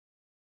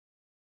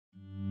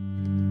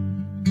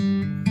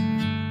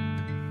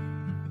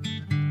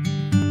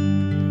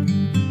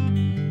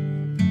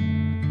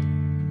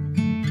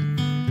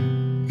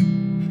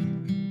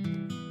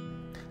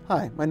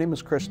Hi, my name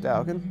is Chris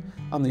Dowgan.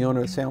 I'm the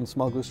owner of Salem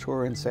Smugglers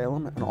Tour in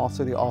Salem and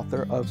also the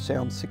author of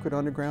Salem's Secret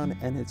Underground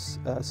and its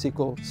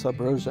sequel Sub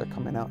Rosa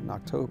coming out in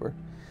October.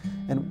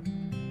 And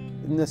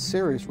in this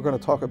series we're going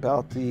to talk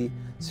about the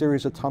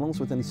series of tunnels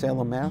within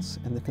Salem, Mass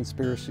and the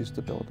conspiracies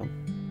to build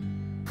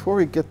them. Before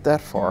we get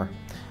that far,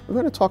 we're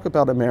going to talk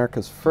about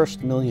America's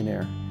first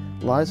millionaire,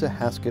 Liza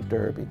Haskett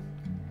Derby.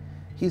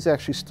 He's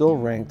actually still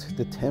ranked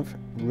the 10th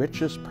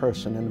richest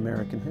person in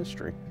American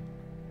history.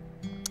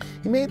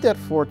 He made that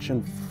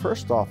fortune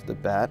first off the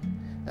bat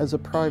as a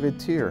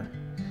privateer.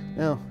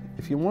 Now,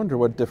 if you wonder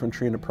what the difference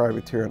between a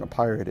privateer and a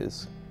pirate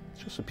is,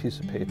 it's just a piece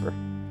of paper.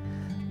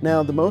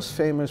 Now, the most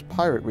famous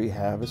pirate we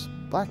have is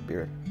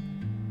Blackbeard.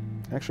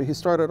 Actually, he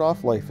started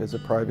off life as a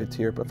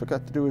privateer, but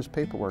forgot to do his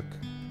paperwork.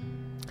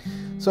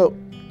 So,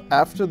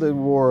 after the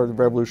war, the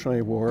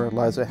Revolutionary War,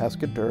 Liza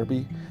Haskett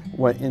Derby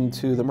went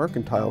into the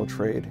mercantile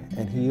trade,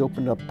 and he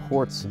opened up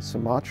ports in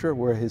Sumatra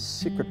where his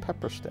secret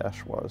pepper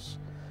stash was.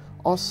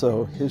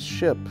 Also, his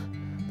ship,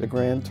 the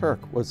Grand Turk,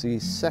 was the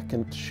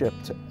second ship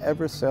to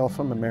ever sail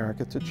from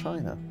America to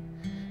China.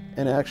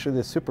 And actually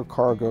the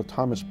supercargo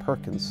Thomas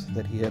Perkins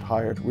that he had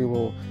hired, we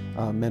will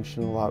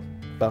mention a lot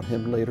about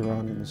him later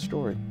on in the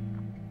story.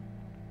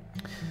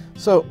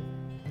 So,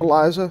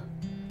 Liza,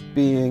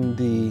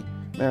 being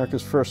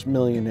America's first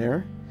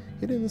millionaire,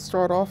 he didn't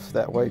start off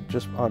that way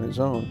just on his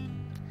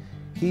own.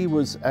 He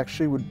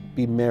would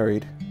be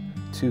married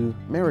to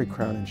Mary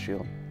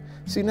Crowninshield.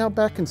 See, now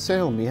back in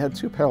Salem, he had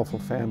two powerful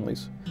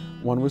families.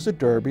 One was the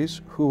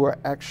Derbys, who were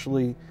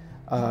actually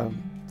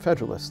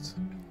Federalists.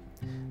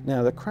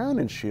 Now, the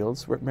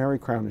Crowninshields, where Mary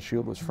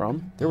Crowninshield was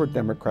from, they were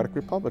Democratic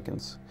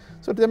Republicans.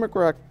 So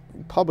Democratic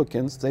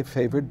Republicans, they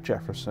favored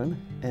Jefferson,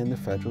 and the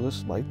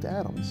Federalists liked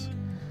Adams.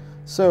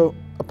 So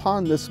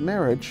upon this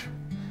marriage,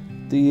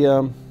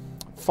 the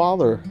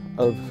father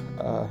of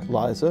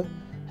Liza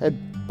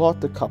had bought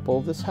the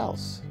couple this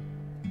house.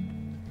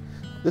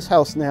 This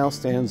house now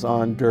stands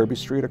on Derby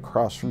Street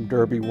across from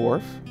Derby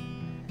Wharf.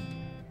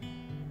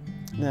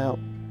 Now,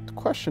 the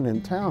question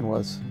in town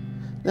was,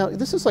 now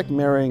this is like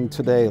marrying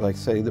today, like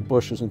say the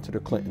Bushes into the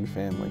Clinton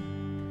family.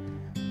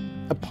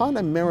 Upon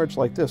a marriage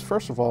like this,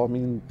 first of all, I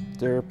mean,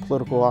 they're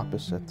political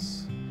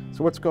opposites.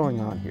 So what's going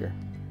on here?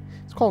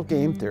 It's called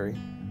game theory.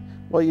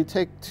 Well, you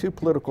take two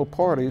political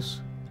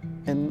parties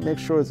and make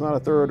sure it's not a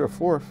third or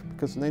fourth,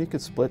 because then you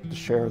could split the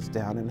shares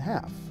down in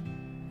half.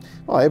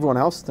 Well, everyone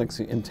else thinks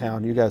in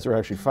town you guys are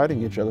actually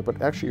fighting each other, but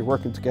actually you're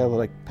working together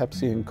like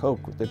Pepsi and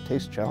Coke with their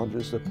taste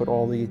challenges that put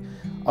all the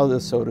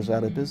other sodas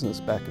out of business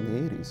back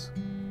in the 80s.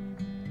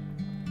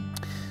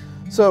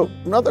 So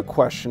another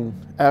question,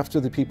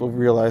 after the people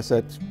realized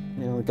that,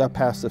 it got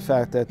past the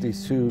fact that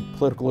these two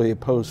politically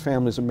opposed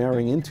families are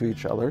marrying into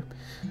each other,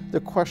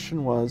 the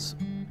question was,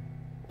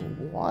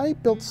 why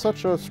build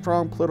such a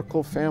strong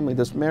political family,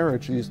 this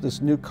marriage,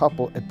 this new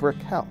couple, a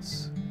brick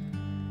house?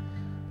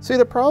 See,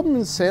 the problem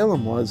in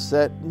Salem was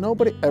that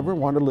nobody ever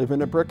wanted to live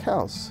in a brick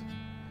house.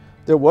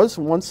 There was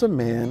once a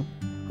man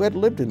who had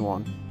lived in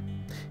one.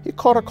 He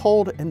caught a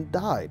cold and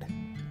died.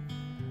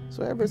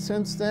 So ever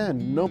since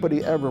then,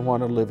 nobody ever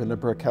wanted to live in a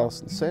brick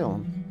house in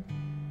Salem.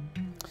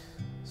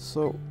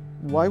 So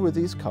why were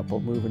these couple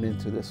moving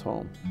into this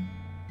home?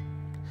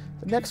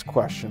 The next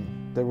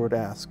question they would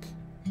ask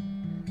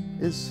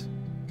is,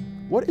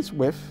 what is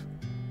with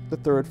the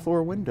third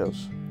floor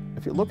windows?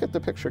 If you look at the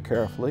picture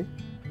carefully,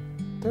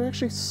 they're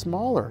actually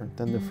smaller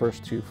than the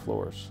first two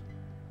floors.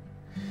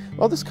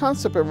 Well, this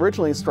concept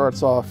originally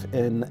starts off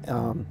in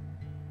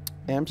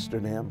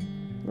Amsterdam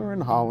or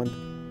in Holland.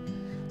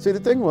 See, the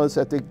thing was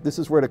that this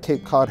is where the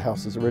Cape Cod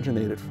houses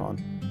originated from.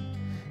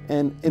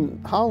 And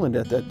in Holland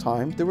at that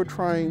time, they were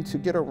trying to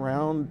get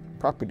around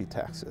property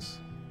taxes.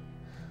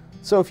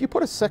 So if you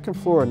put a second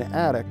floor in the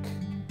attic,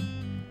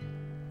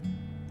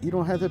 you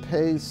don't have to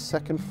pay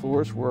second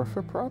floor's worth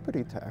of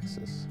property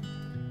taxes.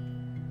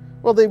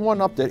 Well, they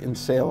one-upped it in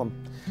Salem.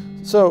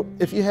 So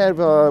if you have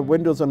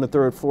windows on the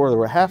third floor that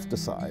were half the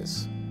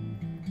size,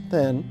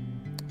 then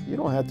you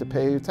don't have to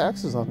pay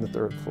taxes on the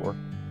third floor.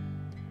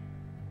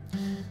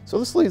 So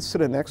this leads to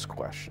the next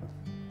question.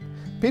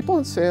 People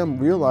in Salem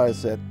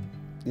realize that,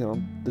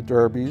 the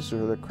Derbys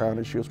or the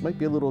Crowninshields might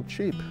be a little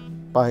cheap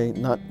by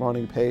not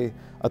wanting to pay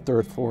a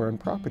third floor in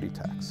property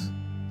tax.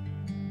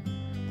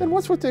 Then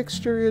what's with the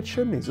exterior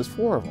chimneys? There's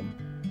 4 of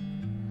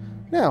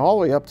them. Now, all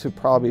the way up to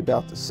probably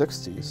about the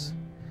 60s,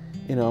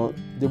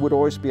 there would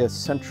always be a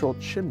central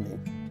chimney.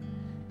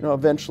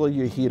 Eventually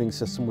your heating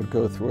system would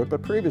go through it,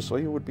 but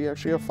previously it would be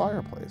actually a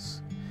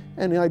fireplace.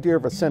 And the idea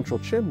of a central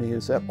chimney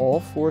is that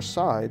all 4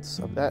 sides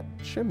of that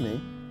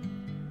chimney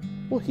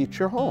will heat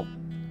your home.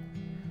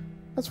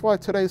 That's why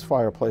today's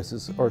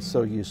fireplaces are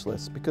so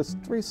useless, because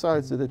 3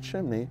 sides of the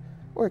chimney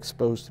are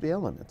exposed to the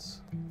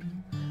elements.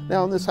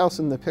 Now, in this house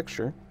in the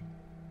picture,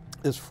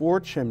 there's 4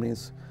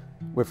 chimneys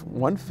with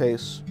 1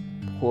 face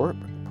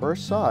per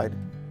side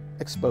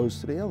exposed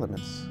to the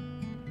elements.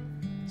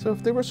 So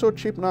if they were so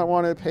cheap not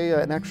wanting to pay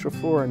an extra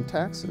floor in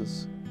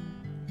taxes,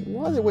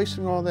 why are they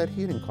wasting all that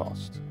heating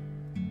cost?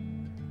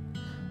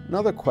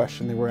 Another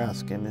question they were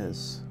asking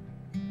is,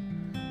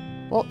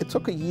 Well, it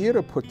took a year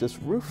to put this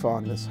roof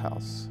on this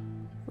house.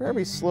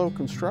 Very slow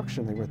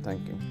construction, they were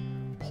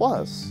thinking.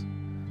 Plus,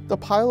 the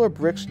pile of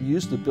bricks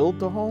used to build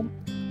the home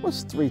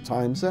was 3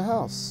 times the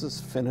house's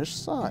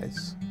finished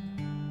size.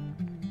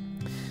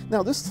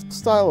 Now, this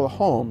style of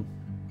home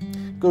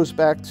goes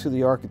back to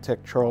the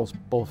architect Charles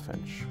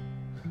Bulfinch.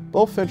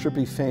 Bulfinch would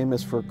be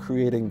famous for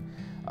creating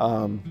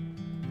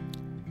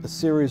a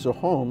series of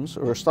homes,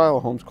 or a style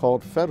of homes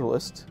called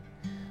Federalist,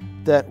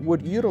 that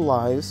would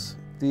utilize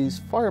these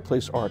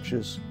fireplace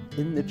arches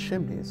in the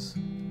chimneys.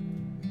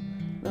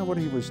 Now, what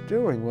he was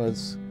doing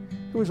was,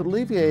 he was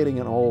alleviating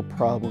an old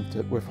problem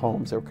with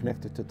homes that were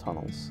connected to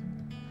tunnels.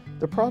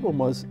 The problem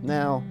was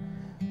now,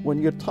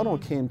 when your tunnel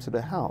came to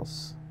the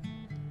house,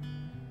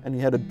 and you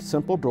had a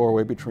simple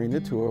doorway between the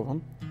two of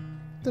them,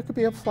 there could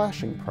be a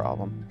flashing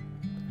problem.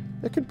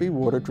 There could be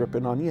water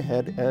dripping on your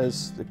head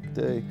as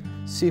the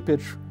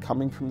seepage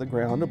coming from the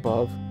ground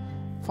above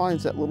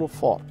finds that little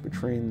fault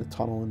between the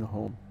tunnel and the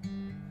home.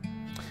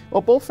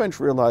 Well, Bulfinch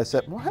realized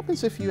that what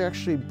happens if you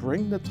actually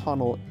bring the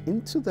tunnel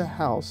into the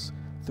house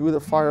through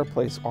the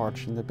fireplace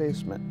arch in the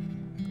basement?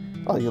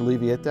 Well, you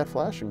alleviate that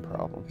flashing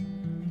problem.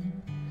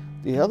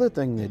 The other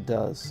thing it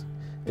does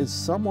is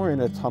somewhere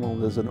in a tunnel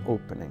there's an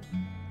opening.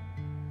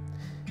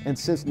 And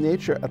since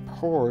nature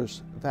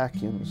abhors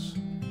vacuums,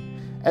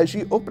 as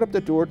you open up the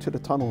door to the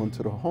tunnel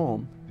into the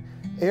home,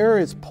 air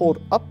is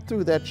pulled up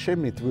through that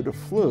chimney through the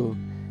flue,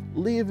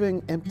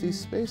 leaving empty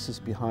spaces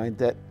behind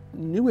that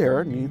new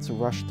air needs a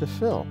rush to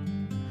fill.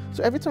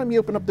 So every time you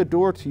open up the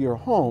door to your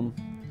home,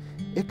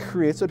 it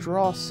creates a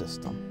draw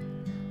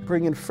system,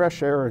 bringing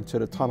fresh air into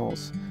the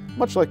tunnels,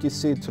 much like you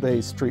see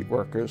today's street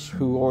workers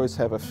who always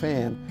have a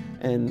fan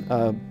and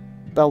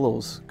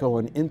bellows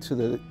going into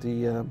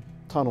the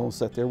tunnels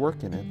that they're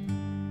working in.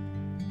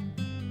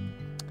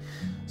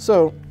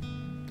 So,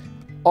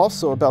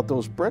 also about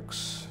those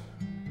bricks,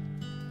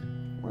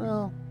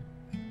 well,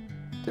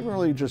 they weren't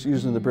really just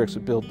using the bricks to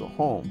build the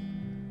home.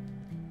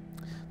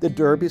 The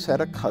Derbys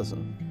had a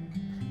cousin,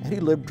 and he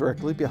lived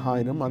directly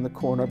behind them on the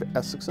corner of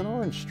Essex and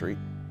Orange Street.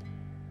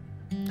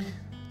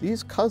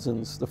 These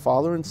cousins, the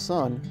father and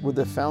son, were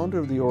the founder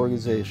of the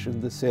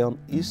organization, the Salem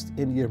East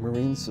India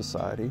Marine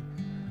Society,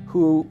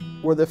 who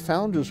were the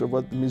founders of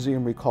what the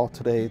museum we call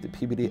today the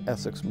PBD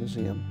Essex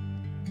Museum.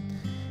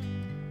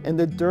 And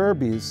the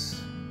Derbys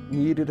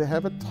needed to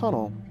have a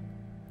tunnel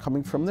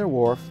coming from their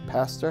wharf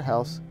past their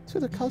house to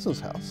the cousin's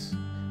house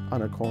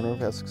on a corner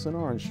of Essex and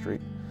Orange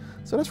Street.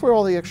 So that's where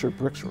all the extra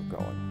bricks were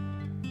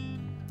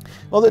going.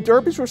 Well, the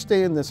Derbys were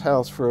staying in this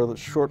house for a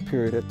short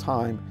period of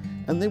time,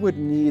 and they would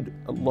need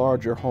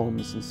larger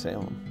homes in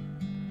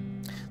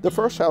Salem. The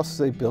first house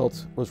they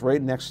built was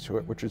right next to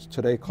it, which is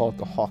today called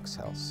the Hawks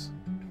House.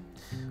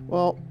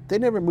 Well, they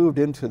never moved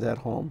into that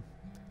home.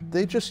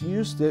 They just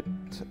used it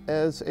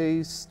as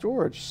a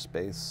storage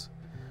space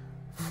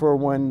for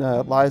when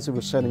Liza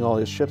was sending all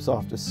his ships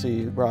off to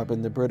sea,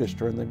 robbing the British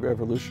during the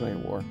Revolutionary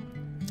War.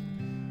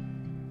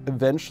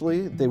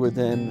 Eventually, they would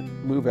then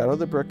move out of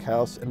the brick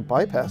house and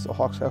bypass the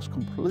Hawks House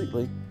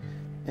completely,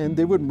 and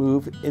they would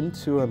move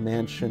into a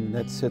mansion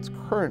that sits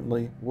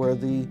currently where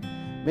the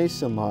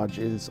Mason Lodge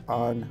is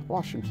on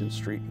Washington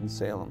Street in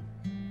Salem.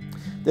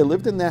 They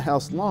lived in that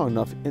house long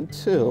enough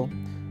until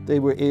they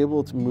were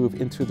able to move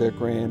into their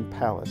grand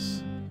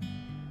palace.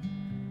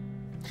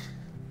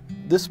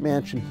 This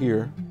mansion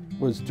here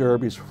was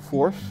Derby's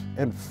 4th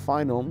and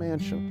final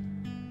mansion.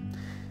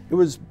 It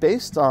was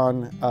based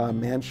on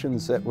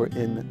mansions that were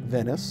in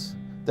Venice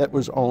that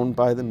was owned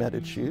by the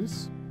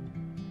Medicis.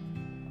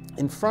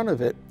 In front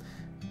of it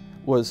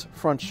was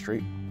Front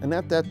Street, and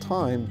at that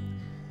time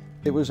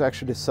it was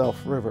actually the Self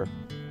River.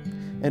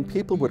 And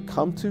people would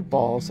come to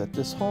balls at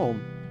this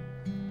home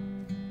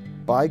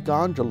by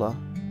gondola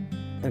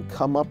and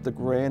come up the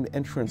grand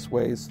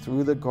entranceways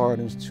through the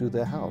gardens to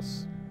the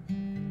house.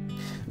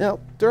 Now,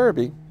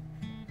 Derby,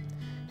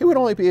 he would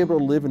only be able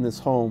to live in this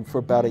home for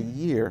about a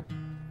year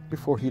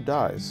before he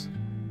dies.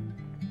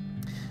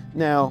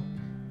 Now,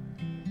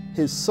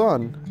 his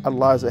son,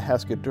 Eliza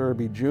Haskett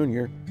Derby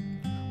Jr.,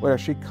 would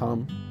actually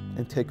come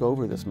and take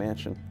over this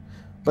mansion.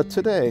 But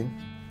today,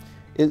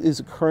 it is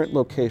the current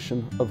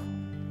location of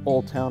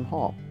Old Town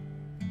Hall.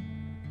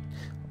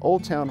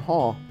 Old Town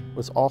Hall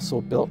was also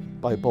built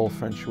by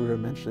Bulfinch, who we were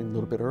mentioning a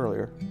little bit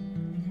earlier.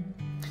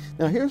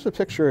 Now here's a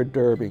picture of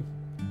Derby,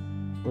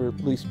 or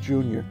at least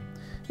Junior.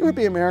 He would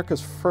be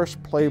America's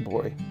first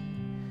playboy.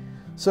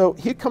 So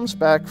he comes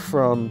back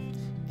from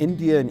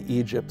India and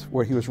Egypt,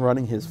 where he was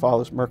running his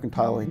father's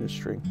mercantile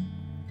industry.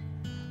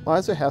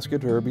 Eliza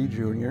Haskett Derby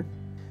Jr.,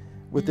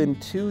 within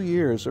 2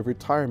 years of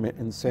retirement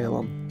in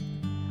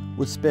Salem,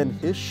 would spend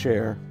his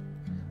share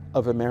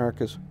of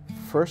America's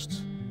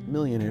first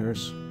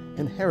millionaire's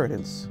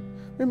inheritance.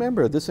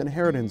 Remember, this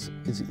inheritance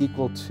is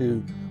equal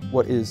to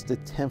what is the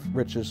 10th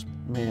richest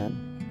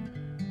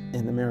man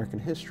in American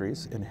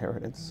history's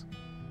inheritance.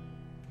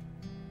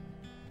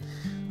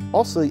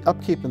 Also, the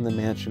upkeep in the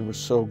mansion was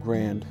so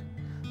grand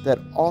that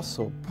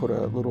also put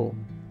a little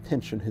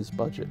pinch in his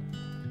budget.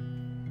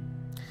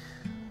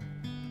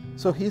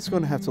 So he's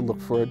going to have to look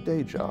for a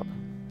day job.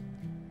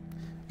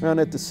 And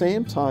at the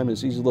same time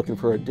as he's looking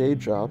for a day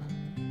job,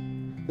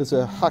 there's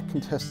a hot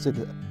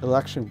contested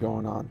election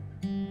going on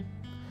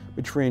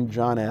between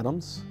John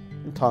Adams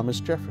and Thomas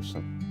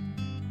Jefferson.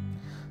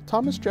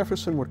 Thomas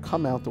Jefferson would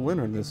come out the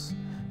winner in this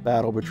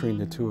battle between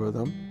the two of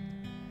them,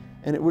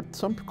 and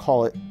some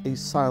call it a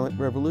silent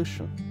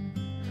revolution.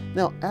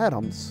 Now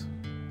Adams,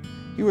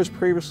 he was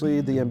previously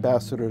the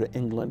ambassador to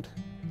England.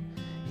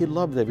 He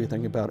loved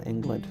everything about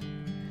England.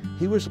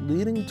 He was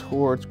leaning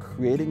towards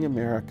creating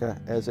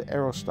America as an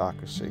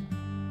aristocracy.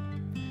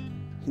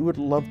 He would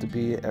love to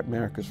be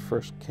America's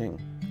first king.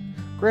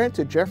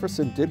 Granted,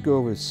 Jefferson did go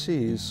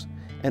overseas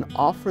and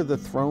offer the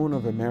throne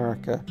of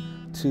America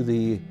to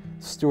the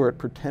Stuart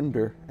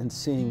pretender and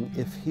seeing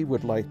if he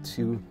would like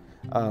to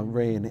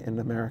reign in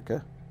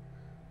America.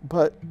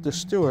 But the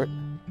Stuart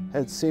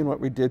had seen what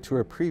we did to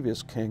our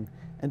previous king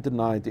and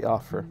denied the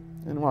offer.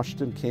 And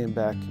Washington came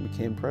back and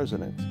became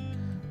president.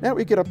 Now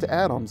we get up to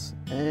Adams,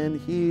 and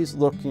he's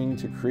looking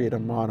to create a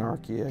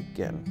monarchy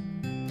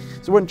again.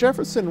 So when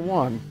Jefferson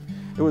won,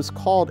 it was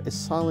called a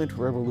silent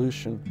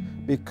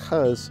revolution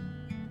because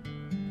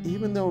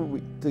even though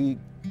the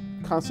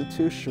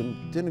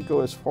Constitution didn't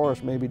go as far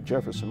as maybe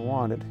Jefferson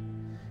wanted,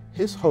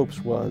 his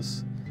hopes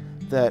was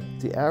that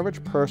the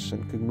average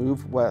person could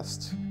move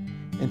west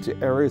into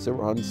areas that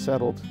were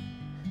unsettled,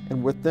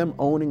 and with them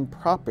owning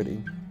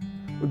property,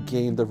 would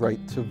gain the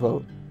right to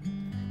vote.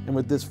 And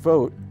with this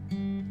vote,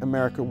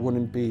 America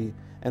wouldn't be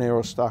an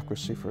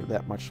aristocracy for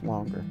that much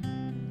longer.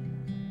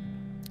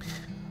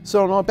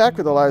 So now back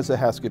with Eliza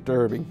Haskett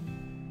Derby.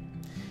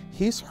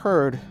 He's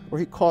heard, or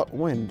he caught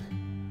wind,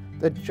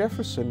 that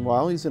Jefferson,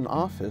 while he's in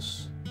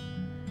office,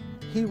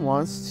 he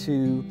wants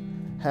to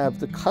have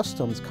the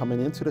customs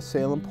coming into the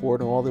Salem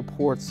port and all the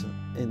ports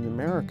in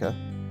America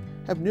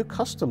have new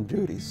custom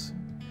duties.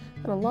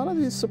 And a lot of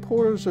these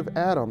supporters of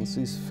Adams,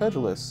 these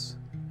Federalists,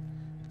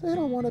 they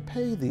don't want to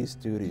pay these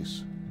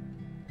duties.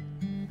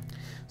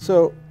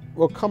 So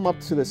we'll come up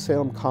to the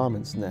Salem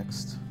Commons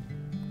next.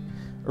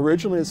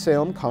 Originally, the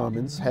Salem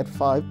Commons had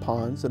 5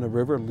 ponds and a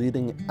river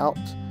leading out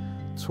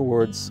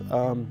towards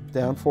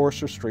down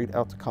Forester Street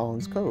out to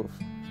Collins Cove.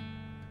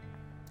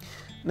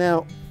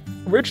 Now,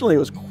 originally it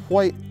was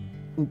quite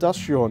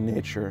industrial in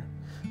nature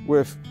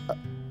with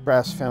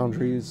brass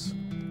foundries,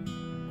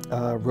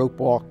 rope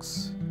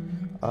walks,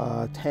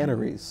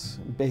 tanneries,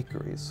 and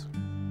bakeries.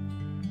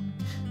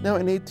 Now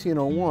in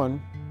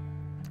 1801,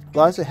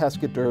 Eliza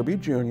Haskett Derby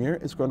Jr.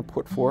 is going to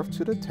put forth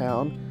to the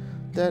town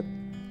that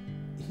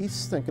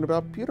he's thinking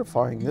about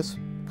beautifying this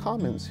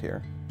commons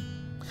here.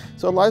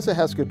 So Eliza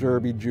Haskett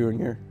Derby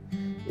Jr.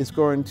 is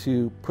going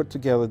to put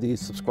together these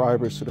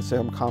subscribers to the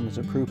Salem Commons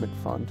Improvement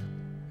Fund.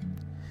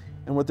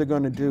 And what they're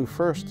going to do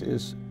first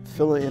is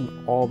fill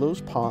in all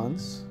those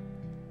ponds,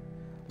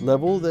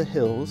 level the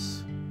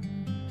hills,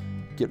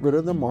 get rid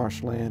of the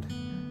marshland,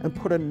 and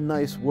put a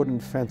nice wooden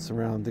fence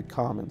around the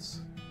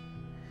commons.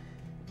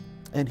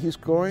 And he's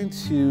going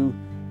to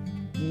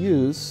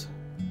use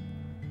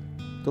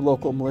the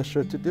local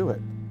militia to do it.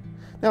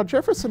 Now,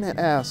 Jefferson had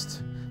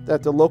asked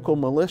that the local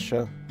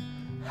militia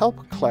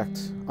help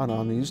collect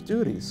on these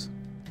duties.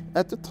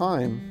 At the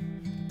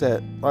time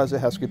that Eliza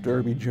Haskett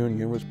Derby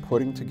Jr. was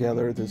putting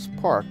together this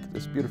park,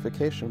 this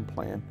beautification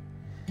plan,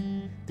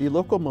 the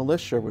local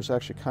militia was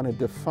actually kind of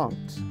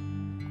defunct.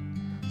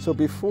 So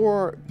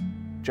before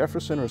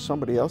Jefferson or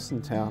somebody else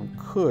in town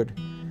could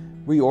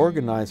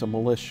reorganize a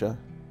militia,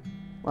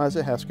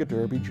 Eliza Haskett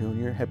Derby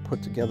Jr. had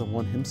put together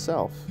one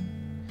himself.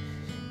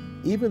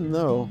 Even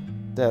though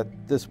that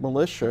this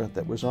militia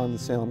that was on the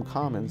Salem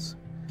Commons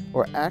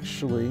were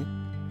actually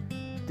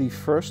the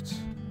first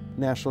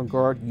National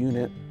Guard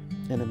unit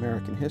in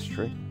American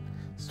history,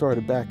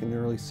 started back in the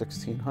early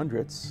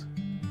 1600s,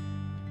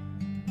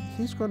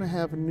 he's going to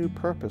have a new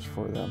purpose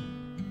for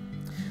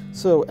them.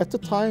 So at the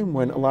time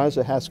when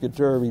Eliza Haskett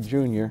Derby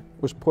Jr.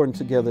 was putting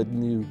together the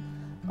new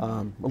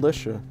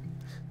militia,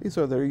 these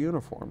are their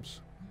uniforms.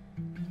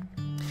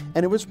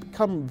 And it was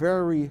become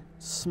very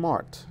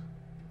smart,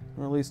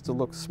 or at least to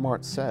look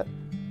smart set,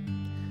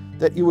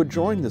 that you would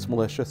join this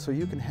militia so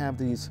you can have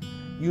these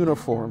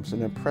uniforms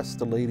and impress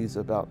the ladies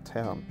about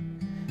town.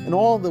 And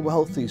all the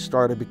wealthy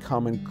started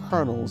becoming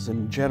colonels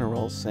and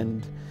generals,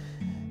 and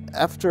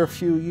after a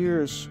few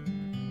years,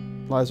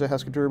 Eliza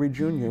Haskett Derby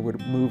Jr. would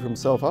move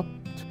himself up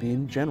to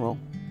being general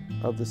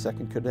of the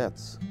 2nd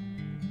Cadets.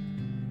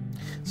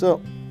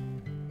 So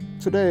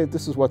today,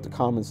 this is what the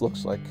Commons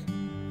looks like.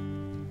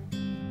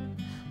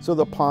 So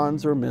the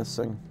ponds are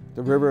missing.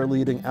 The river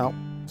leading out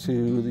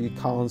to the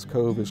Collins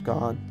Cove is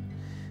gone.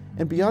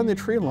 And beyond the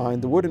tree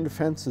line, the wooden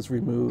fence is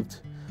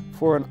removed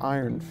for an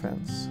iron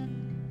fence.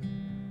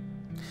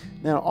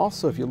 Now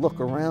also, if you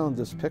look around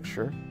this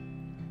picture,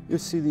 you'll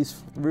see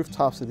these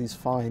rooftops of these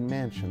fine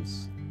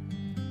mansions.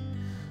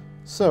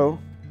 So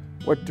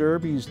what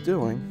Derby's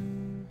doing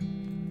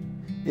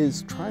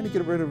is trying to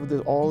get rid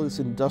of all this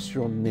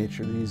industrial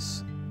nature,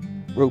 these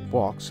rope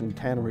walks and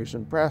tanneries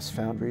and brass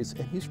foundries,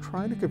 and he's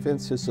trying to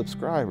convince his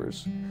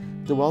subscribers,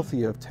 the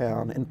wealthy of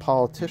town and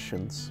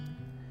politicians,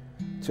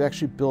 to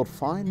actually build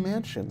fine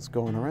mansions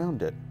going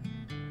around it.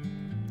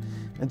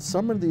 And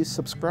some of these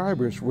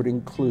subscribers would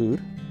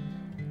include,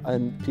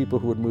 and people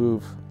who would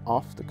move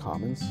off the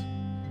commons,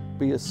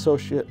 be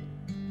Associate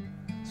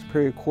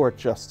Superior Court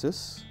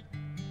Justice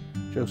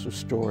Joseph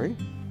Story.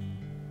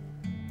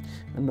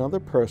 Another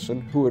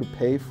person who would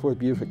pay for the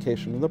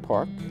beautification of the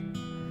park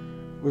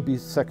would be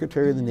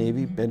Secretary of the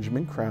Navy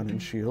Benjamin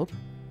Crowninshield.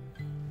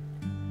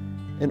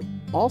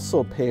 And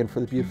also paying for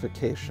the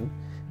beautification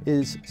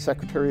is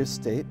Secretary of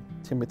State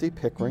Timothy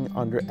Pickering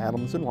under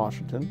Adams and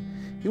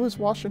Washington. He was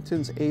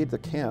Washington's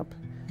aide-de-camp,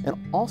 and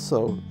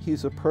also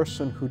he's a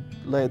person who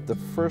led the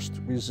first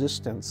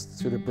resistance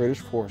to the British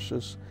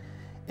forces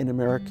in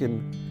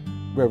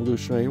American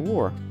Revolutionary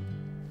War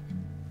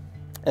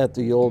at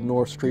the old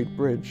North Street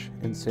Bridge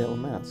in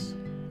Salem, Mass.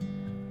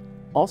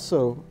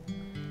 Also,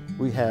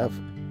 we have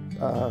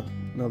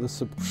another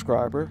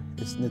subscriber.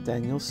 It's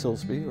Nathaniel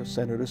Silsby, or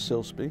Senator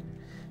Silsby,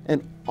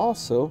 and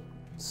also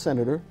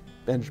Senator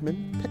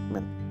Benjamin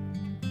Pickman.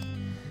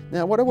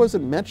 Now, what I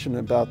wasn't mentioning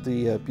about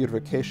the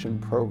beautification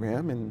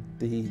program and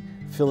the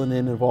filling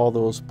in of all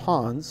those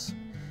ponds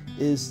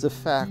is the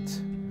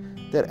fact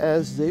that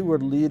as they were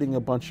leading a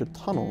bunch of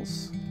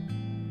tunnels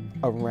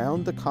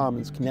around the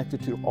commons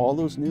connected to all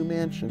those new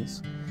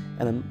mansions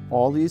and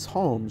all these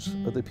homes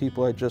of the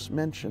people I just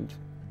mentioned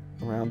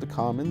around the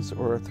commons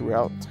or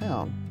throughout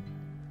town,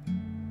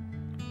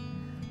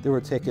 they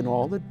were taking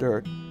all the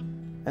dirt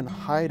and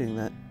hiding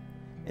it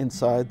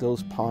inside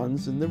those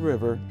ponds in the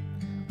river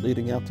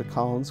leading out to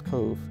Collins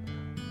Cove.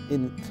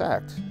 In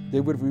fact, they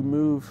would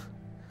remove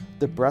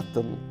the breadth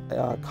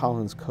of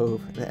Collins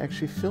Cove and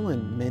actually fill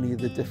in many of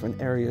the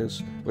different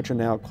areas which are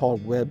now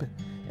called Webb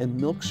and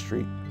Milk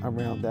Street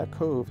around that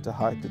cove to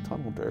hide the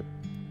tunnel dirt.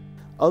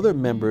 Other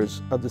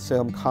members of the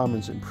Salem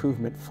Commons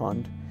Improvement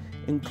Fund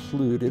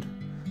included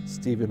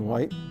Stephen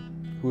White,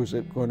 who was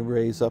going to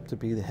raise up to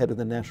be the head of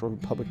the National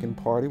Republican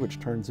Party, which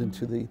turns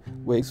into the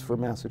Whigs for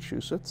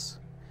Massachusetts.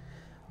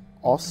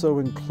 Also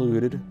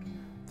included,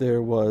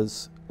 there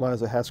was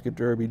Liza Haskell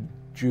Derby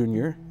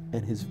Jr.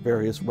 and his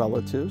various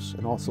relatives,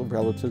 and also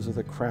relatives of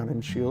the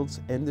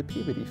Crowninshields and the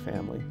Peabody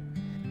family.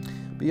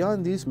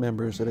 Beyond these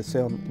members of the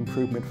Salem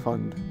Improvement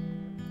Fund,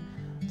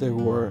 there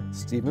were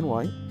Stephen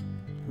White,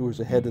 who was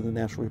the head of the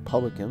National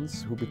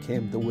Republicans, who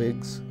became the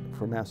Whigs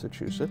for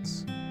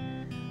Massachusetts.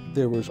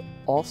 There was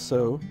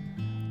also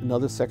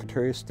another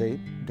Secretary of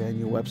State,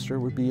 Daniel Webster,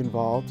 would be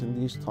involved in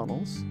these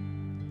tunnels.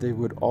 There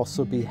would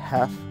also be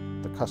half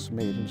the custom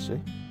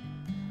agency.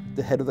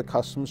 The head of the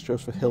customs,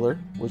 Joseph Hiller,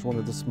 was one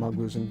of the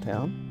smugglers in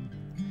town.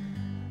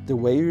 The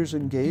weighers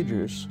and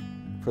gaugers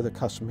for the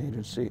custom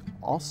agency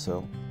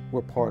also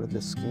were part of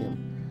this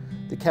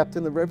scheme. The captain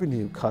of the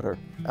revenue cutter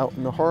out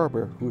in the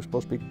harbor, who was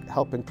supposed to be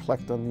helping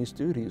collect on these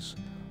duties,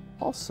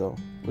 also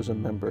was a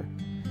member.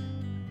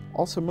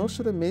 Also, most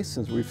of the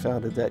Masons we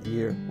founded that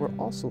year were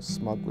also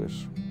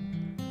smugglers.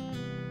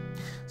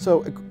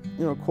 So,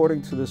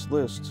 according to this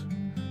list,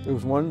 there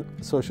was one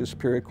Associate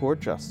Superior Court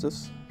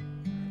Justice,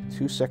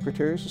 2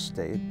 Secretaries of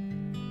State,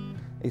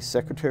 a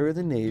Secretary of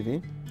the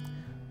Navy,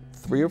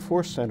 3 or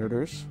 4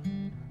 senators,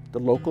 the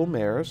local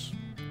mayors,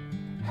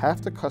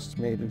 half the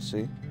custom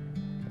agency,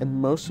 and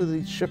most of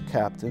the ship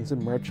captains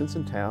and merchants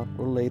in town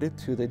were related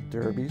to the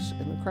Derbys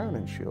and the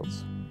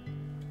Crowninshields.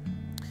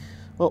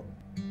 Well,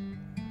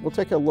 we'll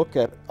take a look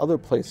at other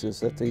places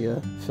that they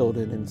filled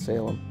in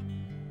Salem.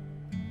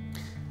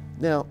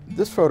 Now,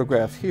 this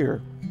photograph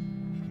here,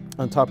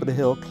 on top of the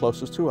hill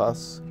closest to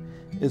us,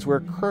 is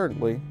where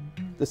currently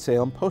the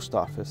Salem Post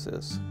Office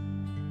is.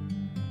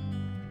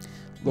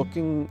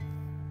 Looking,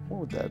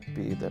 what would that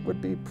be? That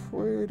would be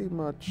pretty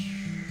much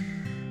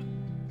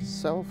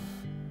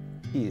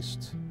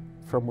southeast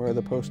from where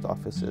the post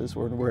office is,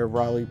 or where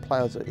Riley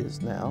Plaza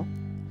is now,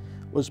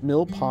 was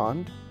Mill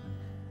Pond.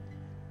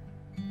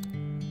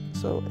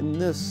 So in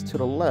this, to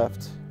the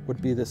left,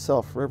 would be the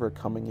Self River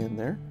coming in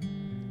there,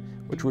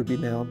 which would be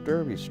now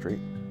Derby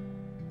Street.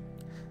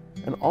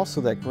 And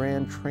also that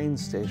Grand train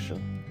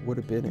station would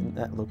have been in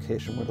that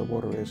location where the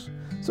water is.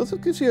 So this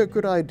gives you a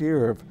good idea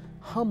of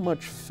how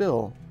much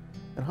fill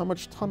and how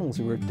much tunnels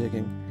we were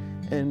digging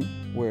and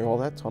where all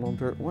that tunnel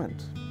dirt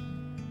went.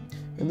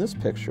 In this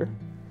picture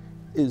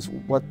is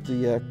what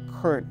the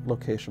current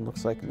location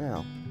looks like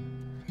now.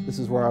 This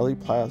is Riley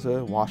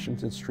Plaza,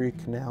 Washington Street,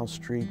 Canal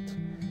Street,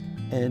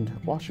 and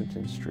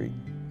Washington Street.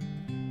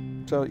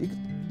 So it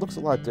looks a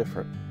lot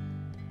different.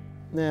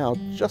 Now,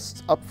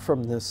 just up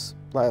from this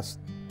last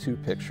 2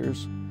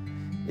 pictures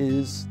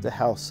is the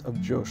house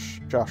of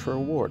Joshua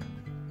Ward.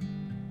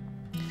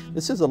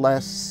 This is the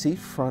last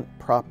seafront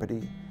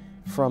property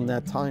from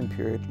that time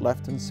period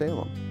left in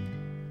Salem.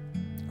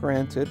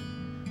 Granted,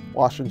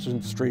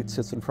 Washington Street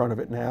sits in front of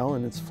it now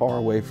and it's far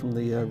away from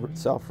the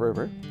South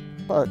River,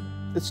 but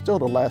it's still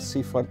the last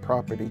seafront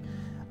property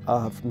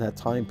from that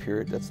time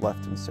period that's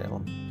left in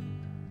Salem.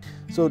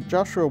 So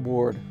Joshua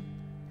Ward,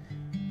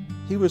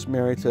 he was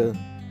married to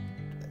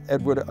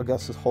Edward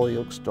Augustus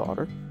Holyoke's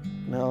daughter.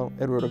 Now,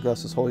 Edward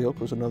Augustus Holyoke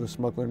was another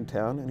smuggler in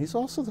town, and he's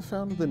also the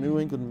founder of the New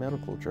England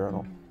Medical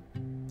Journal.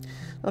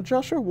 Now,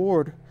 Joshua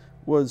Ward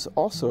was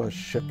also a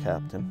ship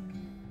captain,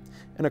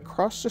 And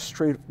across the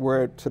street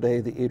where today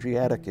the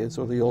Adriatic is,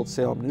 or the old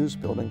Salem News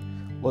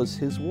building, was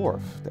his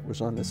wharf that was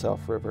on the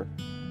South River.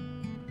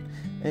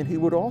 And he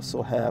would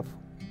also have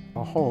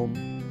a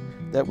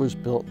home that was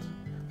built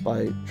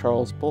by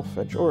Charles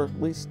Bulfinch, or at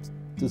least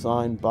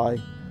designed by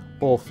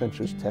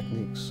Bulfinch's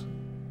techniques.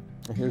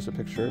 And here's a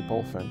picture of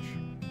Bulfinch.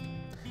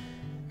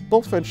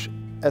 Bulfinch,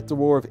 at the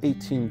War of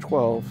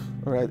 1812,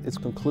 or at its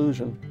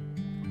conclusion,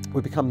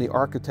 would become the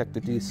architect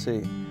of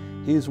D.C.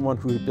 He's the one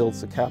who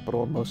builds the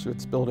Capitol and most of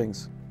its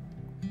buildings.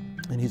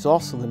 And he's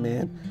also the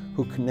man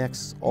who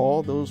connects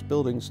all those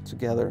buildings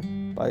together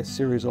by a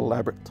series of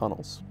elaborate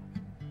tunnels.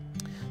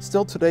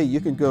 Still today, you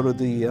can go to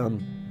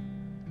the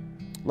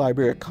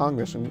Library of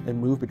Congress and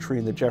move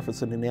between the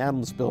Jefferson and the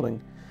Adams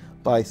building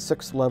by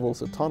 6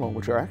 levels of tunnel,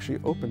 which are actually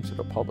open to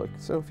the public.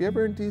 So if you're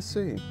ever in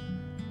D.C.,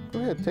 go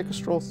ahead, take a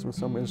stroll through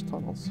some of those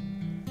tunnels.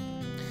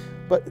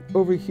 But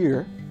over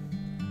here,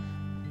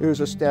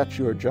 there's a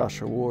statue of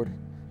Joshua Ward.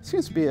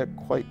 Seems to be a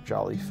quite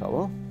jolly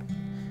fellow.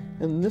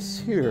 And this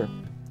here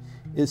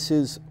is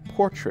his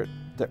portrait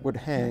that would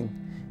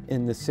hang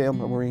in the Salem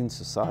Marine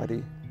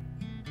Society.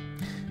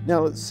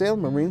 Now, the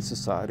Salem Marine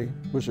Society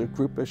was a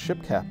group of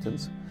ship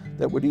captains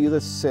that would either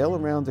sail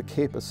around the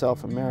Cape of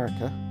South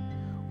America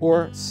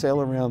or sail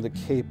around the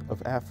Cape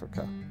of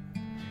Africa.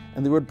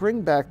 And they would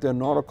bring back their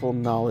nautical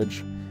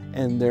knowledge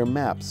and their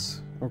maps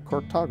or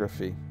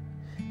cartography.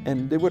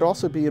 And they would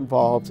also be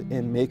involved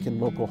in making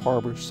local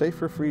harbors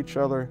safer for each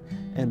other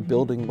and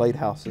building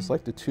lighthouses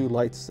like the 2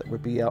 lights that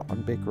would be out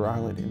on Baker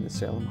Island in the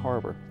Salem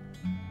Harbor.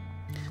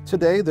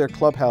 Today, their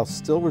clubhouse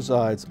still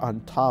resides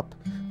on top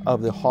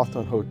of the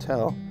Hawthorne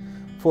Hotel,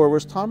 for it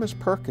was Thomas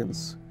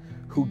Perkins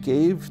who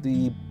gave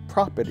the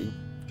property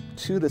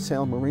to the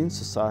Salem Marine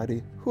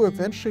Society, who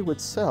eventually would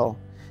sell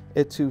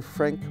it to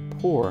Frank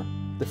Poor,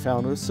 the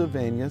founder of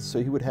Sylvania,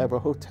 so he would have a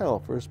hotel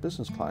for his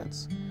business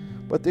clients.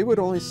 But they would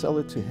only sell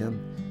it to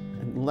him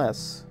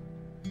unless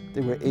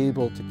they were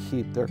able to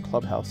keep their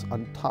clubhouse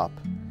on top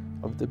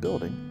of the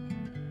building.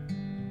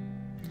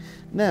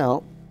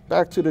 Now,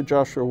 back to the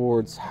Joshua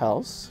Ward's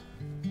house.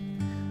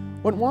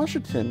 When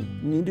Washington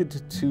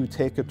needed to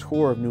take a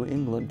tour of New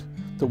England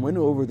to win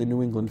over the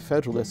New England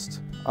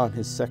Federalists on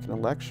his second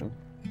election,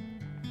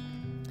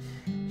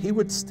 he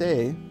would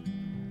stay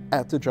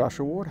at the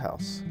Joshua Ward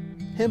house.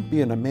 Him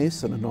being a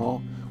Mason and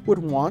all, would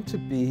want to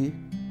be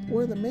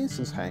where the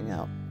Masons hang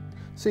out.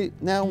 See,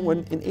 now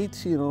in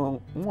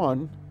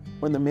 1801,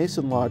 when the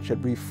Mason Lodge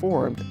had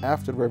reformed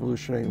after the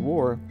Revolutionary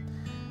War,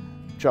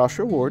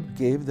 Joshua Ward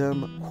gave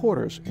them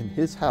quarters in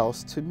his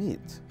house to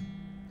meet.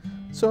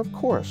 So of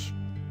course,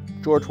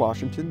 George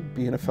Washington,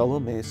 being a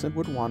fellow Mason,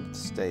 would want to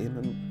stay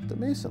in the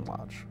Mason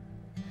Lodge.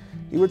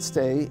 He would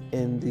stay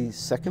in the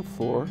 2nd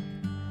floor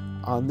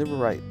on the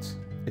right,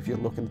 if you're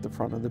looking at the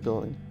front of the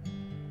building.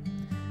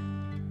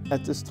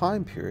 At this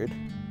time period,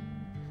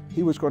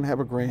 he was going to have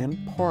a grand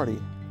party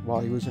while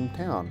he was in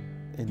town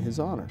in his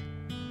honor.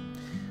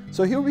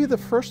 So he would be the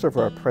first of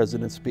our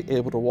presidents to be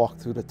able to walk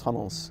through the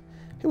tunnels.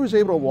 He was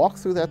able to walk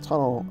through that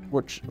tunnel,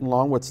 which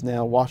along what's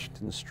now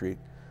Washington Street,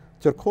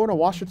 to the corner of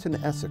Washington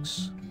and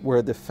Essex,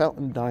 where the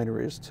Fountain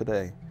Diner is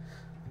today.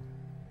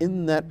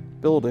 In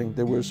that building,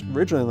 there was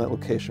originally that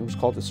location was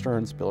called the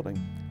Stearns Building,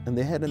 and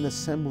they had an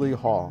assembly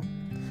hall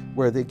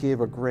where they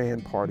gave a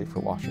grand party for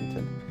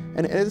Washington.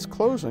 And at his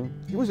closing,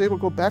 he was able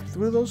to go back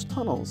through those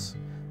tunnels,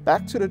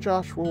 back to the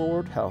Joshua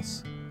Ward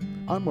house,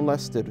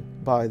 unmolested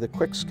by the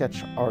quick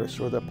sketch artists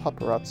or the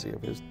paparazzi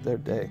of their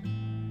day.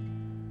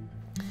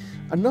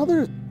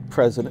 Another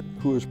president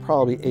who was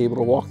probably able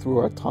to walk through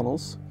our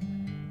tunnels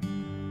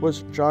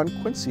was John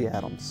Quincy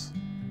Adams.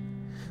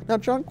 Now,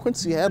 John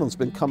Quincy Adams had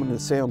been coming to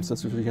Salem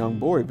since he was a young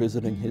boy,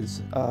 visiting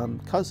his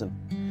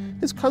cousin.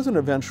 His cousin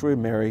eventually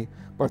married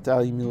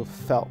Bartholomew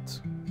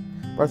Felt.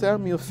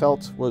 Bartholomew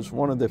Felt was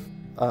one of the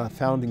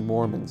founding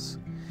Mormons.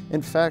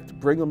 In fact,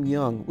 Brigham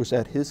Young was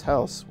at his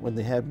house when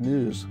they had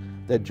news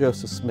that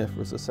Joseph Smith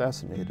was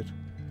assassinated.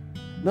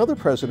 Another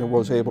president who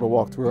was able to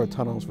walk through our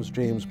tunnels was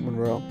James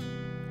Monroe.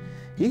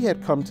 He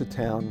had come to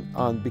town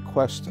on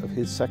bequest of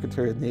his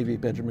Secretary of the Navy,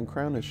 Benjamin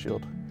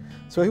Crowninshield.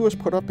 So he was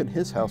put up in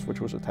his house, which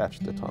was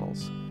attached to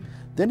tunnels.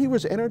 Then he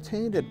was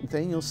entertained at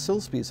Daniel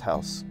Silsby's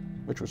house,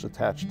 which was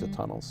attached to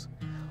tunnels.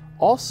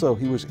 Also,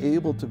 he was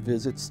able to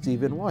visit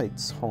Stephen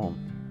White's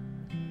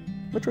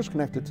home, which was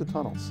connected to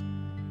tunnels.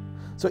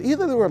 So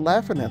either they were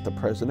laughing at the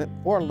president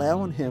or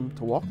allowing him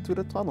to walk through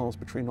the tunnels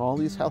between all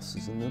these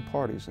houses and the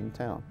parties in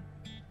town.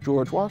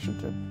 George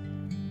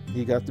Washington,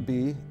 he got to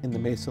be in the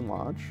Mason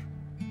Lodge,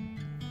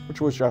 which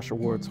was Joshua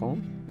Ward's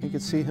home. You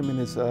could see him in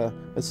his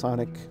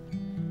Masonic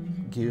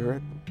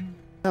gear.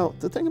 Now,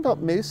 the thing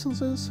about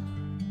Masons is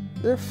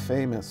they're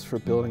famous for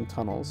building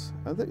tunnels.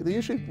 They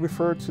usually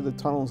refer to the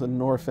tunnels in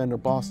North End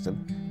of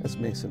Boston as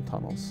Mason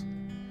tunnels.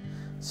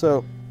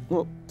 So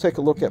we'll take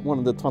a look at one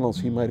of the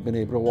tunnels he might have been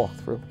able to walk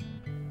through.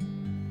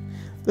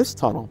 This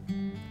tunnel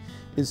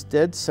is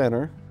dead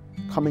center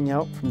coming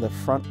out from the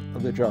front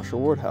of the Joshua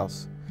Ward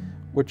house,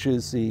 which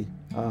is the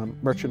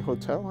Merchant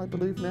Hotel, I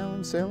believe, now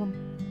in Salem.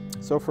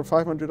 So for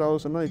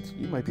 $500 a night,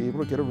 you might be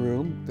able to get a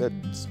room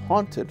that's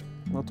haunted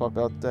We'll talk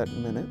about that in a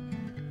minute.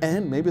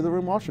 And maybe the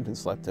room Washington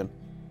slept in.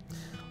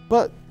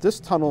 But this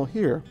tunnel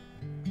here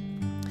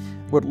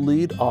would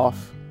lead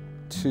off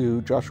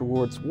to Joshua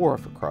Ward's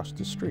wharf across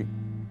the street.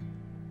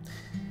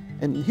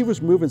 And he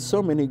was moving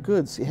so many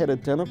goods, he had an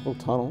identical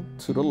tunnel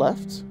to the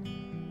left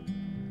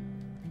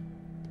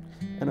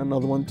and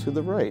another one to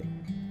the right.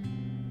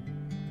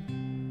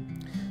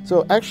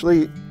 So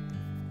actually,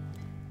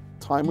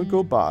 time would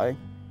go by,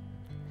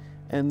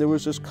 and there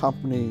was this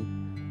company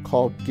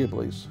called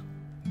Ghibli's.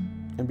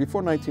 And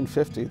before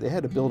 1950, they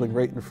had a building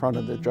right in front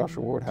of the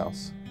Joshua Ward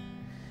house.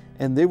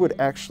 And they would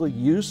actually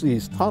use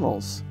these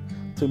tunnels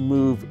to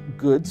move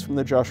goods from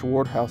the Joshua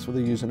Ward house, where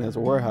they're using it as a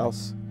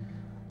warehouse,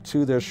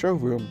 to their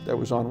showroom that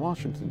was on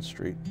Washington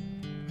Street.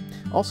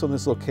 Also in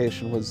this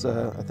location was,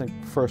 I think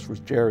first was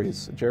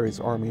Jerry's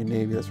Army and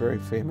Navy. That's very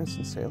famous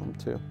in Salem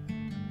too.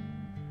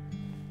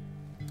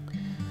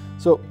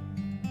 So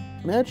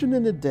imagine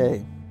in a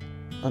day,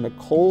 on a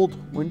cold,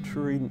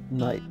 wintry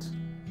night,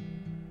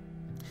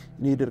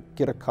 you needed to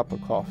get a cup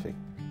of coffee.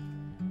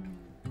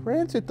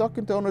 Granted,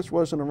 Dunkin' Donuts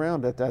wasn't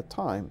around at that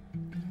time,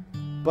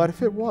 but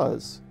if it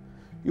was,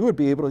 you would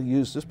be able to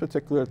use this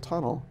particular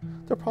tunnel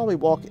to probably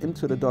walk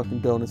into the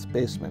Dunkin' Donuts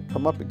basement,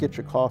 come up and get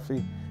your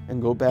coffee,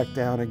 and go back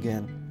down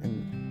again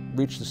and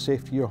reach the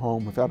safety of your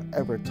home without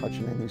ever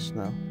touching any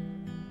snow.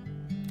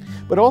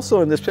 But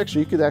also in this picture,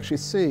 you could actually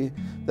see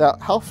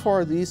that how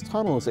far these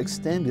tunnels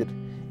extended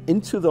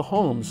into the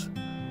homes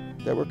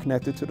that were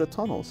connected to the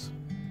tunnels,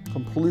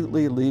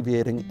 completely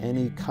alleviating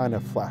any kind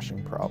of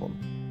flashing problem.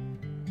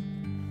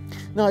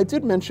 Now, I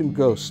did mention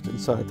ghosts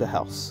inside the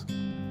house.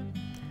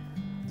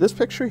 This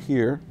picture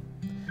here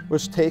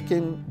was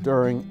taken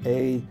during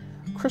a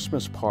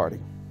Christmas party.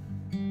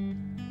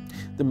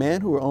 The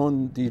man who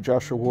owned the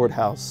Joshua Ward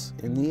house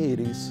in the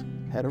 80s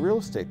had a real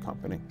estate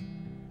company.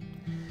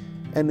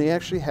 And they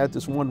actually had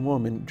this one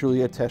woman,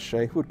 Juliette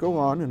Teche, who would go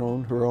on and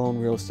own her own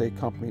real estate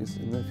companies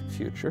in the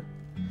future,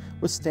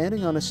 was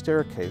standing on a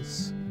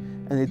staircase,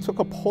 and they took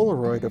a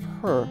Polaroid of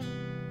her,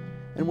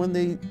 and when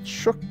they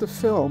shook the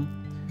film,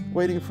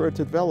 waiting for it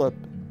to develop,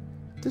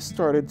 this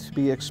started to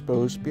be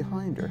exposed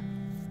behind her.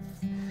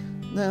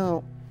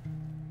 Now,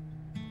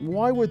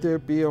 why would there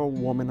be a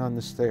woman on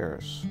the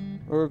stairs,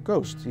 or a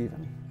ghost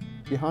even,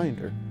 behind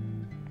her?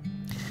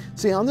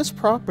 See, on this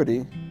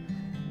property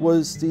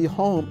was the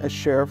home of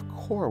Sheriff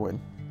Corwin.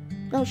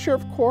 Now,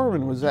 Sheriff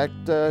Corwin was that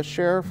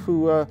sheriff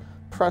who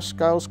pressed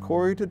Giles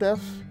Corey to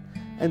death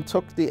and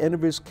took the end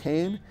of his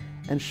cane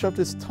and shoved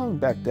his tongue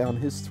back down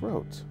his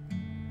throat.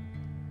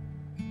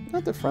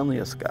 Not the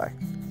friendliest guy.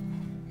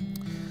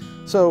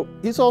 So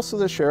he's also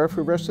the sheriff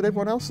who arrested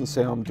everyone else in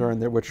Salem during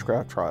their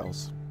witchcraft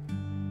trials.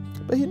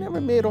 But he never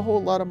made a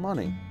whole lot of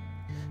money.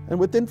 And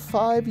within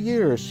 5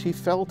 years, he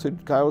fell to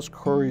Giles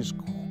Corey's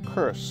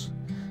curse.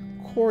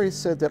 Corey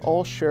said that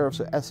all sheriffs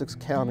of Essex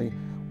County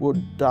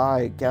would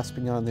die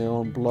gasping on their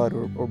own blood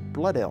or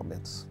blood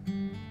ailments.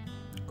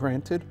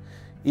 Granted,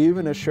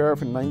 even a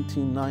sheriff in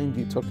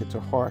 1990 took it to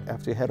heart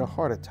after he had a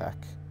heart attack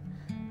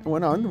and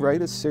went on to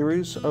write a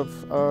series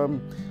of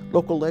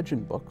local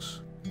legend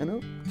books. And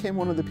it became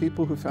one of the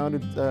people who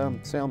founded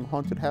Salem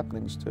Haunted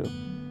Happenings too.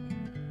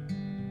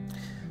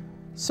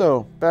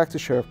 So, back to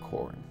Sheriff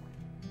Corwin.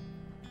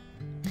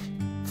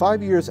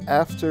 5 years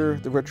after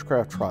the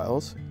witchcraft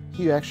trials,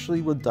 he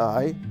actually would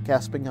die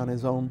gasping on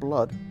his own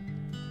blood.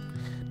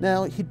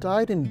 Now, he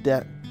died in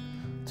debt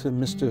to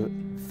Mr.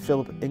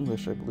 Philip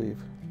English, I believe.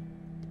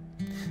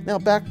 Now,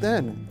 back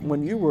then,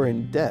 when you were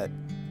in debt,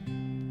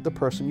 the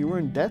person you were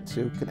in debt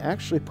to can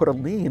actually put a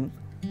lien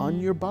on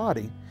your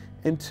body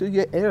until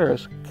your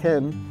heirs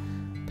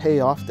can pay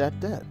off that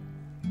debt.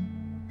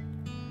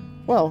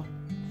 Well,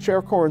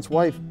 Sheriff Corwin's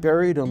wife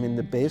buried him in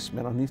the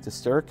basement underneath the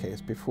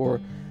staircase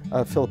before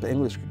Philip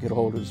English could get a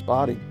hold of his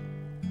body.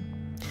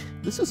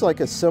 This is like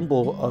a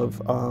symbol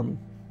of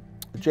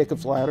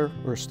Jacob's Ladder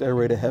or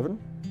Stairway to Heaven.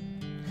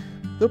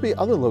 There'll be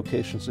other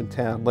locations in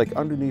town, like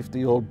underneath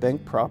the old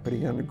bank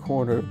property on the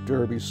corner of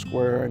Derby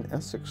Square and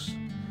Essex,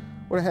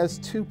 where it has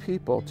two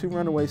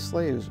runaway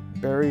slaves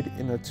buried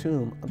in a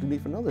tomb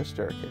underneath another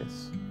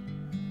staircase.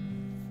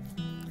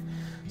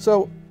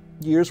 So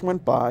years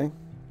went by,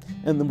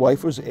 and the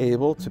wife was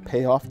able to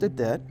pay off the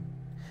debt,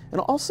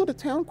 and also the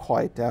town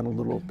quieted down a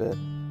little bit.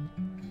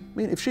 I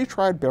mean, if she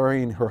tried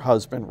burying her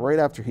husband right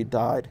after he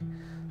died,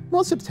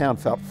 most of the town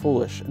felt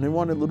foolish, and they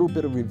wanted a little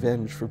bit of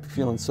revenge for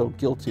feeling so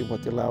guilty of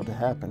what they allowed to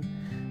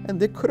happen. And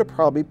they could have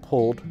probably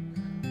pulled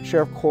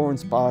Sheriff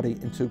Corwin's body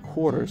into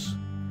quarters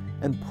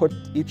and put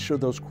each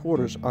of those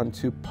quarters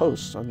onto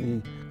posts on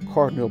the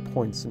cardinal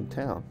points in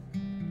town.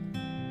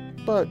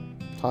 But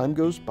time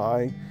goes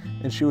by,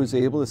 and she was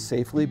able to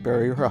safely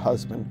bury her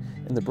husband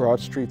in the Broad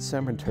Street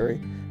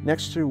Cemetery,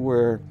 next to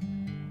where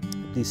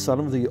the son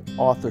of the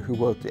author who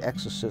wrote The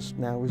Exorcist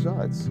now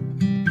resides.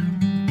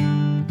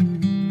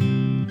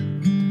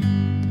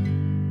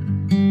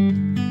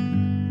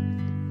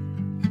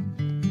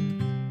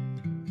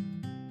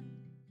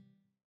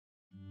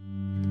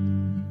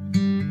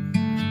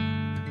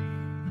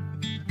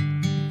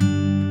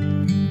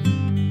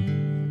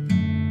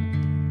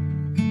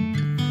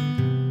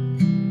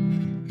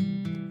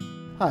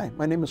 Hi,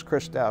 my name is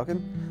Chris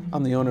Dowgan.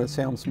 I'm the owner of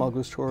Salem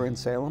Smugglers Tour in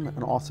Salem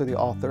and also the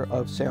author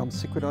of Salem's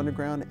Secret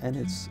Underground and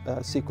its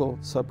sequel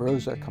Sub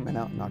Rosa coming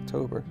out in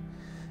October.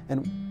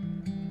 And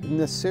in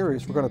this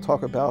series we're going to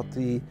talk about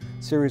the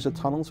series of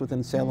tunnels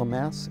within Salem,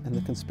 Mass and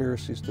the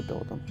conspiracies to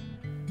build them.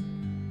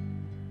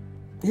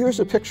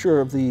 Here's a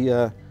picture of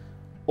the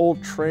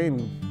old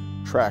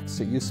train tracks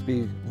that used to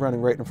be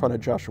running right in front of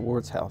Joshua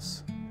Ward's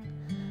house.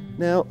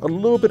 Now a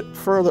little bit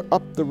further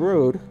up the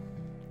road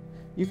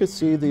you can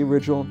see the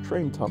original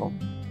train tunnel.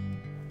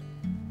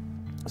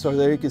 So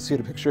there you can see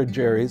the picture of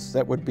Jerry's.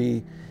 That would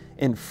be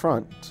in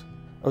front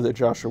of the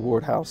Joshua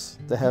Ward house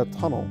that had a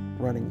tunnel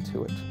running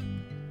to it.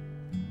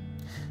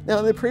 Now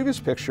in the previous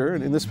picture,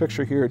 and in this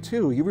picture here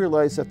too, you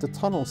realize that the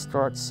tunnel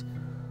starts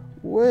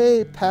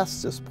way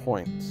past this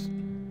point.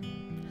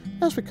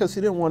 That's because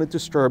he didn't want to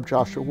disturb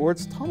Joshua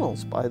Ward's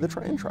tunnels by the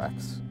train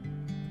tracks.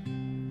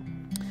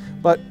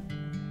 But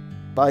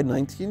by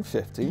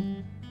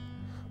 1950,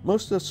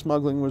 most of the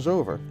smuggling was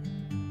over.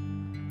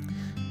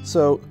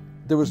 So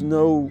there was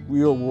no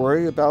real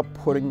worry about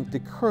putting the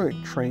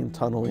current train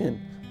tunnel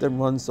in that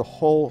runs the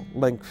whole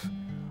length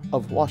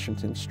of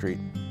Washington Street,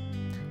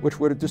 which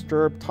would have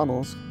disturbed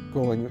tunnels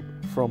going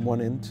from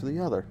one end to the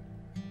other.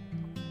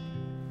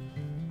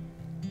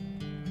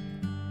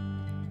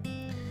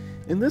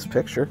 In this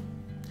picture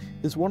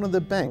is one of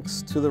the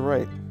banks to the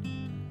right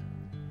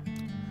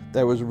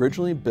that was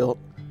originally built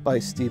by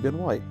Stephen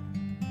White.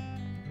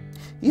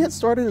 He had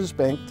started his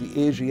bank,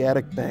 the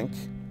Asiatic Bank,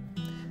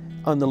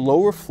 on the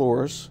lower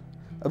floors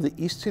of the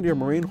East India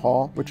Marine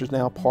Hall, which is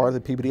now part of the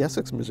Peabody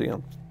Essex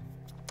Museum,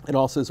 and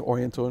also his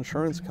Oriental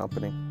Insurance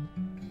Company.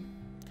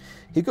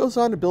 He goes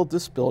on to build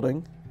this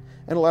building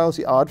and allows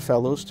the Odd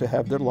Fellows to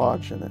have their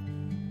lodge in it.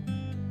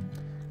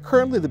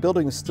 Currently the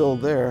building is still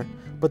there,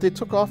 but they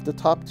took off the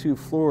top two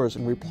floors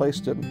and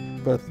replaced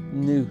them with a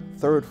new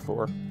third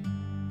floor.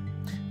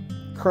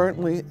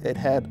 Currently it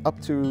had up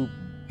to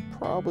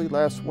probably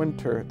last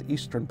winter, the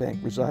Eastern Bank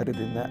resided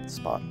in that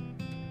spot.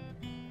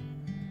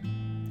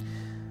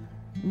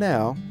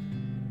 Now,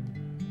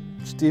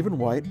 Stephen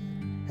White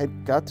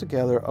had got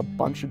together a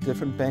bunch of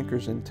different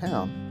bankers in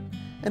town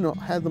and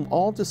had them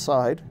all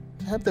decide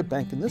to have their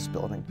bank in this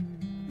building,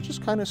 which is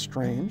kind of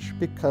strange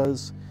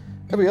because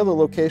every other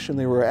location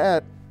they were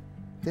at,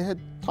 they had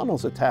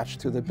tunnels attached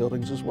to their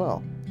buildings as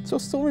well. So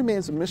it still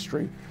remains a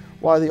mystery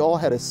why they all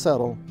had to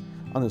settle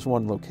on this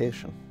one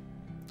location.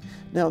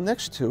 Now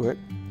next to it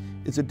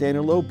is a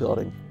Daniel Low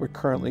building, which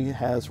currently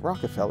has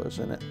Rockefellers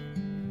in it.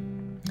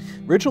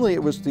 Originally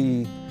it was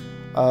the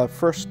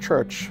first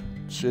church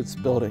it's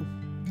building,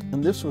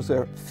 and this was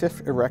their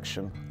fifth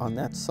erection on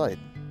that site.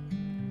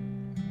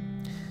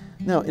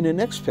 Now in the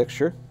next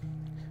picture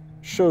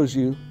shows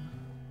you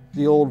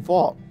the old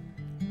vault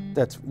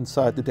that's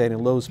inside the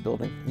Daniel Low's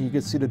building, and you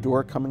can see the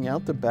door coming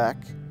out the back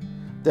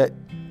that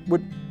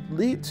would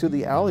lead to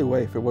the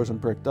alleyway if it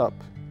wasn't bricked up.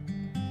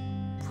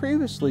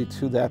 Previously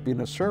to that being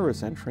a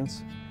service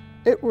entrance,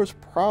 it was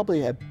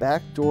probably a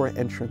backdoor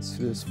entrance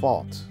to this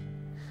vault.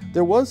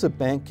 There was a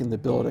bank in the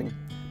building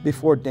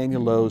before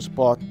Daniel Low's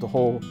bought the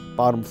whole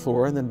bottom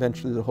floor and then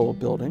eventually the whole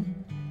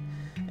building,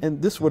 and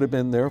this would have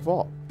been their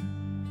vault.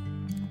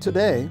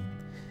 Today,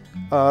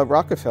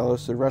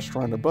 Rockefeller's, the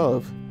restaurant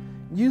above,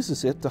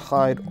 uses it to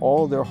hide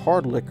all their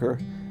hard liquor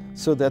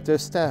so that their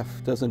staff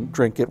doesn't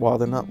drink it while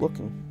they're not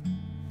looking.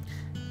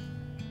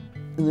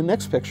 In the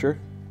next picture,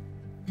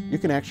 you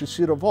can actually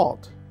see the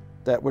vault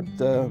that would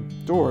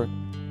door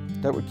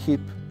that would keep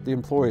the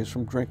employees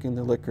from drinking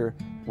the liquor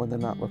when they're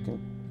not looking.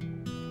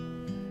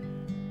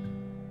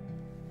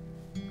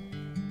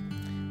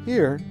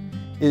 Here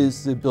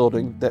is the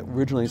building that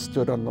originally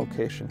stood on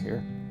location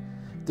here.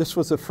 This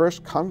was the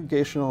first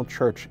congregational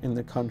church in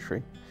the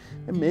country,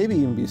 and maybe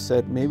even be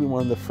said maybe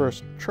one of the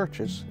first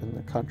churches in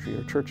the country,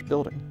 or church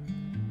building.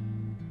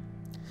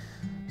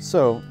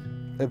 So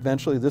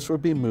eventually this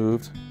would be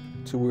moved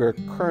to where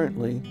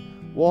currently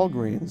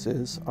Walgreens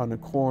is on the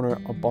corner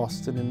of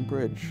Boston and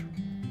Bridge.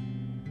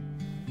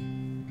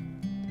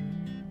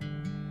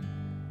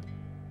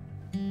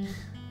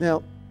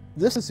 Now,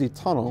 this is the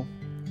tunnel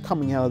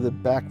coming out of the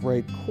back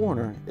right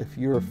corner if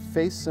you're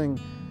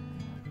facing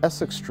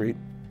Essex Street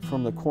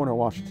from the corner of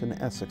Washington and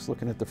Essex,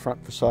 looking at the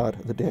front facade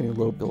of the Daniel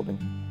Low building.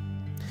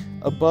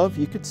 Above,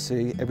 you could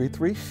see every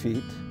 3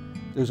 feet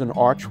there's an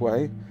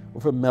archway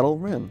with a metal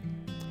rim.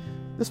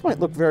 This might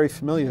look very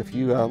familiar if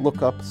you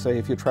look up, say,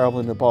 if you're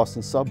traveling the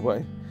Boston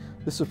subway.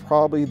 This is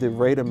probably the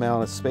right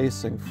amount of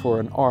spacing for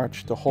an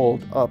arch to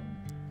hold up,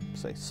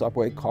 say,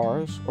 subway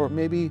cars, or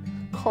maybe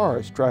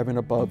cars driving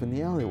above in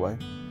the alleyway.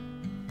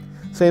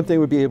 Same thing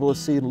we'd be able to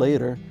see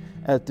later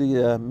at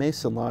the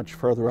Mason Lodge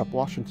further up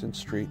Washington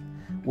Street,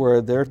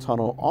 where their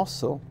tunnel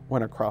also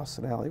went across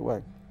an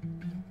alleyway.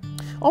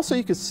 Also,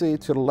 you can see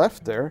to the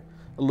left there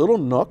a little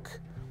nook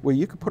where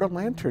you could put a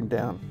lantern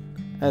down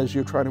as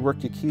you're trying to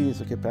work your keys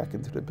to get back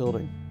into the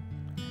building.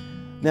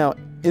 Now,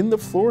 in the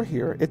floor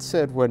here, it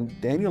said when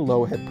Daniel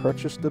Low had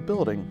purchased the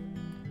building,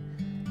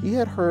 he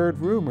had heard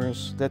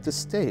rumors that the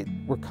state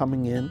were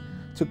coming in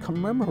to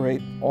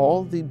commemorate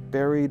all the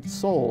buried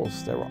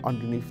souls that were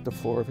underneath the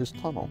floor of his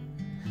tunnel.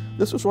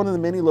 This was one of the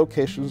many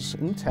locations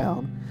in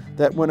town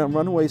that when a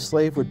runaway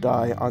slave would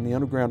die on the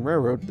Underground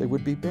Railroad, they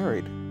would be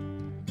buried.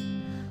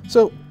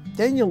 So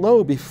Daniel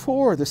Lowe,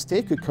 before the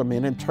state could come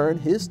in and turn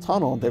his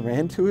tunnel that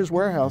ran to his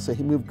warehouse that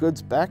he moved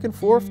goods back and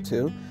forth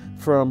to,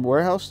 from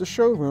warehouse to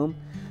showroom,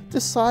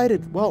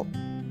 decided, well,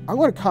 I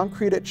want to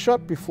concrete it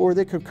shut before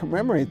they could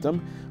commemorate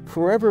them,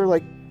 forever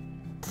like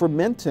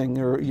fermenting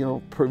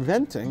or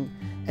preventing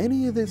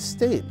any of the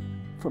state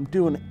from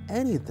doing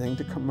anything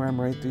to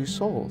commemorate these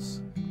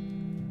souls.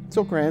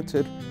 So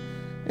granted,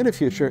 in the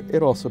future,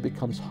 it also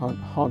becomes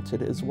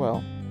haunted as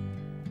well.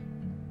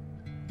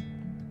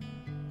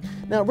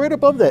 Now, right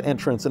above that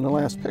entrance in the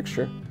last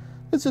picture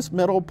is this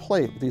metal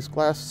plate with these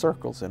glass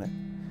circles in it.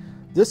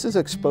 This is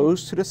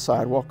exposed to the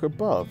sidewalk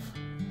above.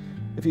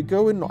 If you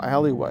go in the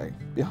alleyway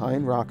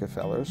behind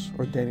Rockefeller's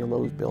or Daniel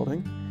Lowe's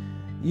building,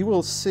 you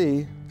will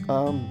see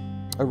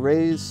a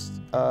raised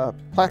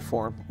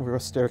platform or a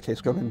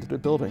staircase going into the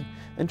building.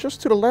 And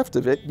just to the left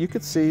of it, you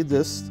could see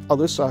this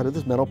other side of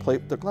this metal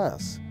plate with the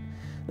glass.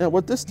 Now,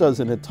 what this does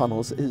in the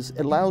tunnels is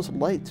it allows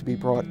light to be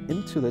brought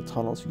into the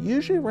tunnels,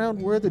 usually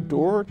around where the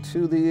door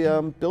to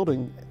the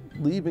building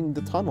leaving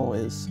the tunnel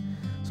is.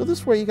 So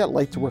this way you got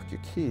light to work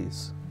your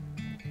keys.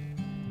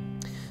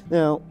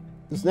 Now,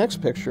 this next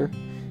picture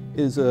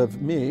is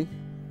of me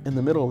in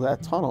the middle of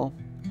that tunnel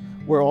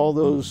where all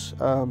those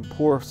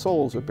poor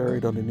souls are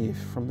buried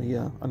underneath from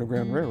the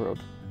Underground Railroad.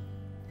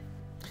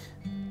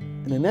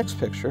 In the next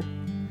picture,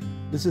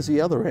 this is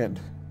the other end.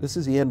 This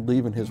is the end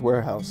leaving his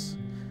warehouse.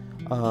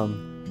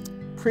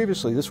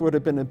 Previously, this would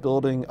have been a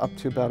building up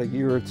to about a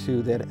year or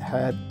two that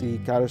had the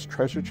goddess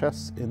treasure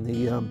chests in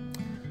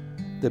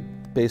the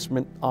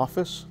basement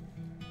office.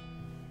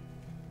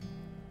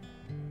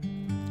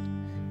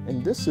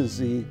 And this is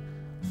the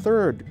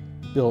third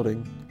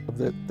building of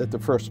that the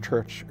first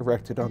church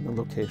erected on the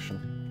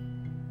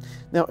location.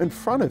 Now, in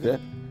front of it,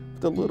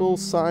 the little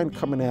sign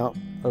coming out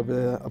of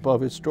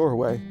above its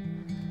doorway,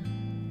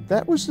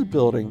 that was the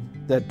building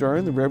that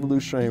during the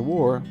Revolutionary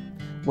War,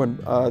 when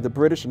the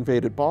British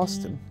invaded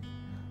Boston,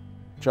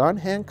 John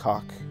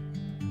Hancock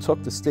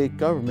took the state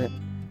government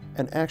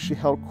and actually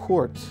held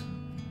court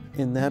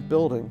in that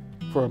building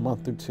for a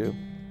month or two.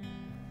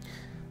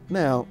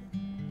 Now,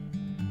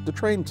 the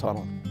train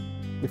tunnel,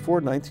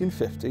 before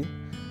 1950,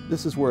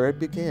 this is where it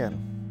began.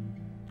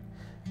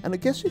 And I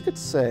guess you could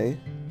say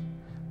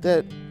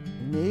that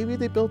maybe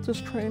they built this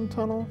train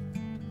tunnel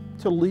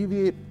to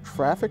alleviate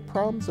traffic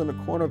problems on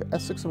the corner of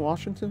Essex and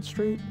Washington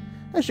Street.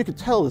 As you can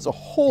tell, there's a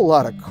whole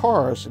lot of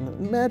cars, and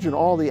imagine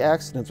all the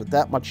accidents with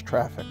that much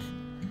traffic.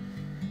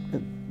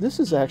 And this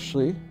is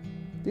actually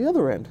the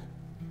other end.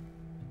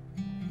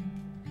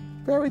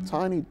 Very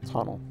tiny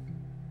tunnel.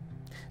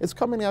 It's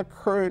coming out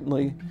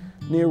currently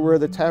near where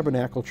the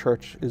Tabernacle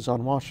Church is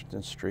on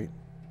Washington Street.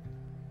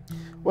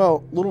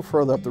 Well, a little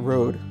further up the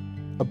road,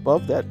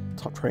 above that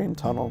train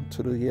tunnel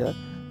to the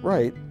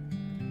right,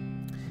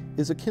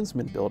 is a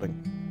Kinsman building.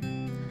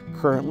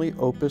 Currently,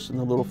 Opus and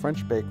the Little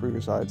French Bakery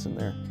resides in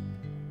there.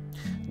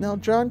 Now,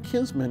 John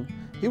Kinsman,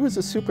 he was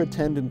the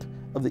superintendent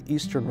of the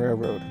Eastern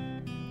Railroad.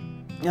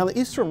 Now, the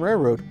Eastern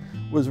Railroad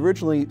was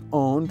originally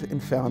owned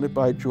and founded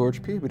by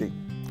George Peabody.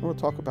 We'll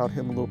talk about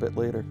him a little bit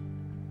later.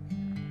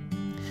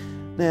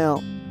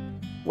 Now,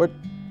 what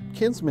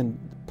Kinsman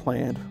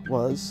planned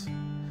was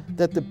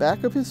that the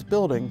back of his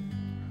building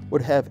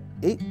would have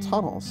 8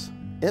 tunnels,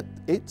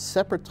 8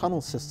 separate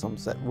tunnel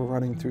systems that were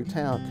running through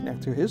town,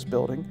 connect to his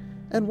building,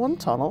 and one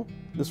tunnel,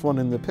 this one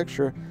in the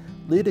picture,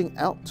 leading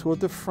out toward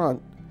the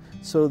front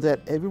so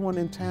that everyone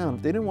in town,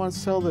 if they didn't want to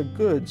sell their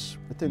goods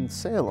within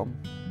Salem,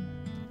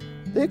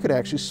 they could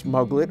actually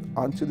smuggle it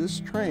onto this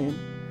train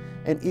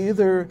and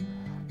either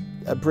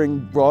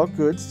bring raw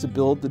goods to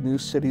build the new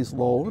cities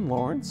Lowell and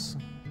Lawrence.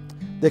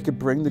 They could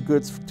bring the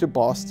goods to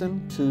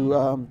Boston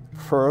to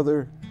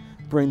further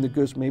bring the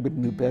goods maybe to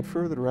New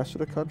Bedford or the rest of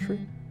the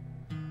country.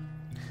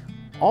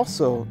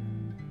 Also,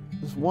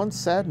 there's one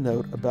sad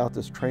note about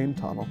this train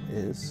tunnel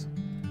is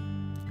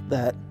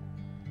that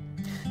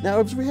now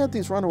as we had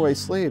these runaway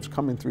slaves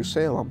coming through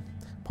Salem,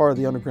 part of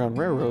the Underground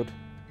Railroad,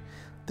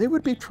 they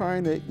would be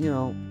trying to,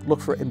 look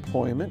for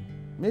employment.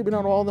 Maybe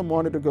not all of them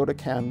wanted to go to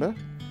Canada,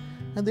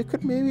 and they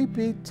could maybe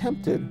be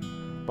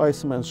tempted by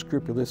some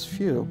unscrupulous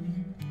few.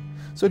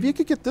 So if you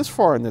could get this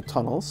far in the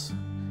tunnels,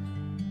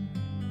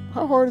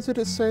 how hard is it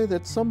to say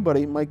that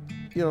somebody might,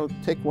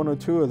 take 1 or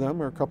 2 of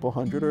them, or a couple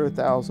hundred or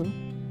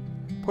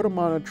 1,000, put them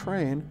on a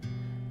train,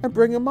 and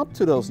bring them up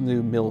to those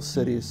new mill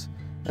cities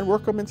and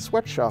work them in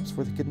sweatshops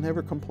where they could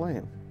never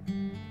complain?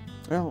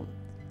 Well,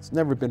 it's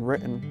never been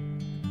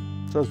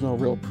written, so there's no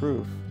real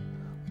proof.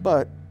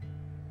 But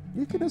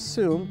you can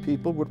assume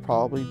people would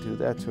probably do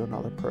that to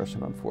another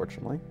person,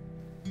 unfortunately.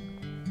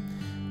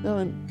 Now,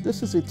 and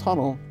this is a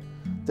tunnel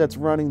that's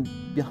running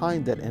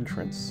behind that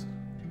entrance.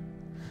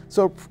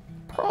 So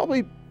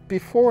probably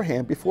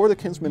beforehand, before the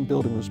Kinsman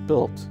building was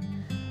built,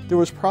 there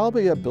was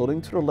probably a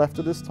building to the left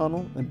of this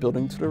tunnel and a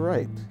building to the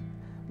right.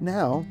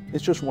 Now,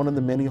 it's just one of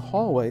the many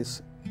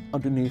hallways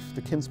underneath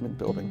the Kinsman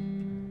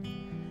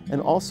building.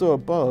 And also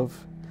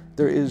above,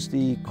 there is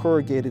the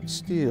corrugated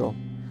steel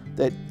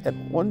that at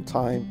one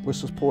time was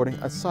supporting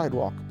a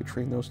sidewalk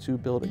between those two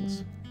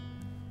buildings.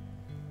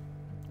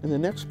 In the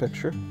next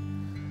picture,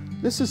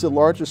 this is the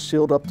largest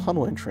sealed up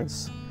tunnel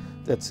entrance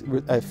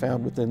I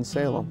found within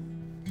Salem.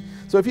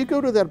 So if you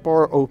go to that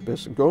bar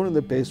Opus and go into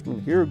the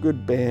basement, hear a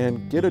good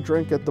band, get a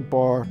drink at the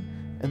bar,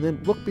 and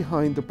then look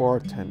behind the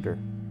bartender.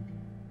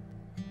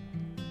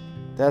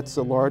 That's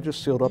the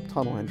largest sealed up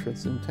tunnel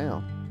entrance in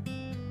town.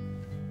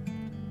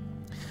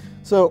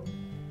 So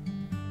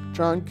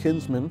John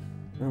Kinsman,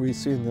 and we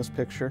see in this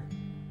picture,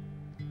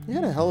 he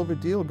had a hell of a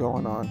deal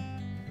going on.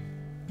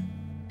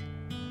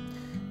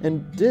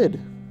 And did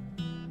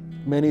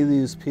many of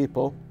these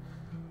people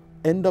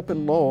end up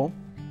in Lowell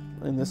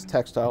in this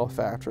textile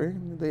factory?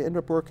 They end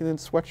up working in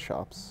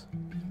sweatshops.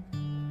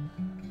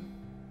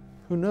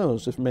 Who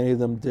knows if many of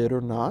them did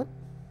or not?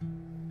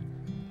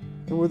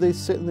 And were they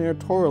sitting there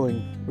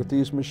toiling with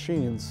these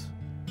machines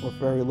with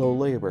very low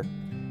labor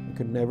and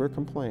could never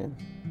complain?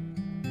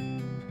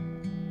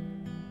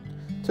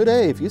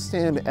 Today, if you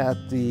stand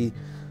at the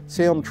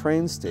Salem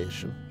train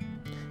station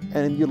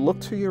and you look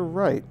to your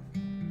right,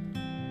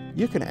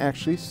 you can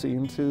actually see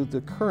into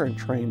the current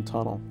train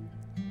tunnel.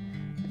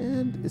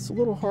 And it's a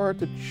little hard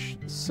to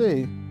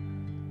see,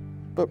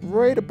 but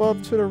right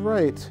above to the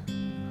right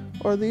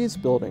are these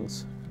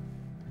buildings.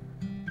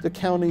 The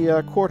county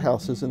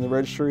courthouses and the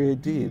registry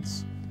of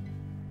deeds.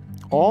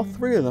 All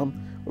three of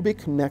them will be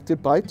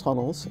connected by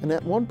tunnels, and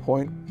at one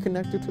point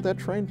connected to that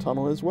train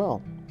tunnel as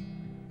well.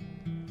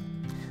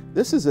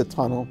 This is a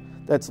tunnel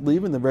that's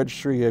leaving the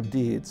registry of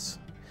deeds.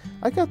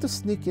 I got to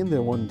sneak in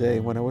there one day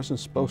when I wasn't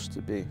supposed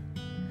to be.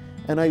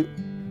 And I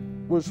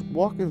was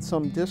walking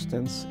some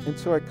distance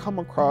until I come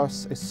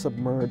across a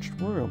submerged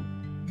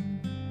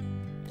room.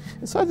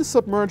 Inside the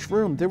submerged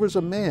room, there was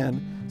a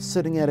man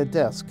sitting at a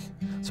desk.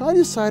 So I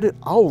decided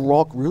I'll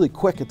walk really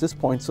quick at this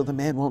point so the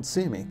man won't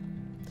see me.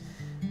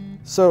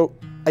 So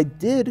I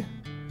did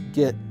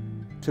get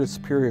to the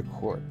Superior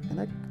Court, and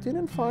I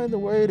didn't find a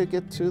way to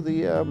get to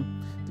the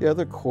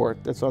other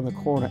court that's on the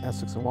corner of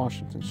Essex and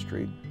Washington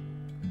Street.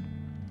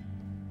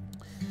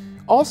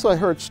 Also, I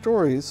heard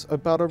stories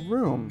about a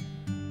room.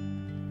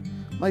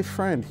 My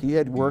friend, he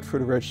had worked for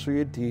the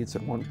Registry of Deeds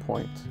at one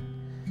point,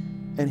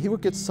 and he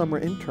would get summer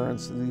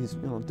interns, these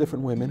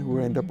different women who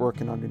would end up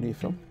working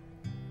underneath him.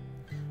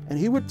 And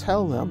he would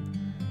tell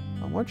them,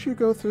 I want you to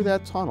go through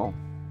that tunnel,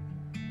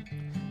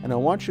 and I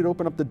want you to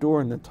open up the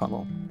door in the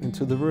tunnel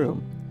into the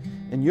room.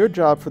 And your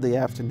job for the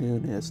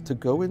afternoon is to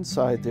go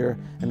inside there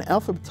and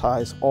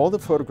alphabetize all the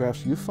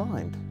photographs you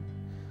find.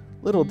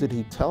 Little did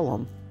he tell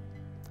them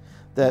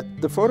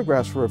that the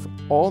photographs were of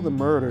all the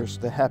murders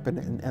that happened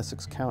in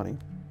Essex County.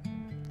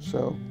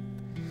 So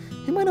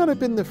he might not have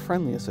been the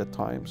friendliest at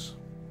times.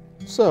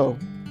 So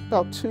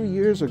about 2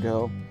 years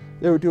ago,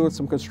 they were doing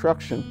some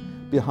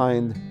construction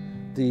behind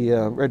the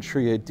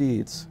Registry of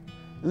Deeds,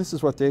 and this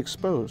is what they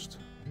exposed.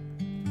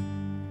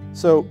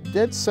 So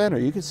dead center,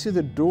 you can see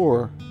the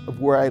door of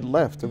where I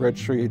left the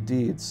Registry of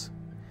Deeds.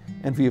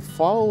 And if you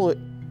follow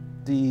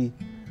the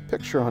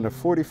picture on a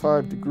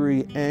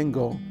 45-degree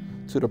angle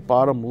to the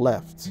bottom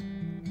left,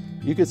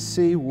 you can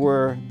see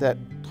where that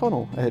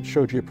tunnel I had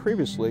showed you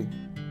previously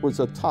was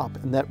atop,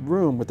 in that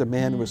room where the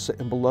man was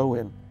sitting below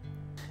in.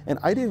 And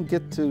I didn't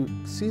get to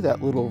see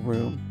that little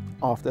room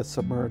off that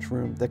submerged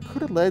room that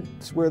could have led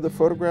to where the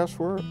photographs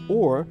were,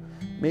 or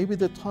maybe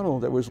the tunnel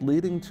that was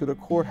leading to the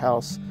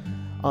courthouse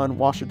on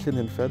Washington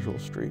and Federal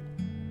Street.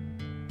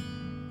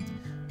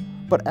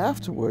 But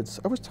afterwards,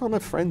 I was telling a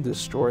friend this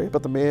story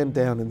about the man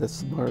down in this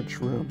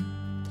submerged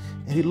room.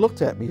 And he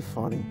looked at me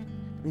funny,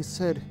 and he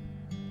said,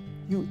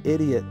 "You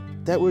idiot,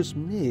 that was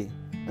me.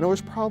 And I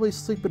was probably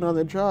sleeping on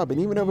the job, and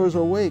even if I was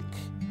awake,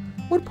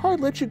 I would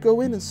probably let you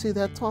go in and see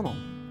that tunnel."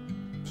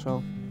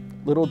 So,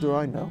 little do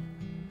I know.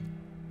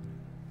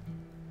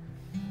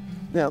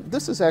 Now,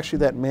 this is actually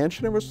that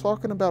mansion I was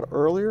talking about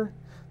earlier.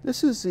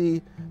 This is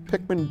the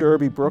Pickman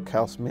Derby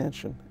Brookhouse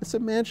mansion. It's a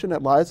mansion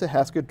that Liza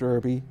Haskett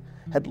Derby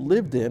had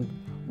lived in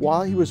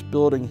while he was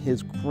building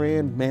his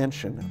grand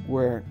mansion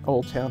where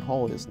Old Town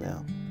Hall is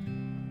now.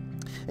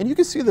 And you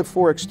can see the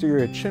 4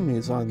 exterior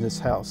chimneys on this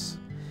house.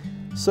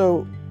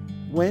 So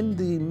when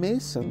the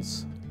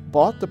Masons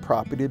bought the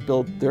property to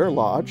build their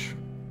lodge,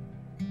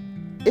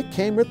 it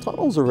came with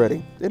tunnels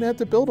already. They didn't have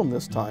to build them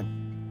this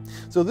time.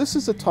 So this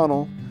is a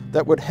tunnel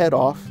that would head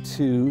off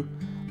to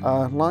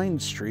Line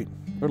Street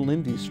or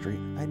Lindy Street.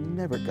 I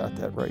never got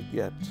that right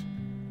yet.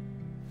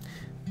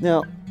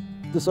 Now,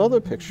 this other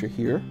picture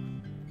here,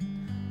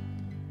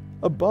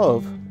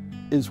 above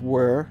is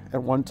where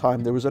at one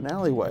time there was an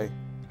alleyway,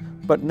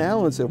 but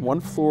now it's a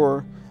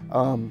 1-floor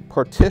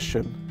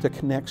partition that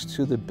connects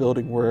to the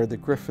building where the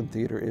Griffin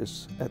Theater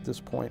is at this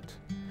point.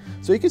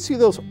 So you can see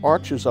those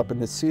arches up in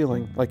the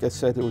ceiling. Like I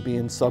said, it would be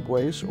in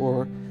subways,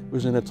 or it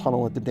was in a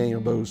tunnel at the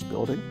Daniel Bose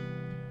building.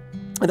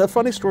 And a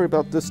funny story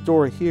about this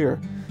door here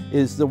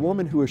is the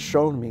woman who has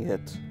shown me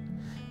it.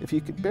 If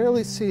you could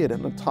barely see it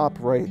in the top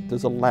right,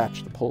 there's a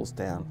latch that pulls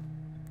down.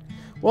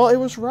 Well, it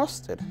was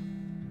rusted.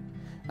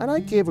 And I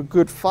gave a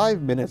good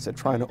 5 minutes at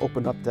trying to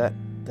open up that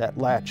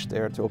latch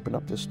there to open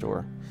up this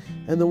door.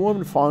 And the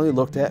woman finally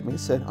looked at me and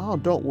said, "Oh,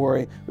 don't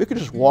worry, we could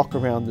just walk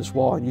around this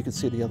wall and you can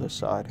see the other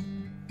side."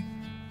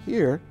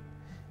 Here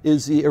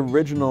is the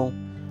original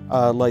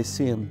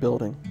Lyceum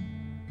building.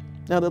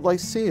 Now, the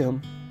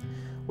Lyceum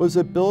was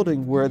a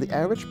building where the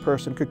average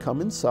person could come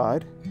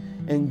inside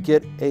and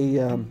get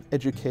a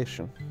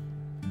education.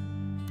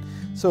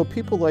 So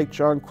people like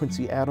John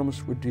Quincy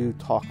Adams would do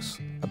talks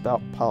about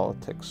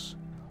politics.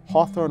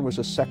 Hawthorne was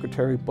a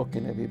secretary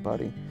booking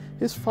everybody.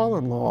 His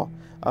father-in-law,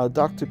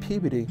 Dr.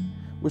 Peabody,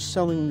 was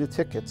selling the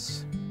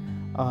tickets.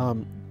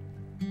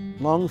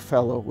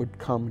 Longfellow would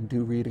come and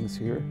do readings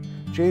here.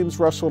 James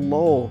Russell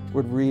Lowell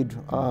would read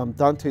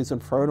Dante's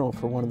Inferno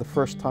for one of the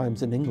first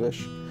times in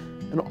English.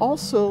 And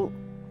also,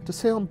 the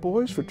Salem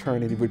Boys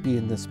Fraternity would be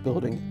in this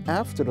building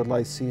after the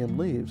Lyceum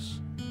leaves,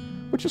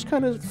 which is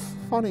kind of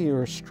funny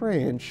or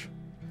strange,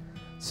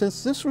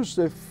 since this was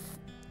the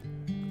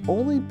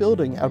only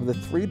building out of the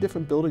 3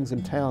 different buildings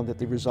in town that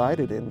they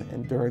resided in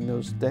and during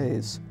those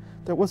days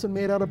that wasn't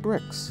made out of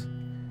bricks.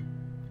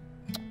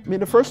 I mean,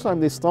 the first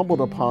time they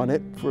stumbled upon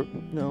it,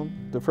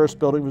 the first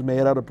building was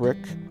made out of brick.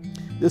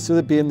 This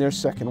would be in their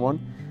second one.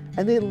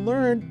 And they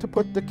learned to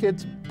put the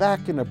kids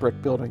back in a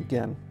brick building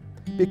again,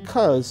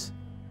 because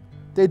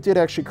they did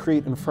actually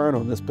create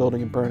Inferno in this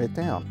building and burn it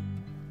down.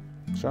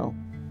 So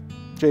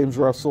James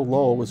Russell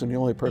Lowell wasn't the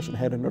only person who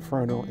had an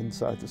Inferno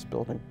inside this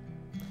building.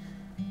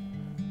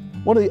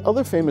 One of the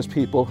other famous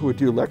people who would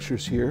do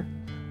lectures here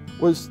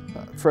was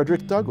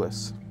Frederick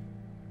Douglass.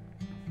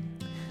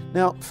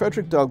 Now,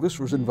 Frederick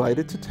Douglass was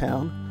invited to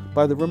town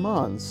by the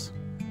Ramones.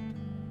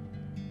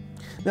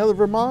 Now, the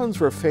Ramones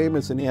were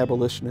famous in the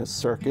abolitionist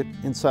circuit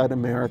inside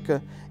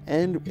America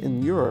and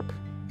in Europe.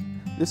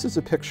 This is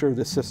a picture of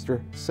the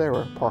sister,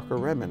 Sarah Parker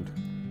Remond.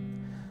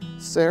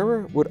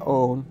 Sarah would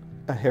own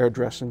a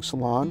hairdressing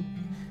salon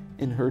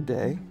in her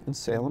day in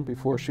Salem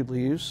before she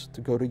leaves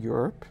to go to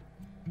Europe.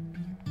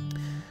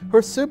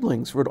 Her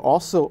siblings would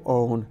also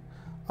own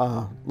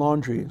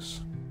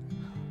laundries.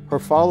 Her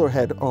father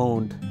had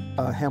owned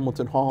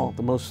Hamilton Hall,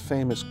 the most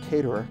famous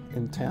caterer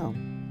in town.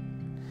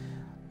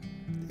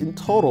 In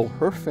total,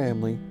 her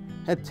family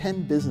had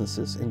 10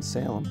 businesses in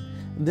Salem,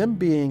 and them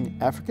being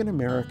African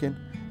American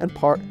and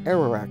part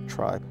Arawak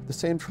tribe, the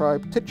same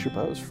tribe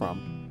Tituba is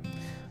from.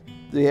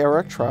 The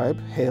Arawak tribe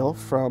hail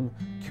from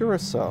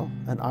Curacao,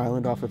 an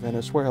island off of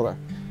Venezuela,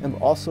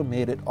 and also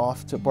made it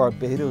off to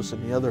Barbados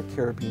and the other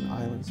Caribbean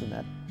islands in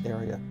that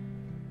area.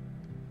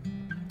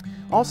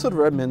 Also, the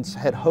Redmonds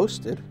had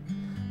hosted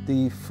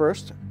the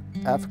first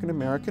African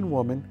American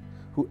woman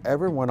who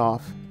ever went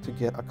off to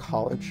get a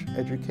college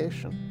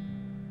education.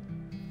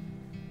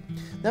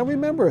 Now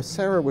remember,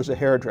 Sarah was a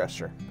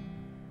hairdresser,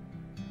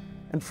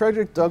 and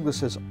Frederick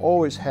Douglass has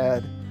always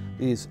had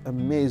these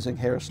amazing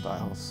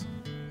hairstyles.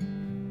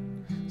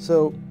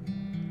 So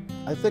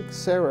I think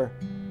Sarah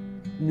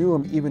knew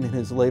him even in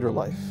his later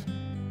life.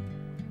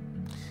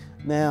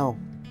 Now,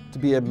 to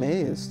be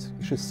amazed,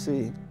 you should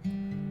see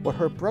what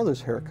her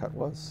brother's haircut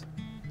was.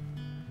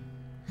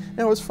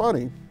 Now, it was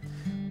funny.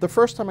 The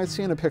first time I'd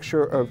seen a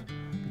picture of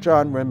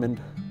John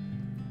Redmond,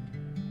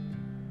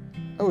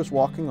 I was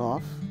walking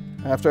off.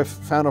 After I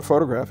found a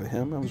photograph of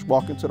him, I was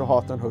walking to the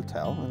Hawthorne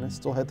Hotel, and I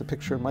still had the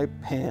picture in my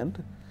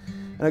hand.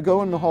 And I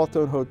go in the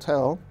Hawthorne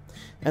Hotel,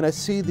 and I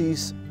see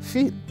these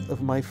feet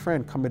of my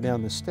friend coming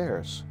down the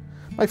stairs.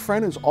 My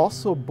friend is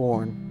also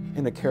born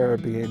in the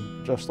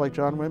Caribbean, just like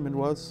John Redmond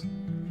was.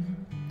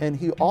 And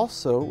he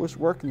also was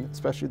working,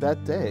 especially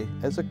that day,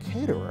 as a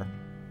caterer.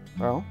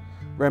 Well,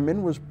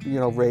 Redmond was,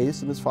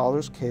 raised in his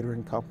father's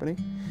catering company.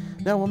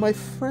 Now, when my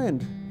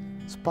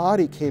friend's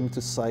body came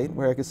to sight,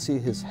 where I could see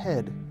his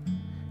head,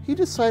 he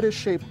decided to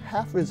shave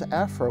half of his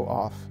afro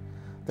off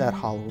that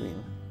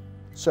Halloween.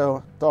 So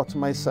I thought to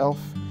myself,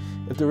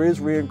 if there is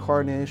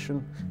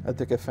reincarnation, I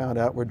think I found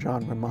out where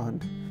John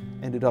Redmond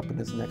ended up in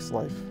his next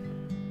life.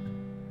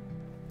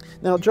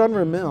 Now, John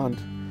Redmond,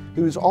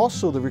 he was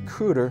also the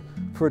recruiter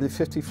for the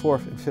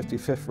 54th and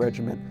 55th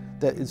Regiment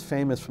that is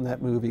famous from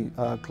that movie,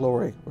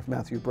 Glory, with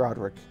Matthew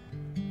Broderick.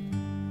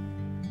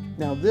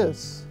 Now,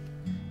 this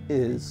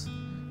is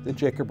the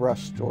Jacob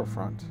Russ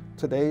storefront.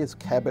 Today, it's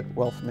Cabot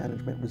Wealth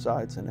Management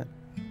resides in it.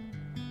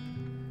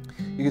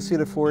 You can see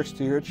the 4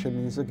 exterior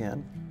chimneys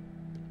again.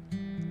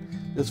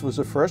 This was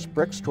the first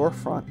brick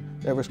storefront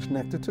that was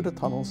connected to the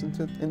tunnels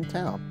in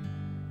town.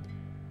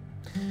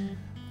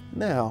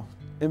 Now,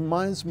 it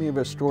reminds me of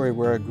a story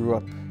where I grew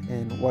up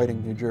in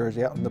Whiting, New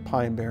Jersey, out in the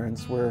Pine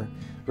Barrens, where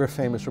we're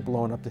famous for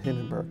blowing up the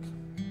Hindenburg.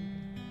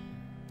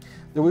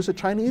 There was a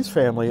Chinese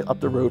family up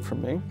the road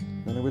from me,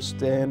 and I would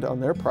stand on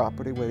their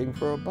property waiting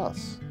for a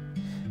bus.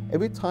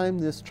 Every time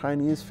this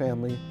Chinese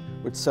family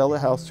would sell a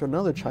house to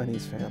another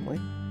Chinese family,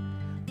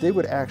 they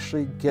would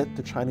actually get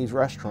the Chinese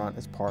restaurant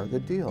as part of the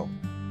deal.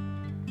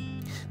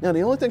 Now,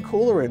 the only thing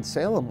cooler in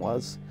Salem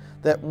was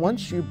that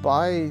once you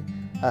buy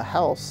a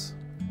house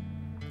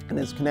and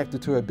it's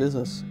connected to a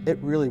business, it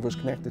really was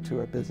connected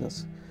to a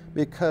business,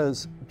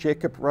 because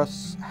Jacob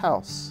Russ's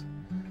house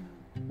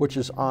which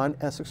is on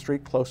Essex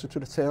Street closer to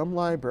the Salem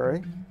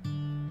Library,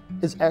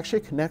 is actually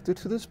connected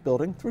to this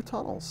building through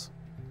tunnels.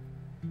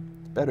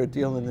 Better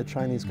deal than the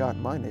Chinese got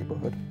in my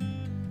neighborhood.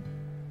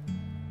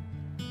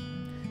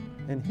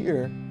 And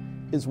here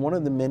is one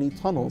of the many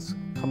tunnels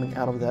coming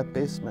out of that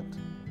basement.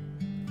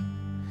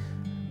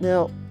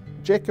 Now,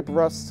 Jacob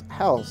Rust's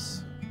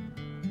house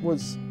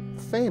was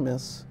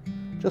famous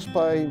just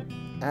by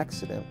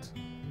accident.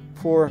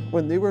 For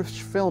when they were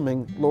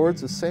filming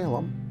Lords of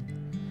Salem,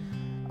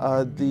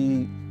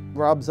 the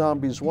Rob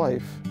Zombie's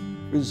wife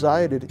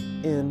resided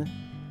in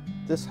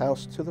this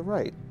house to the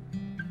right.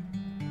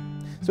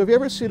 So if you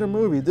ever see the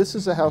movie, this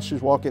is the house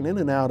she's walking in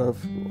and out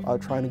of,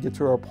 trying to get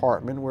to her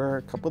apartment where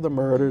a couple of the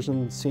murders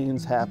and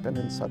scenes happen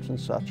and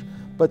such.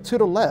 But to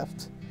the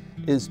left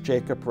is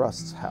Jacob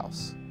Rust's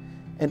house.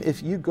 And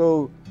if you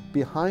go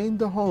behind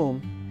the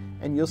home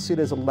and you'll see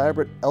there's an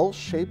elaborate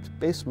L-shaped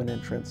basement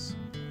entrance,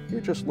 you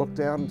just look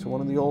down into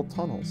one of the old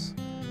tunnels.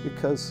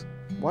 Because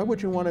why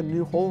would you want a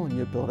new hole in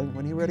your building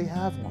when you already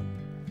have one?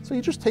 So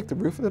you just take the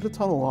roof of the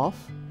tunnel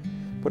off,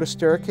 put a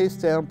staircase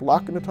down,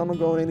 blocking the tunnel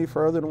going any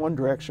further in one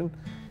direction,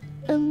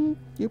 and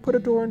you put a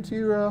door into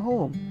your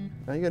home.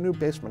 Now you got a new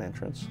basement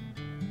entrance.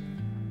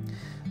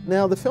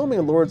 Now the filming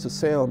of Lords of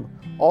Salem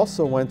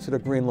also went to the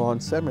Green Lawn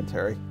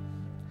Cemetery.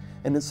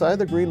 And inside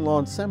the Green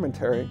Lawn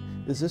Cemetery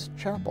is this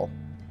chapel.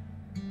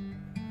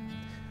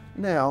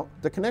 Now,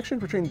 the connection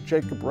between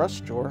Jacob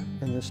Rust's door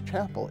and this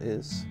chapel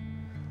is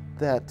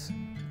that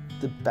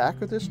the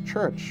back of this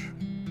church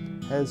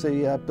has a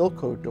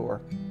Bilko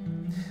door.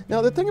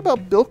 Now, the thing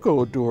about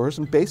Bilko doors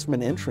and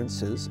basement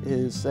entrances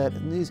is that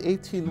in these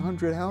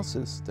 1800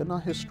 houses, they're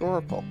not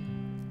historical.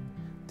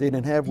 They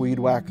didn't have weed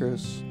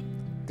whackers.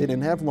 They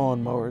didn't have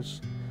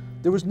lawnmowers.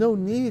 There was no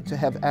need to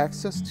have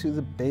access to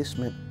the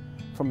basement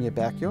from your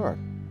backyard.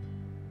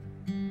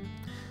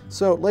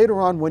 So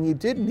later on, when you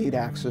did need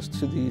access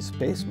to these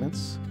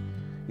basements,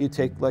 you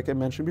take, like I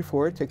mentioned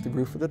before, take the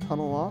roof of the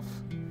tunnel off.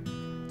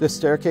 The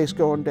staircase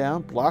going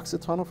down blocks the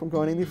tunnel from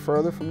going any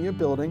further from your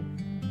building,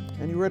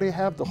 and you already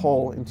have the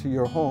hole into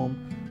your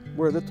home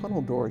where the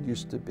tunnel door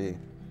used to be.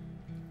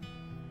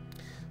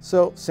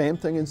 So same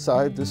thing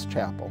inside this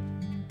chapel.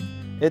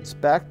 Its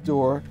back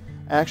door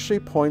actually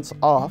points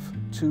off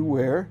to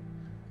where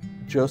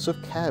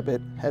Joseph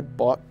Cabot had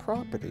bought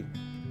property.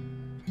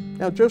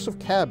 Now, Joseph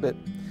Cabot,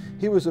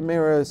 he was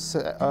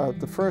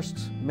the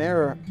first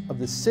mayor of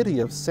the city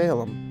of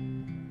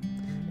Salem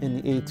in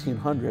the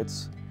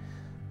 1800s,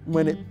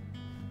 when it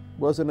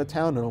wasn't a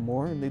town no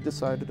more, and they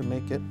decided to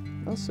make it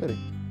a city.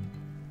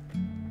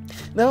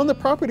 Now, on the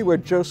property where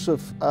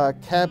Joseph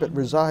Cabot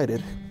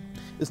resided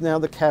is now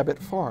the Cabot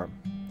Farm,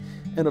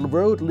 and a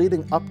road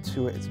leading up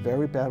to it is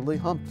very badly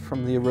humped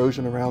from the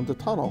erosion around the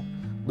tunnel,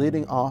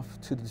 leading off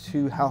to the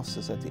two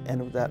houses at the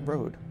end of that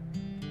road.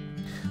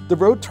 The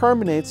road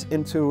terminates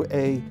into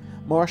a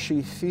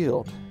marshy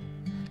field,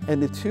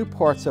 and the two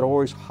parts that are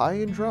always high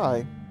and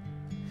dry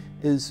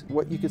is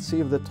what you can see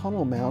of the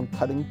tunnel mound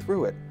cutting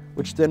through it,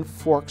 which then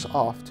forks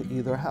off to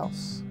either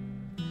house.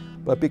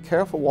 But be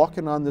careful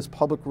walking on this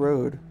public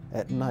road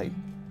at night,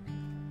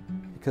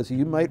 because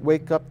you might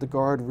wake up the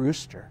guard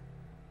rooster.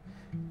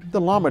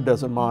 The llama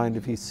doesn't mind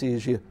if he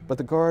sees you, but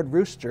the guard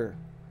rooster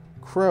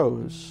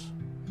crows.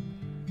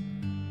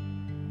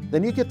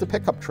 Then you get the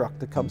pickup truck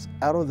that comes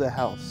out of the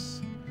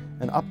house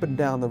and up and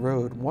down the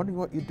road, wondering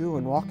what you're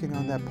doing walking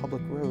on that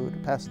public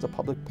road past the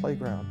public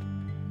playground.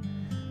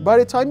 By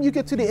the time you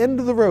get to the end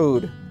of the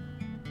road,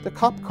 the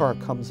cop car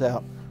comes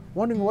out,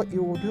 wondering what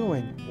you were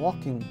doing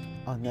walking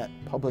on that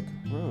public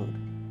road.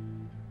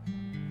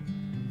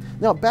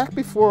 Now, back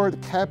before the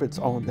Cabots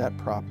owned that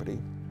property,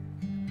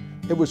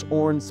 it was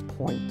Orne's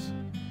Point,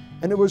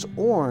 and it was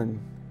Orne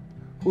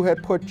who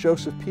had put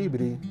Joseph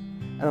Peabody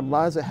and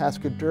Eliza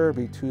Haskell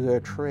Derby to their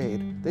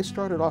trade. They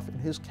started off in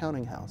his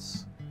counting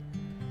house.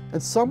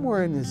 And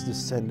somewhere in his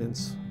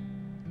descendants,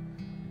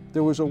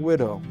 there was a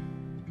widow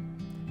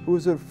who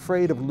was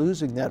afraid of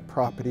losing that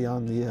property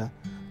on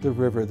the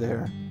river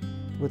there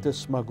with their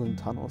smuggling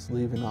tunnels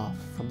leaving off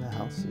from the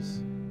houses.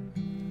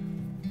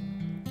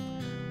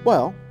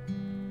 Well,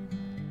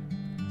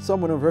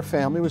 someone of her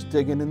family was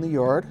digging in the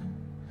yard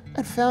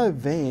and found a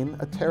vein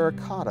of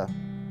terracotta.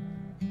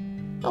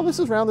 Now, this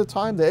is around the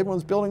time that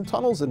everyone's building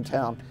tunnels in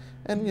town,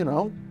 and you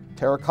know,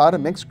 terracotta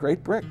makes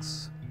great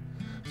bricks.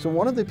 So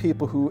one of the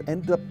people who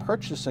ended up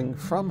purchasing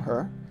from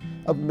her,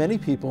 of many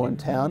people in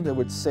town that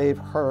would save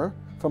her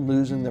from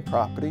losing the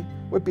property,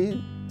 would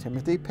be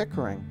Timothy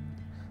Pickering.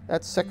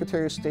 That's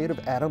Secretary of State of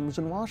Adams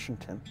in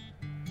Washington.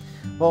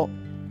 Well,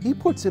 he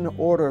puts in an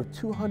order of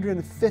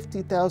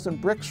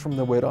 250,000 bricks from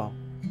the widow.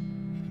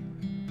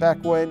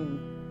 Back when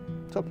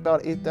it took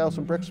about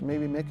 8,000 bricks to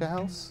maybe make a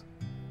house.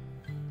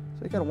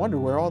 So you gotta wonder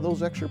where all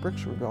those extra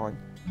bricks were going.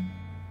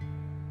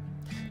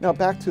 Now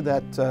back to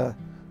that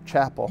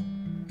chapel.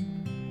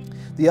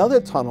 The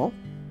other tunnel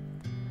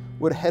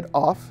would head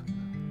off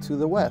to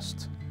the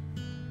west.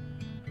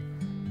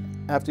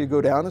 After you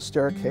go down a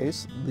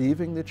staircase,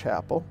 leaving the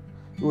chapel,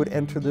 you would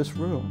enter this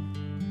room.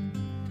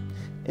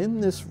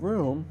 In this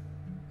room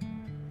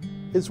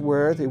is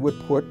where they would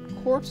put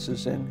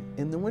corpses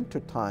in the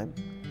wintertime,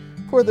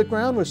 for the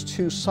ground was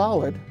too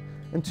solid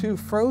and too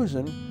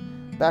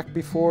frozen. Back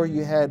before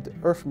you had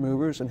earth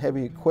movers and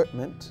heavy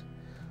equipment,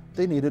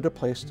 they needed a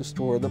place to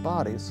store the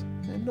bodies.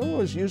 And no one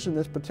was using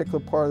this particular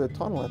part of the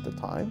tunnel at the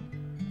time,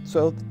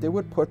 so they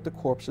would put the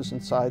corpses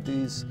inside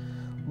these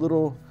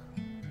little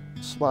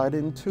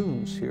slide-in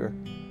tombs here.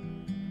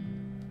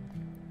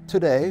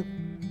 Today,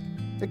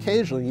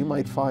 occasionally you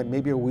might find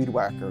maybe a weed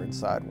whacker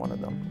inside one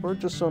of them, or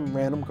just some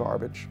random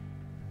garbage.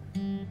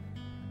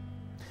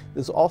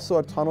 There's also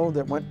a tunnel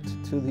that went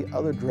to the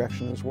other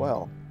direction as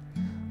well,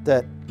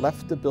 that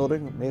left the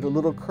building, made a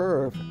little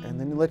curve, and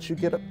then lets you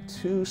get up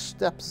 2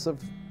 steps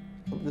of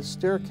the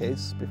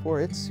staircase before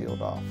it's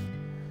sealed off.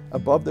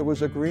 Above there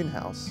was a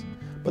greenhouse,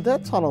 but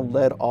that tunnel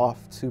led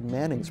off to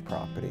Manning's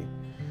property,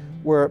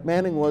 where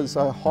Manning was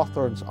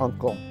Hawthorne's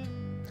uncle,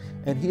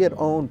 and he had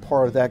owned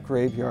part of that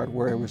graveyard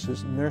where it was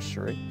his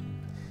nursery.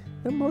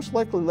 It most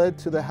likely led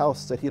to the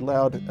house that he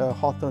allowed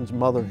Hawthorne's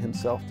mother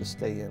himself to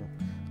stay in,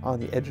 on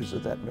the edges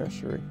of that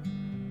nursery.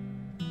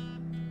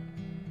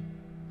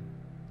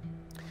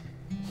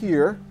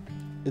 Here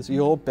is the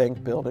old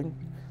bank building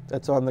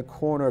that's on the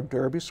corner of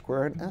Derby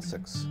Square and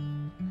Essex.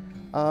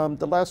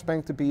 The last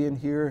bank to be in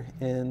here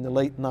in the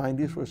late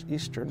 90s was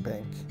Eastern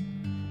Bank.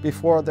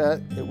 Before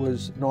that, it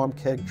was Norm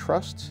Kegg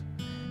Trust,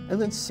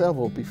 and then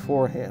several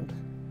beforehand.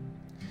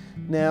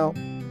 Now,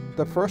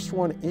 the first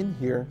one in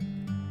here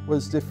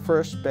was the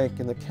first bank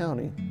in the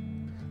county,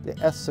 the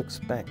Essex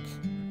Bank.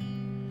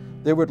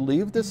 They would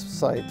leave this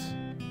site,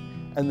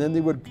 and then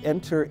they would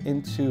enter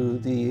into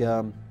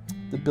the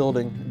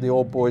building, the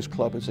old boys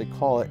club as they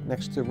call it,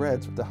 next to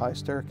Red's with the high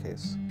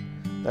staircase.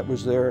 That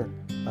was their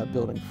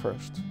building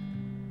first.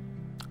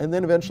 And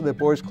then eventually the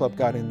boys club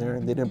got in there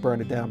and they didn't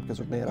burn it down because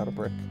it was made out of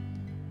brick.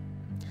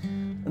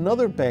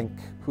 Another bank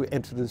who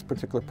entered this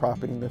particular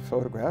property in the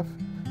photograph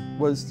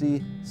was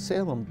the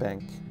Salem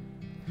Bank.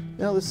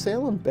 Now the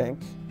Salem Bank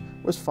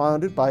was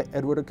founded by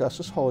Edward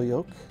Augustus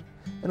Holyoke,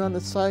 and on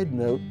the side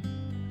note,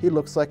 he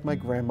looks like my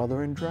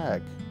grandmother in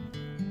drag.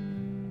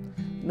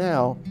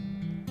 Now,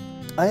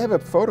 I have a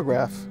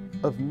photograph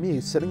of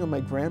me sitting on my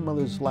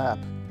grandmother's lap,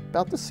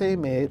 about the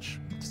same age,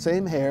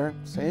 same hair,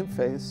 same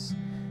face,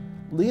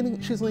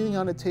 she's leaning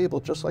on a table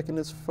just like in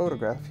this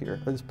photograph here,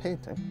 or this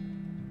painting.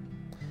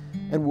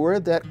 And where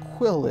that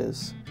quill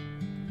is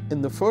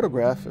in the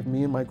photograph of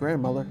me and my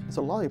grandmother is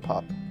a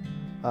lollipop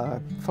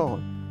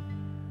phone.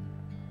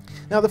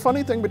 Now the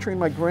funny thing between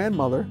my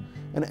grandmother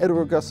and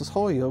Edward Augustus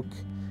Holyoke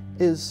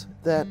is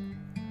that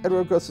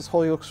Edward Augustus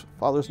Holyoke's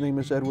father's name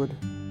is Edward,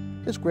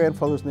 his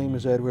grandfather's name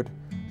is Edward,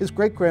 his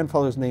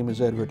great-grandfather's name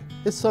is Edward,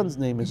 his son's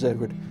name is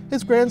Edward,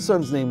 his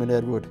grandson's name is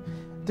Edward.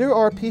 There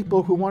are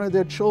people who wanted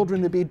their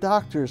children to be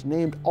doctors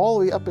named all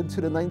the way up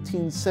into the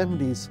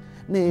 1970s,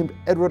 named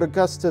Edward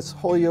Augustus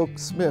Holyoke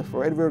Smith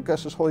or Edward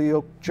Augustus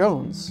Holyoke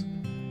Jones.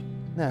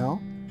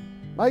 Now,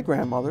 my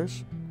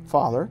grandmother's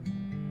father,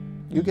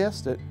 you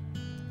guessed it,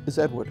 is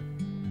Edward.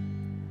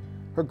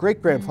 Her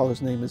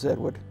great-grandfather's name is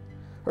Edward.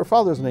 Her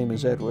father's name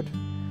is Edward.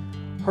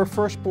 Her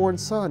firstborn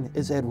son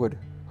is Edward.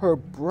 Her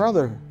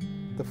brother,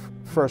 the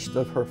first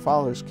of her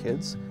father's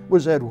kids,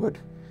 was Edward.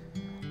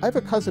 I have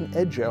a cousin,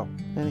 Edjo,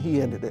 and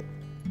he ended it.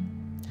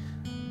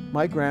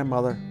 My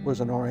grandmother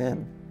was an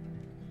RN.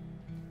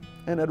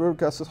 And Edward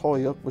Augustus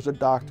Holyoke was a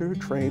doctor who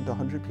trained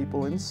 100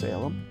 people in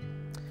Salem.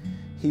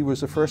 He was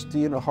the first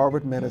dean of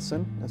Harvard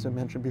Medicine, as I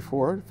mentioned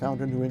before,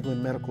 founded New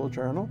England Medical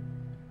Journal.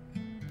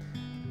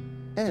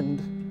 And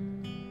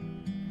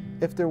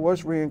if there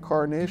was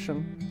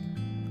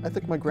reincarnation, I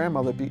think my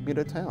grandmother beat me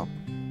to town.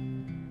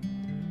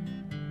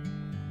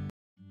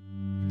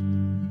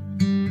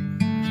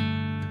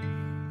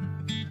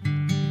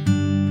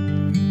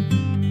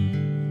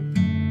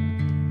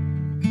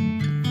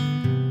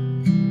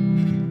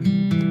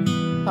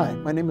 Hi,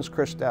 my name is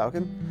Chris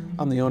Dowgan.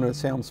 I'm the owner of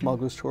Salem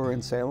Smugglers Tour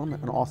in Salem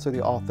and also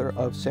the author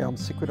of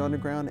Salem's Secret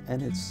Underground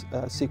and its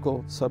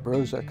sequel Sub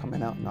Rosa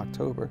coming out in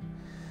October.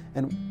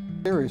 And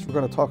series, we're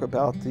going to talk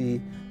about the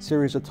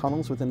series of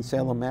tunnels within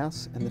Salem,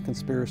 Mass. And the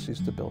conspiracies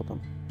to build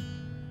them.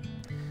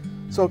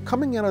 So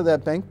coming out of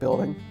that bank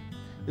building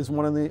is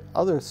one of the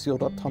other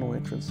sealed up tunnel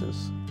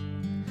entrances.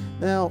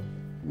 Now,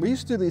 we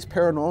used to do these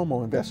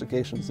paranormal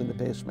investigations in the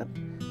basement,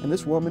 and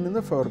this woman in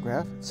the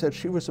photograph said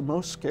she was the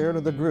most scared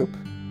of the group.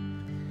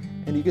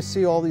 And you can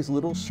see all these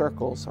little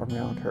circles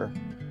around her.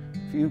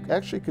 If you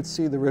actually could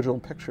see the original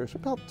pictures,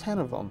 about 10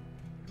 of them.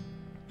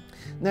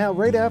 Now,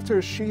 right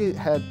after she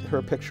had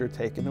her picture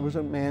taken, there was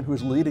a man who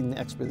was leading the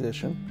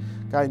expedition,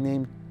 a guy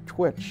named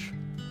Twitch.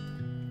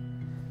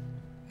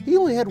 He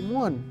only had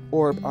one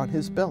orb on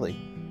his belly.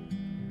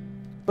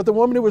 But the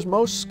woman who was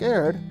most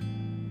scared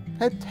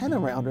had 10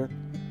 around her,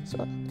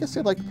 so I guess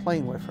they liked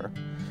playing with her.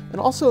 And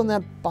also in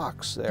that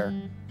box there,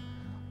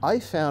 I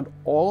found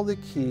all the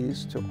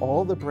keys to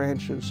all the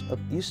branches of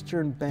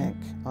Eastern Bank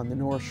on the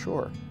North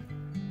Shore.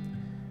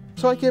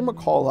 So I gave him a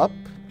call up,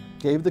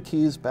 gave the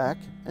keys back,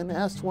 and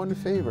asked one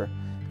favor,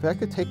 if I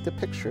could take the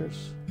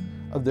pictures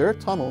of their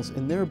tunnels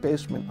in their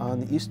basement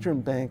on the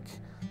Eastern Bank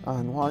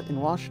in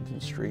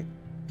Washington Street.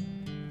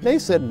 They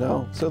said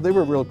no, so they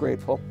were real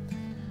grateful.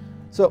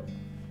 So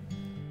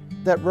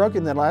that rug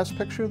in that last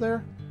picture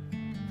there,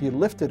 if you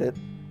lifted it,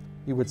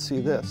 you would see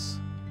this.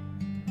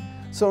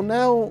 So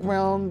now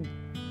around,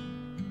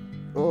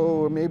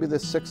 maybe the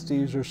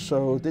 60s or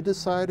so, they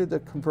decided to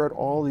convert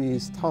all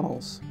these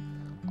tunnels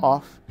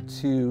off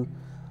to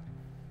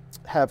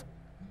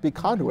be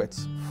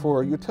conduits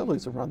for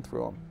utilities to run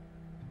through them.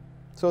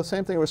 So the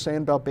same thing we're saying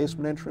about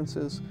basement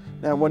entrances.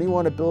 Now when you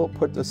want to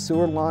put the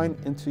sewer line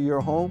into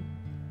your home,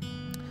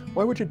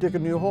 why would you dig a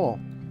new hole?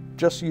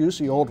 Just use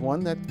the old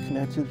one that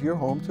connected your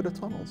home to the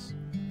tunnels.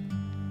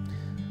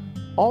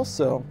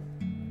 Also,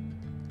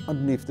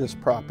 underneath this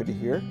property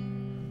here,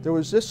 there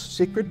was this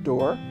secret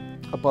door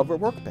above a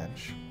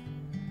workbench.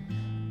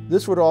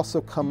 This would also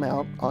come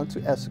out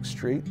onto Essex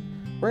Street,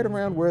 right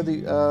around where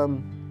the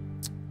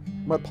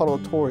Mud Puddle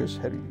Tories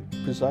had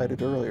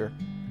presided earlier.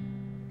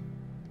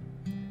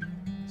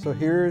 So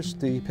here's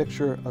the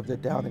picture of the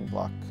Downing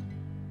block.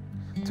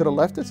 To the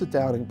left is the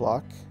Downing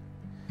block.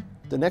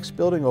 The next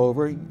building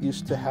over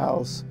used to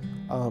house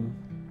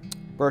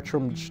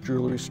Bertram's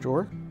jewelry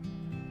store.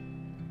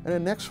 And the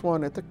next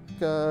one, I think,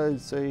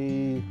 is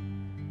a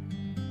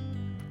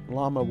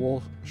llama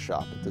wool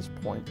shop at this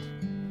point.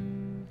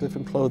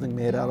 Different clothing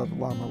made out of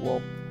llama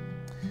wool.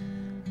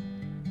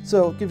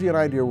 So it gives you an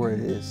idea where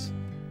it is.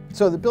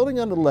 So the building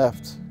on the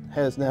left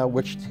has now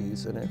Witch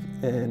Teas in it,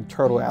 and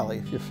Turtle Alley,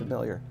 if you're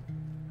familiar.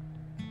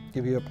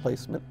 Give you a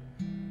placement.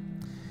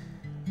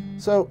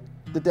 So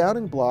the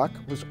Downing block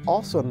was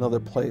also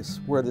another place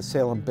where the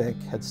Salem Bank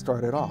had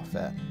started off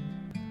at.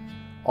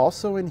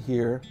 Also in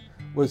here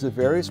was the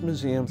various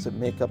museums that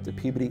make up the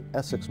Peabody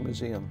Essex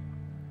Museum.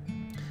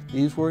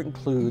 These would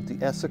include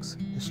the Essex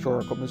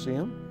Historical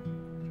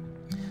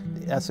Museum,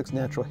 the Essex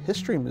Natural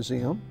History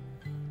Museum,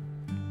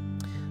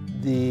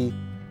 the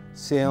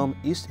Salem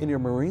East India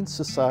Marine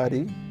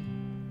Society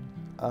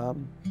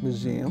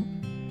Museum.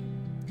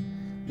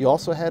 You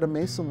also had a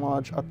Mason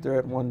Lodge up there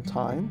at one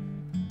time.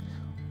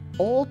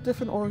 All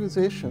different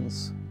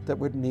organizations that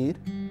would need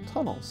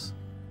tunnels.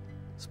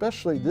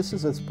 Especially, this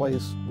is a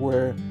place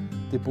where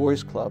the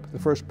Boys Club, the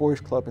first Boys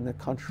Club in the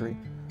country,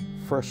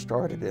 first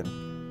started in.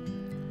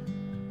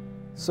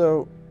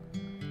 So,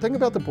 the thing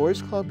about the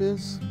Boys Club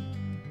is,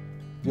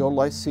 the old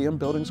Lyceum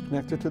building's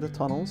connected to the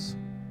tunnels.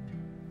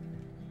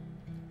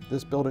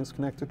 This building's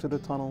connected to the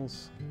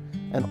tunnels.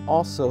 And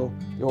also,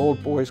 the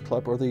old Boys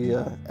Club, or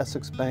the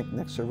Essex Bank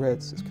next to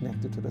Reds, is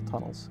connected to the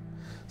tunnels.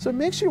 So it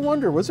makes you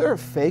wonder, was there a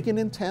Fagin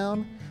in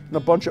town and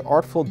a bunch of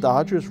artful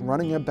dodgers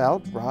running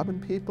about, robbing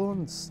people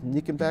and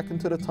sneaking back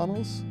into the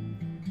tunnels?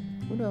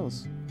 Who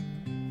knows?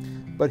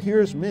 But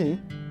here's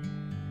me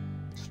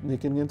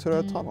sneaking into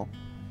a tunnel.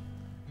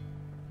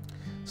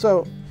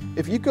 So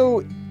if you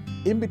go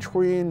in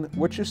between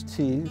Witch's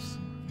Teas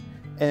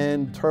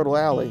and Turtle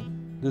Alley,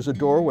 there's a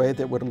doorway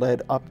that would have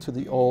led up to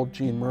the old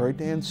Gene Murray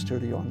dance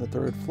studio on the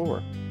 3rd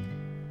floor.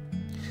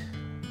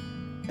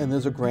 And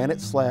there's a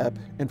granite slab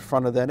in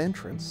front of that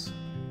entrance.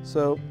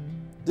 So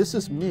this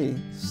is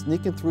me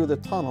sneaking through the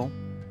tunnel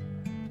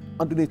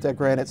underneath that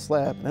granite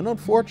slab. And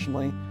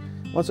unfortunately,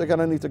 once I got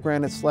underneath the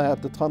granite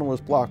slab, the tunnel was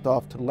blocked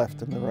off to the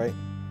left and the right.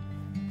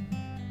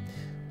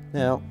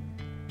 Now,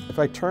 if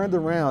I turned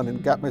around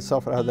and got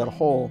myself out of that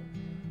hole,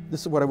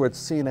 this is what I would have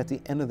seen at the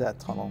end of that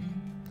tunnel.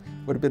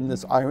 It would have been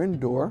this iron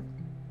door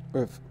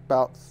with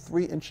about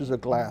 3 inches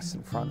of glass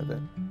in front of it.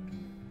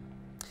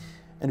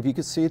 And if you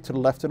could see to the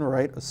left and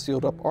right, are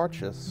sealed up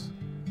arches.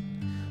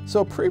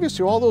 So previous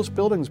to all those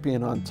buildings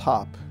being on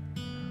top,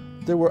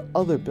 there were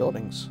other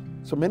buildings.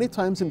 So many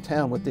times in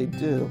town, what they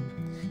do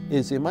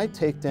is they might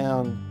take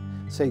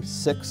down, say,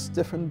 6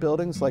 different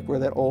buildings, like where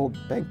that old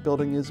bank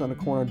building is on the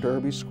corner of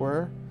Derby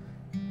Square,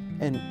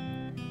 and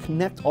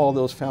connect all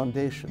those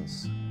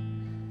foundations.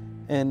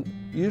 And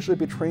usually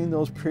between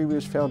those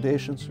previous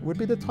foundations would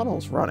be the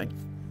tunnels running.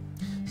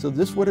 So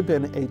this would have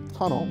been a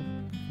tunnel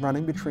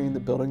running between the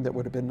building that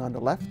would have been on the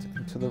left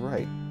and to the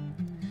right.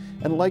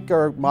 And like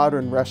our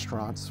modern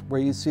restaurants, where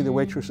you see the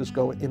waitresses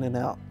go in and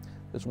out,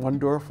 there's one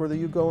door for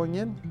you going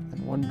in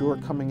and one door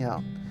coming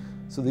out.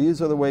 So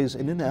these are the ways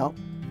in and out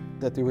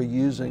that they were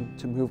using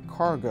to move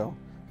cargo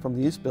from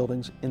these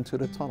buildings into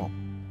the tunnel.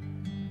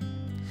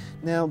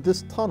 Now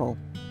this tunnel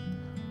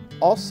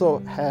also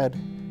had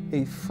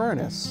a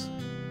furnace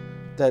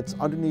that's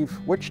underneath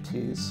Witch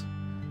Teas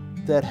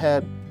that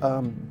had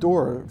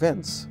door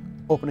vents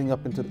opening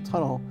up into the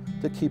tunnel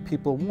to keep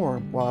people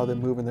warm while they're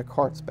moving their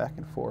carts back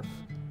and forth.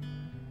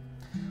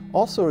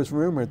 Also, it's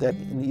rumored that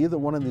in either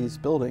one of these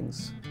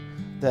buildings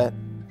that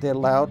they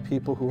allowed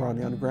people who were on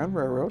the Underground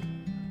Railroad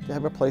to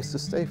have a place to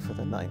stay for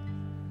the night.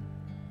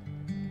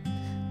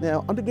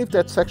 Now, underneath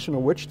that section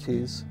of Witch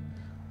Teas,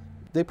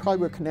 they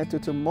probably were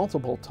connected to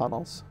multiple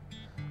tunnels.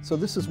 So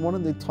this is one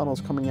of the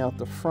tunnels coming out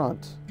the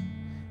front,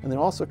 and they're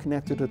also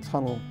connected to a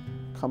tunnel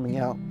coming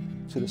out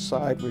to the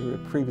side we were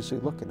previously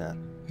looking at.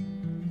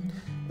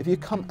 If you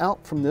come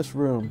out from this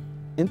room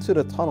into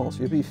the tunnels,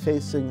 you'll be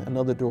facing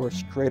another door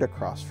straight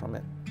across from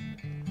it.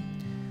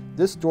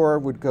 This door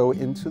would go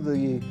into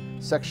the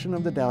section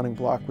of the Downing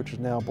block, which is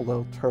now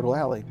below Turtle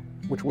Alley.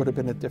 which would have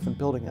been a different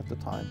building at the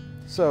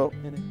time. So,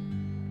 in the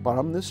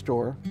bottom of this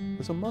door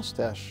is a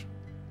mustache.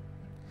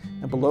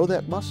 And below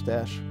that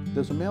mustache,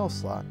 there's a mail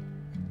slot.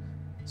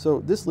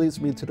 So this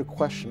leads me to the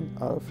question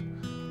of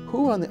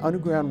who on the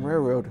Underground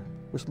Railroad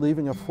was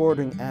leaving a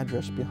forwarding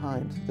address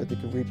behind that they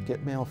could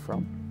get mail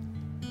from.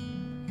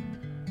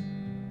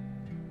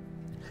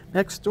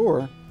 Next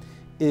door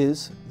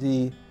is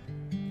the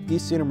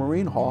East Inner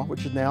Marine Hall,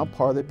 which is now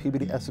part of the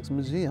Peabody Essex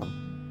Museum.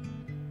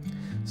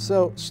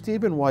 So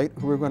Stephen White,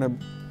 who we're going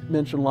to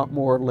mention a lot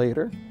more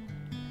later,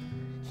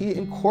 he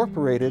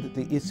incorporated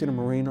the East Inner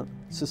Marine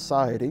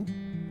Society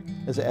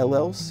as an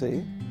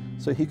LLC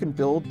so he can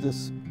build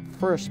this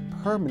first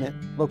permanent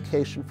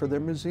location for their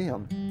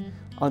museum.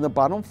 On the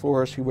bottom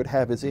floors, he would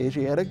have his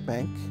Asiatic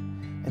Bank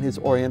and his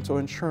Oriental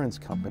Insurance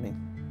Company.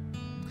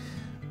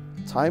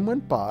 Time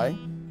went by,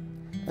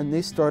 and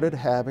they started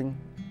having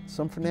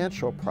some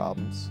financial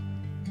problems.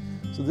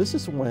 So this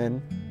is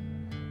when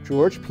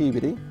George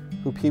Peabody,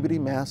 who Peabody,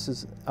 Mass.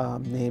 Is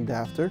named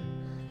after,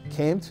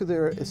 came to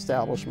their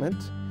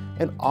establishment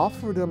and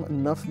offered them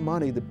enough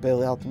money to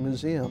bail out the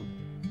museum.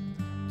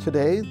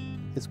 Today,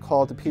 it's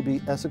called the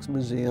Peabody Essex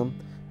Museum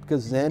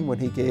because then when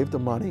he gave the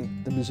money,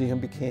 the museum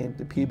became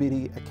the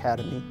Peabody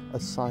Academy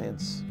of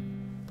Science.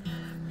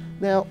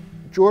 Now,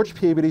 George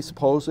Peabody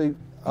supposedly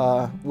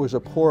was a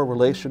poor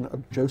relation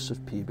of Joseph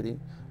Peabody,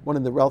 one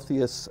of the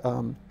wealthiest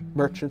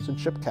merchants and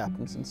ship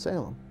captains in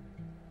Salem.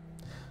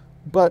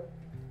 But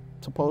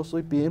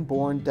supposedly being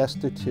born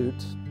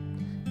destitute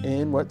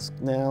in what's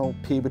now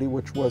Peabody,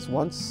 which was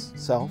once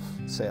South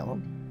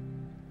Salem,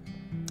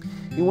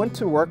 he went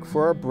to work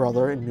for a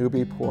brother in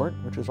Newburyport,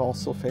 which is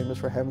also famous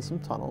for having some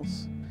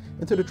tunnels,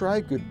 into the dry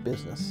goods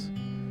business.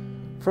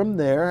 From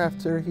there,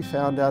 after he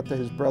found out that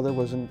his brother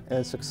wasn't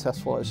as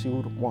successful as he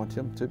would want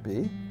him to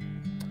be,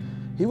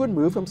 he would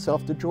move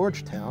himself to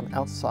Georgetown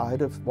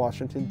outside of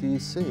Washington,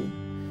 D.C.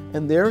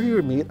 And there he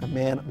would meet a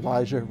man,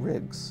 Elijah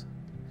Riggs.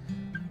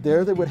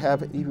 There they would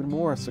have an even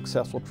more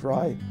successful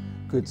dry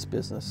goods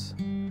business.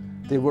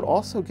 They would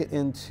also get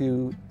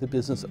into the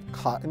business of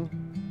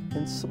cotton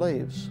and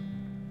slaves.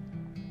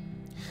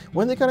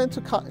 When they got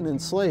into cotton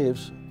and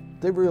slaves,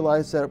 they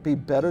realized that it would be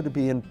better to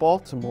be in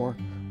Baltimore,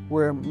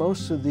 where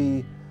most of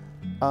the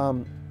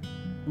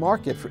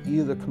market for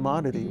either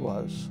commodity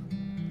was.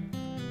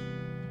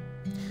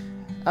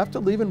 After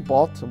leaving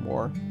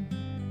Baltimore,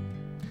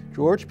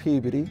 George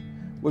Peabody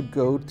would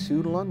go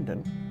to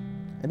London,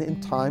 and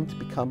in time to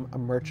become a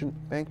merchant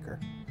banker.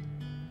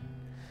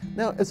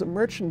 Now, as a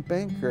merchant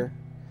banker,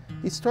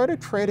 he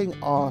started trading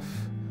off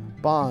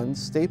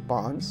bonds, state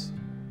bonds,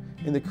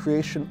 in the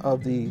creation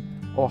of the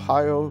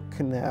Ohio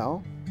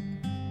Canal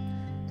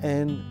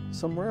and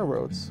some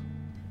railroads.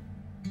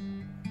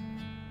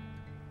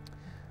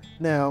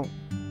 Now,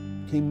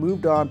 he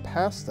moved on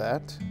past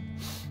that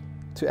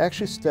to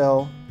actually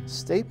sell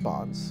state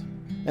bonds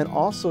and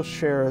also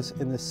shares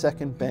in the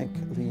Second Bank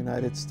of the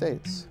United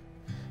States.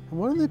 And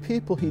one of the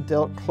people he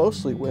dealt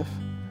closely with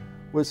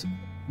was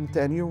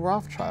Nathaniel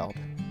Rothschild.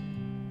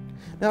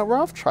 Now,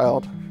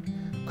 Rothschild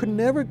could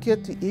never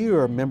get the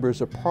ear of members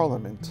of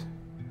Parliament.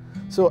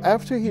 So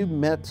after he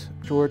met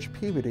George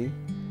Peabody,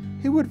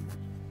 he would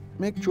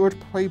make George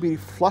Peabody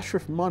flush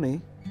with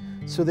money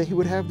so that he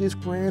would have these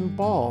grand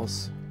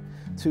balls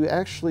to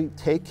actually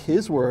take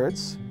his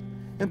words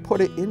and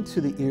put it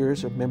into the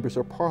ears of members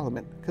of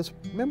Parliament, because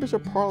members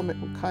of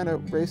Parliament were kind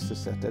of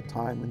racist at that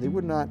time, and they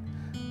would not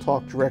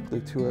talk directly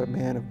to a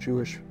man of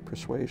Jewish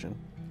persuasion.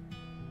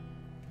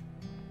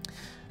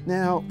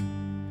 Now,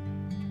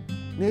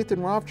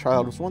 Nathan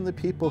Rothschild was one of the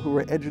people who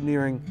were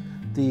engineering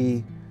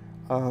the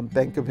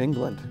Bank of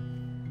England.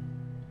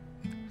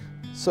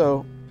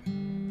 So,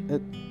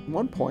 at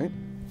one point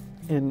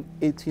in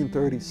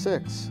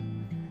 1836,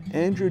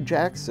 Andrew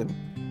Jackson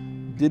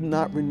did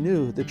not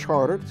renew the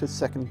charter to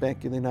Second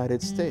Bank of the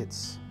United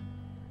States.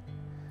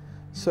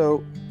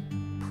 So,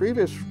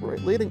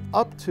 leading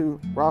up to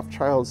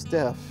Rothschild's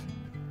death,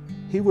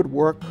 he would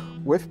work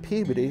with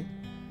Peabody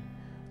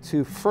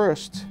to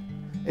first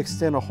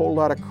extend a whole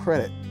lot of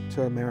credit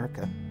to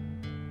America.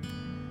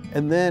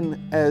 And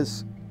then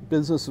as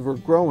businesses were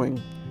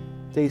growing,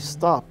 they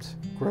stopped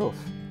growth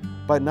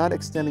by not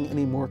extending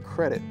any more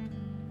credit.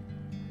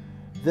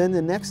 Then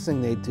the next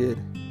thing they did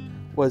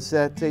was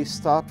that they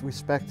stopped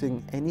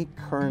respecting any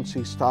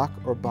currency, stock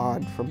or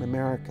bond from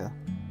America,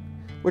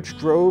 which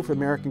drove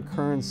American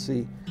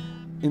currency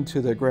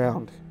into the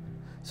ground.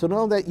 So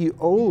now that you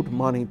owed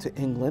money to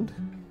England,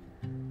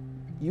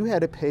 you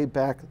had to pay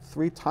back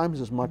 3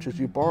 times as much as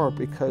you borrowed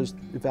because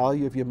the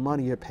value of your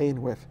money you're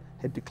paying with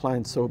had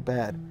declined so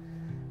bad.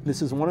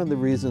 This is one of the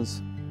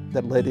reasons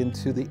that led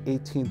into the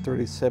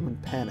 1837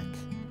 panic.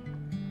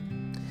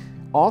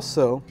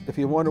 Also, if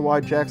you wonder why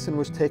Jackson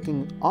was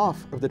taking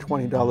off of the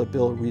 $20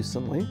 bill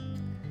recently,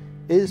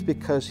 it is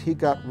because he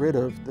got rid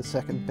of the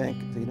Second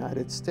Bank of the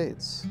United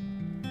States,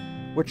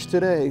 which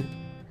today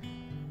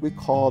we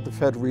call the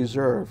Federal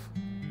Reserve,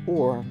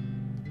 or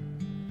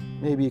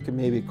maybe you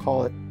can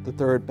call it the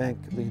Third Bank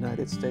of the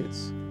United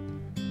States.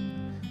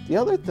 The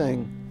other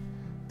thing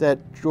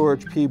that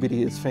George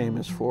Peabody is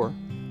famous for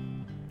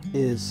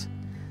is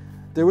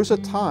there was a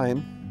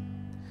time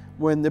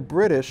when the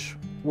British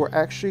were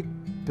actually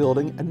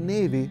building a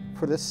navy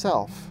for the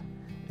South.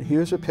 And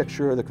here's a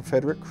picture of the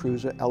Confederate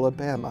cruiser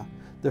Alabama,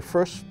 the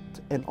first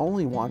and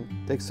only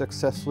one they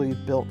successfully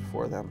built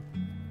for them.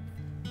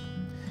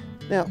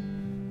 Now,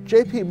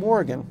 J.P.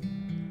 Morgan,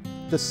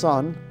 the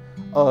son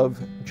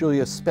of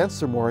Julius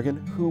Spencer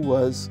Morgan, who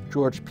was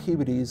George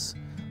Peabody's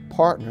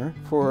partner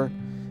for,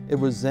 it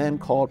was then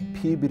called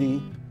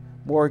Peabody,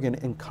 Morgan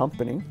and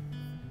Company,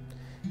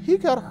 he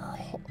got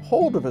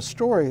hold of a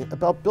story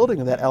about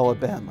building that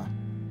Alabama.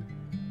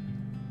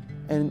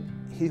 And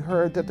he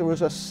heard that there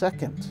was a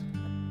second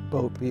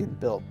boat being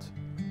built.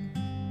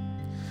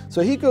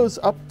 So he goes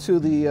up to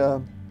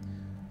the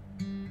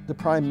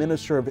Prime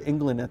Minister of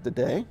England at the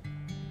day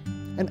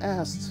and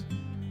asks,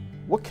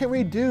 what can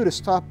we do to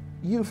stop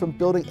you from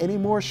building any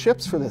more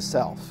ships for the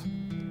South?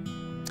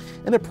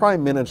 And the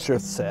Prime Minister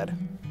said,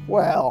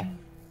 well,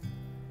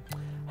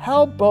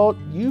 how about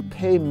you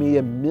pay me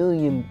 £1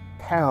 million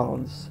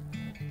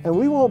and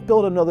we won't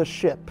build another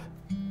ship?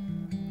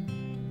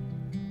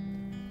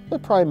 The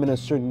Prime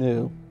Minister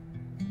knew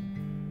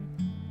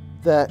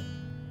that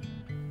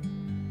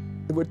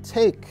it would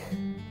take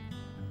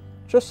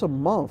just a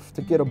month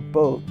to get a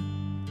boat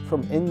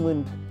from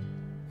England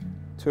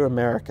to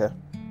America.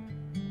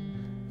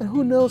 And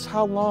who knows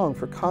how long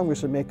for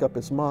Congress to make up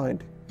its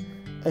mind.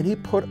 And he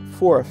put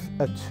forth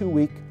a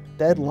 2-week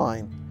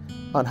deadline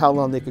on how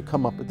long they could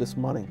come up with this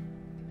money.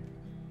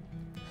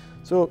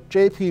 So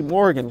J.P.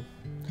 Morgan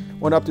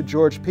went up to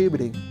George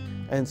Peabody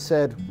and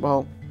said,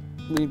 well,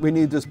 we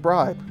need this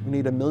bribe. We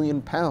need £1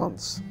 million.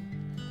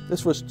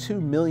 This was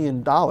 $2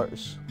 million.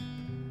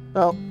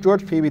 Well,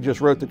 George Peabody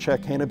just wrote the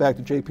check, handed it back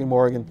to J.P.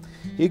 Morgan.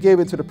 He gave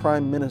it to the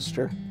Prime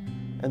Minister,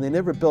 and they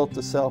never built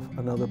the South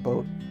another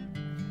boat.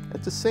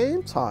 At the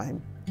same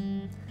time,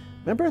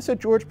 remember I said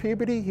George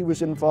Peabody, he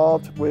was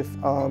involved with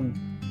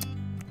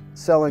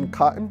selling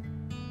cotton?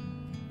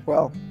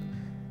 Well,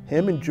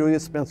 him and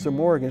Julius Spencer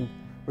Morgan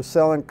were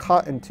selling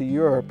cotton to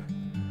Europe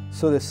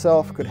so the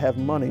South could have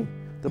money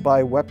to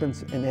buy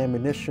weapons and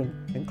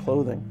ammunition and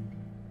clothing.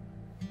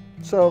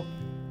 So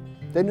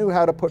they knew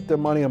how to put their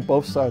money on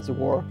both sides of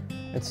war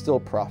and still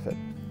profit.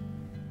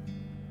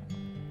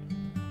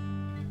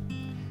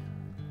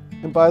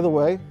 And by the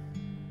way,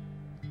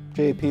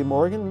 J.P.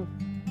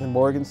 Morgan and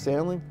Morgan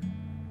Stanley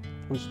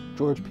was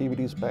George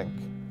Peabody's bank.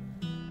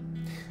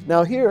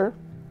 Now here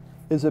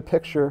is a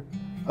picture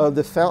of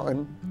the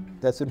fountain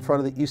that's in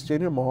front of the East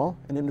Indian Mall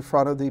and in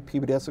front of the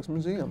Peabody Essex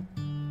Museum.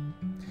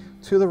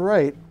 To the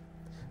right,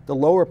 the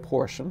lower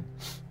portion,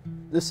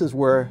 this is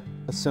where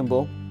a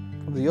symbol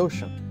of the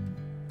ocean.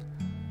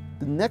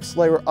 The next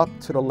layer up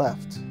to the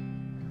left,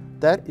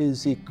 that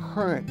is the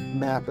current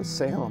map of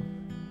Salem.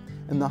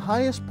 And the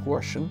highest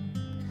portion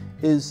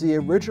is the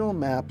original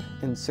map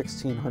in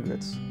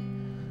 1600s.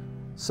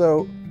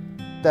 So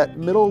that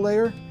middle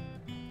layer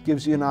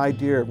gives you an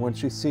idea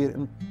once you see it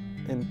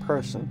in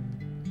person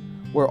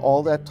where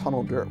all that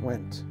tunnel dirt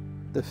went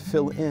to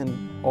fill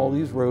in all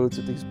these roads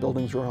that these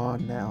buildings are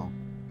on now,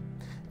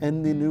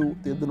 and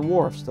the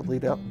wharfs that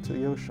lead out into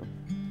the ocean.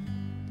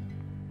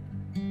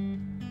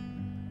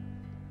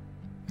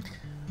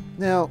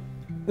 Now,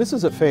 this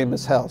is a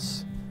famous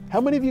house.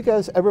 How many of you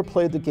guys ever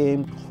played the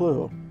game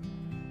Clue?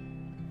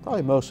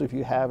 Probably most of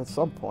you have at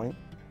some point.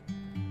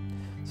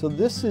 So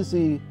this is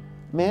the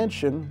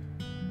mansion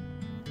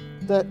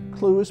that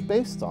Clue is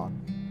based on.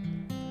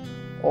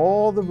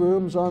 All the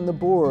rooms on the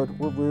board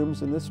were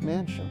rooms in this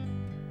mansion.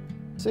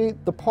 See,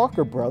 the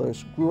Parker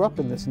brothers grew up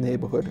in this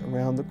neighborhood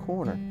around the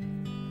corner.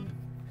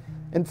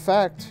 In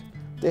fact,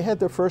 they had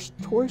their first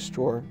toy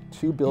store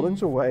 2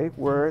 buildings away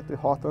where the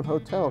Hawthorne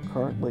Hotel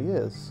currently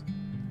is.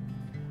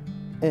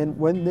 And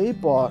when they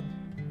bought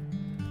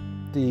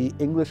the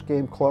English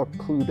game clock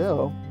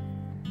Cluedo,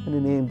 and they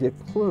named it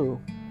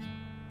Clue,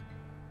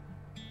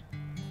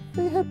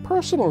 they had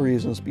personal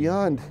reasons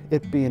beyond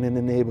it being in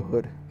the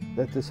neighborhood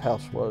that this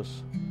house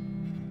was.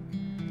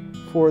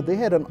 For they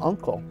had an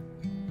uncle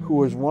who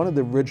was one of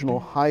the original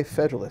High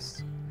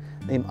Federalists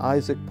named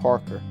Isaac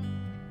Parker.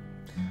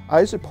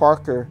 Isaac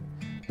Parker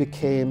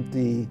became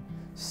the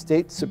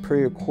State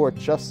Superior Court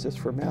Justice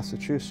for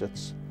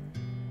Massachusetts.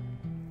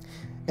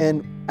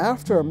 And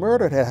after a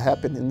murder had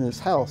happened in this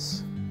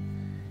house,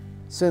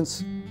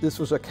 since this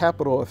was a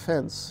capital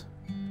offense,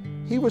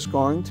 he was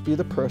going to be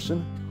the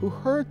person who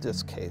heard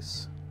this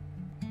case.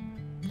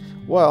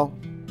 Well,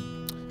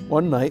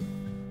 one night,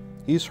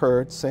 he's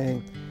heard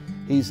saying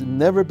he's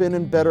never been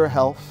in better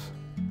health,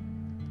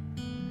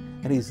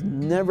 and he's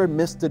never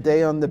missed a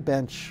day on the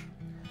bench,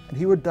 and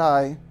he would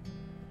die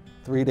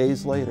 3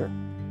 days later.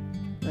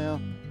 Now,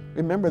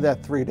 remember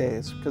that 3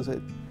 days, because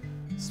it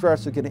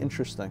starts to get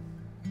interesting.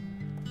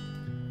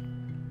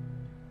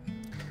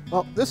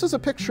 Well, this is a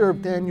picture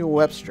of Daniel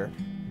Webster.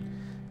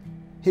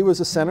 He was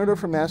a senator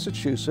from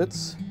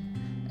Massachusetts,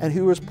 and he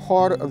was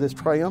part of this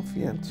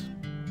triumvirate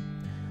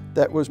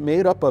that was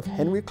made up of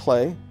Henry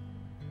Clay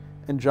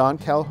and John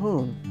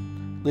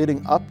Calhoun,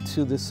 leading up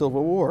to the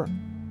Civil War.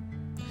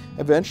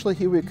 Eventually,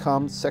 he would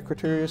become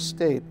Secretary of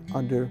State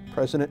under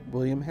President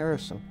William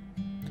Harrison.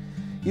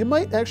 You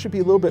might actually be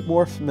a little bit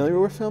more familiar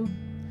with him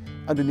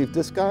underneath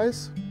this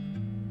guise.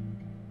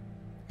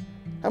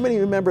 How many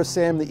remember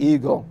Sam the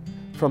Eagle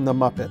from the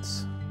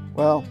Muppets?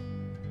 Well,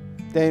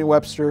 Daniel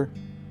Webster,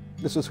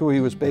 this is who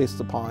he was based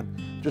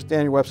upon. Just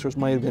Daniel Webster's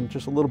might have been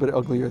just a little bit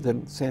uglier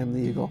than Sam the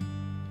Eagle.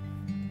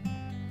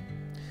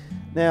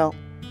 Now,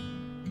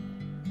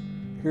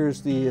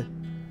 here's the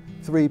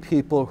three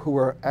people who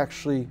are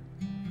actually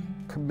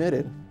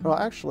committed. Well,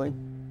 actually,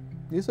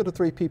 these are the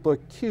three people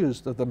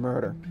accused of the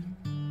murder.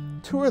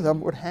 Two of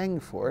them were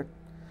hanged for it.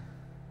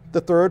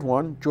 The third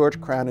one, George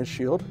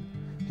Crowninshield,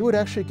 he would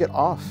actually get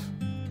off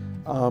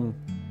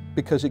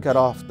because he got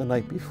off the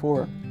night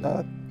before.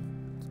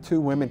 Two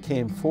women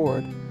came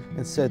forward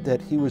and said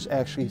that he was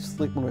actually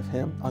sleeping with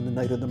him on the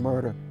night of the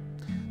murder.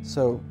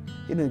 So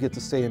he didn't get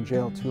to stay in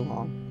jail too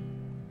long.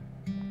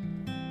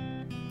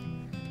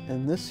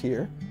 And this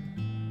here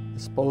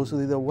is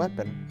supposedly the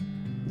weapon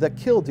that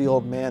killed the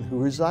old man who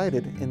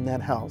resided in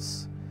that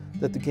house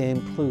that the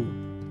game Clue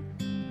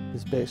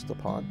is based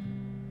upon.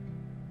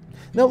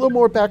 Now a little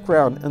more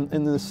background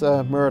in this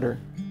murder.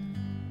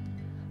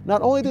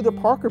 Not only did the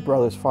Parker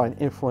brothers find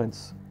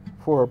influence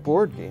for a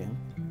board game,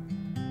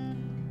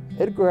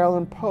 Edgar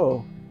Allan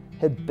Poe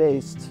had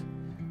based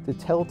The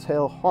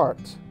Telltale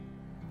Heart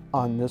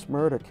on this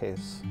murder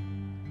case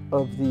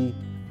of the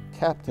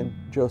Captain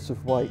Joseph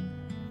White,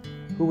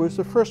 who was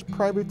the first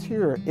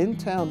privateer in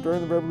town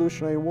during the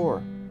Revolutionary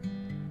War.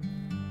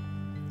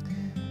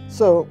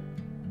 So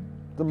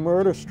the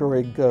murder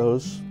story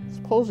goes,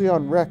 supposedly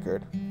on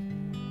record,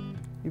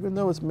 even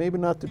though it's maybe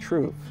not the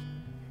truth,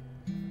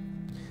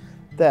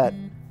 that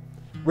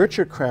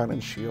Richard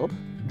Crowninshield,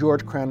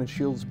 George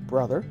Crownenshield's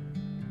brother,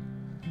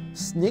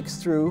 sneaks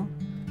through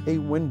a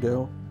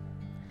window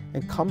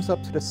and comes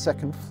up to the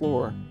second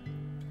floor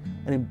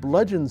and he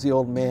bludgeons the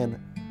old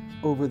man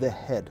over the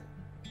head.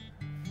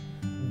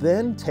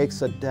 Then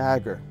takes a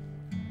dagger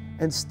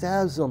and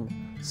stabs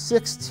him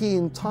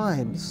 16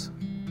 times.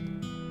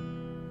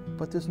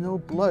 But there's no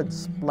blood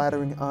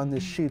splattering on the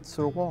sheets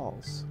or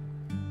walls.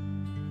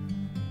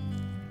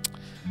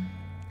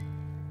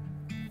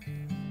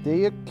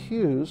 They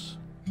accuse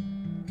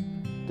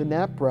the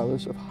Knapp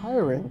brothers of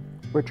hiring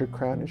Richard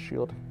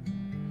Crowninshield.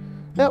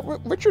 Now,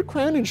 Richard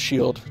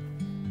Crowninshield,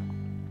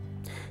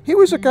 he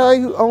was a guy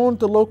who owned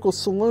the local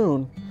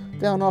saloon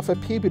down off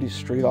of Peabody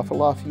Street off of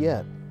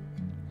Lafayette,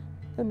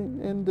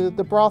 and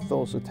the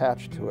brothels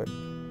attached to it.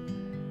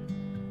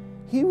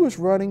 He was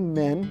running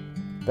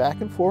men back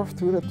and forth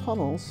through the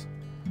tunnels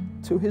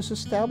to his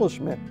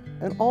establishment,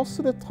 and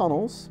also the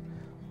tunnels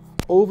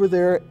over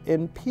there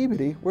in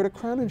Peabody where the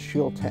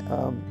Crowninshield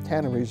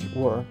tanneries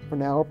were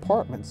now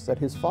apartments that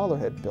his father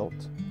had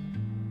built.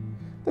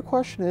 The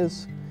question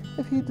is,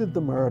 if he did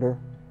the murder,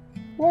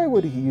 why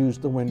would he use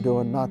the window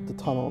and not the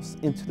tunnels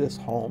into this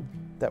home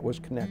that was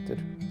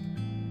connected?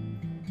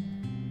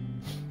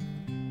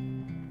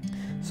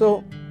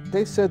 So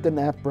they said the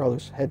Knapp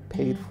brothers had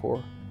paid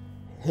for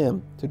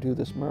him to do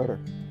this murder.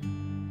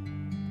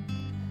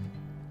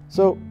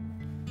 So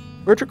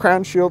Richard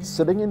Crownshield's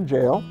sitting in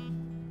jail.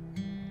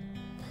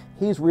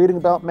 He's reading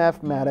about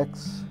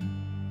mathematics.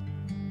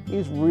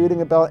 He's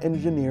reading about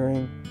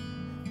engineering.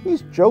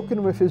 He's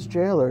joking with his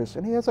jailers,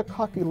 and he has a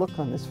cocky look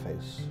on his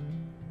face.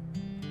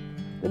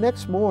 The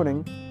next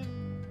morning,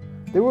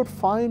 they would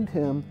find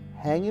him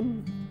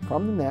hanging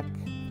from the neck,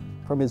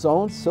 from his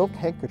own silk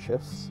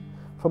handkerchiefs,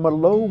 from a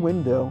low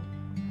window,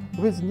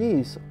 with his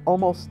knees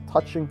almost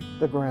touching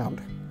the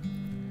ground.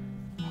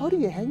 How do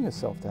you hang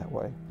yourself that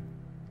way?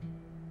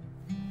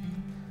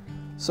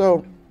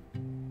 So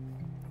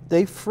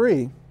they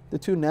free the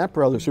two Knapp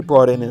brothers who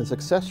brought in as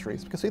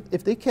accessories, because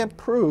if they can't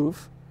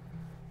prove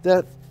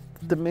that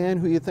the man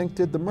who you think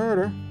did the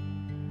murder,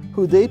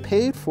 who they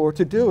paid for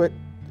to do it,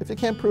 if they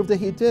can't prove that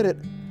he did it,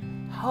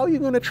 how are you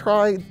going to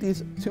try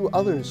these two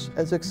others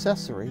as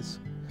accessories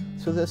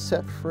so they're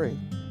set free?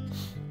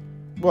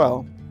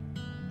 Well,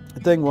 the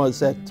thing was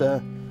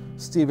that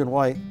Stephen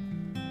White,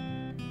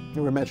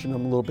 we mentioned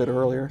him a little bit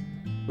earlier,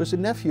 was a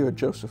nephew of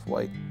Joseph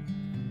White.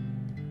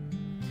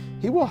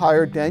 He will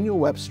hire Daniel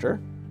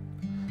Webster,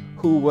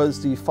 who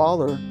was the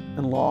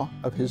father-in-law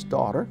of his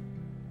daughter,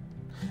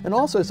 and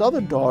also his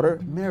other daughter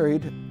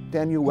married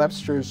Daniel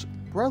Webster's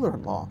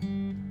brother-in-law.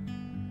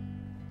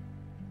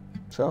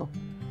 So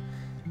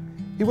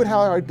he would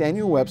hire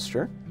Daniel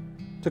Webster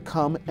to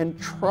come and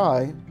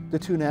try the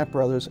two Knapp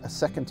brothers a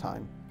second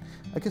time.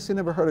 I guess they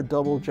never heard of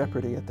double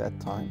jeopardy at that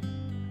time.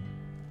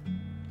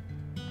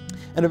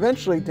 And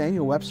eventually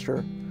Daniel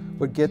Webster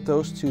would get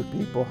those two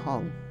people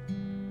hung.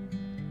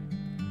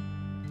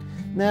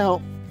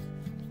 Now,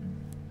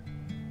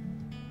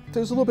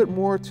 there's a little bit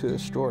more to the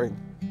story,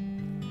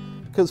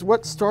 because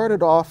what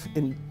started off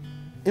in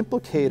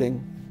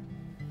implicating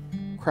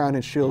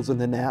Crowninshields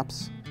and the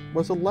Knapps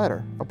was a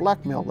letter, a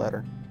blackmail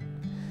letter.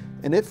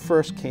 And it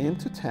first came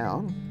to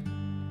town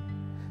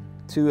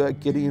to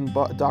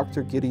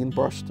Dr. Gideon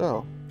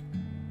Barstow.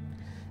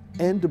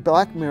 And the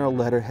blackmail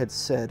letter had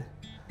said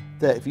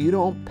that if you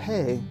don't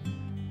pay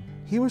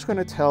he was going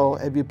to tell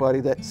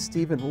everybody that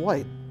Stephen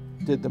White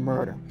did the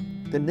murder,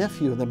 the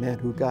nephew of the man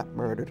who got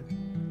murdered.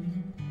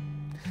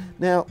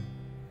 Now,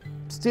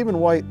 Stephen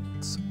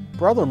White's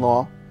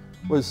brother-in-law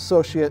was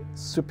Associate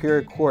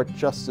Superior Court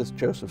Justice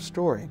Joseph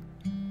Story,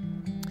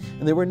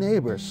 and they were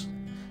neighbors.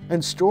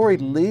 And Story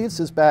leaves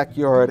his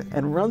backyard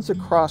and runs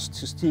across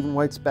to Stephen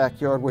White's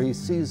backyard where he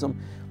sees him,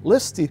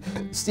 lifts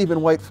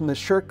Stephen White from the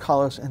shirt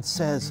collars and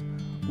says,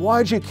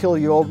 "Why'd you kill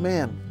your old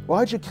man?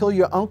 Why'd you kill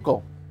your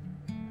uncle?"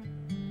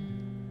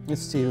 And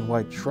Stephen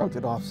White shrugged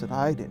it off and said,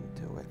 "I didn't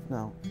do it,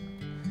 no."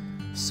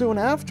 Soon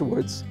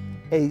afterwards,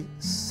 a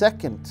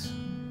second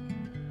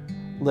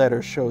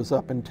letter shows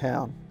up in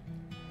town,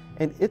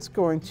 and it's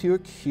going to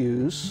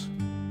accuse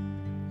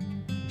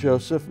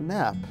Joseph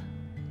Knapp.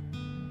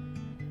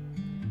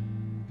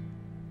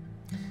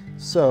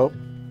 So,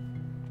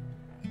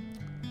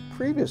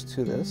 previous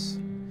to this,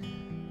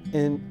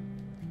 in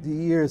the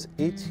years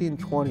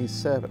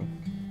 1827,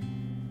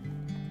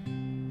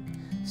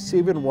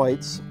 Stephen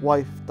White's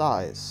wife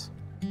dies.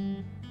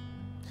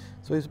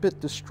 So he's a bit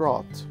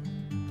distraught.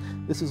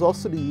 This is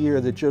also the year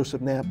that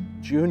Joseph Knapp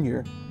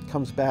Jr.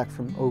 comes back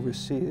from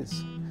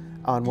overseas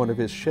on one of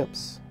his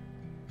ships.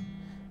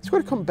 He's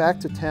going to come back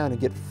to town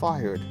and get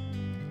fired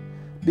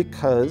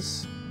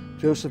because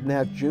Joseph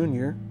Knapp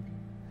Jr.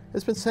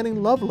 has been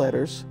sending love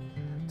letters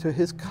to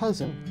his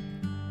cousin,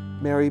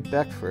 Mary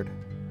Beckford.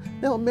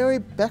 Now, Mary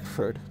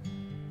Beckford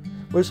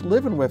was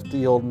living with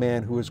the old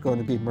man who was going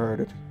to be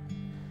murdered.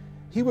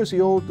 She was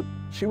the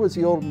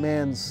old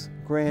man's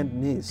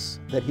grandniece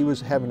that he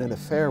was having an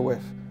affair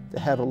with to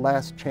have a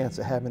last chance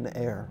of having an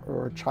heir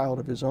or a child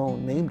of his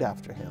own named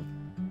after him.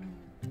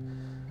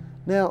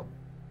 Now,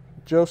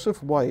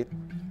 Joseph White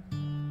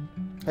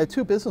had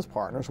two business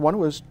partners. One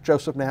was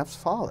Joseph Knapp's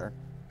father.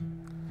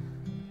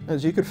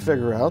 As you could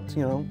figure out,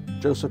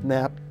 Joseph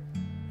Knapp's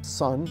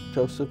son,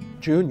 Joseph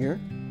Jr.,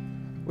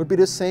 would be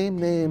the same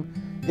name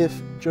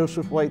if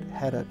Joseph White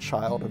had a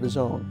child of his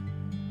own.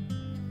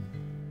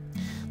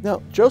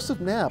 Now,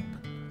 Joseph Knapp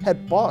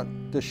had bought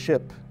the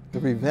ship, the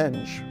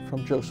Revenge,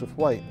 from Joseph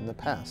White in the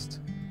past.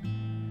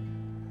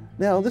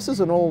 Now, this is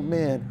an old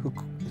man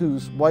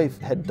whose wife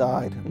had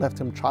died and left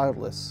him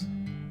childless.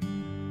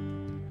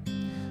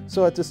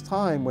 So at this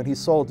time, when he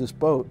sold this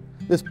boat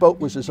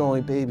was his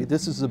only baby.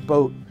 This is a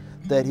boat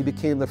that he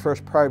became the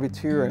first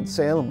privateer in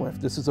Salem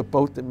with. This is a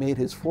boat that made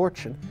his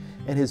fortune.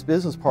 And his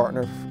business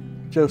partner,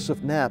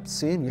 Joseph Knapp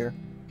Sr.,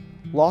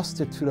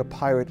 lost it to the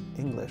pirate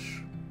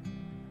English.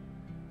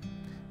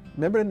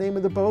 Remember the name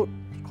of the boat?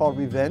 It's called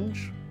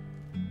Revenge.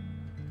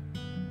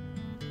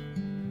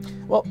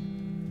 Well,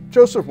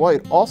 Joseph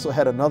White also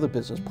had another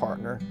business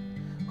partner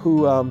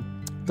who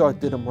thought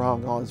did him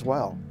wrong as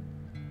well.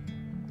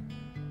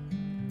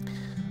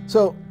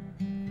 So,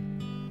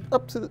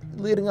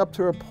 leading up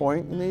to a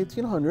point in the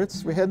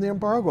 1800s, we had the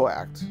Embargo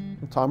Act.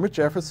 And Thomas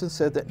Jefferson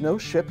said that no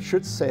ship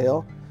should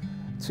sail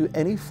to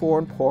any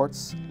foreign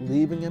ports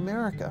leaving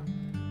America.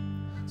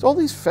 So all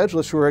these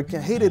Federalists who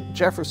hated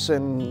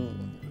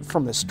Jefferson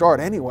from the start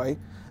anyway,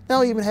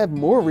 now even have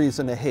more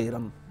reason to hate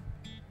him.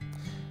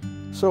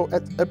 So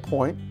at a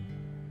point,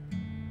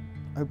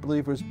 I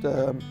believe it was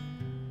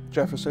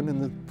Jefferson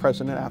and the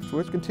president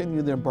afterwards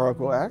continued the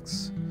Embargo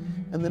Acts,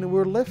 and then they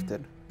were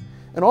lifted.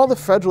 And all the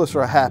Federalists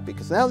are happy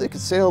because now they can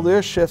sail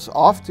their ships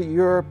off to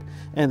Europe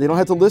and they don't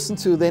have to listen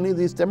to any of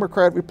these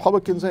Democrat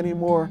Republicans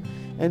anymore.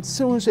 And as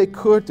soon as they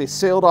could, they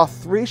sailed off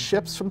 3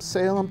 ships from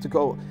Salem to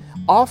go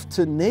off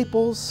to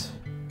Naples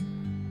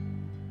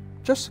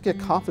just to get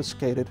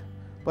confiscated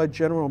by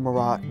General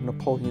Murat and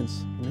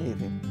Napoleon's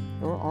navy,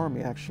 or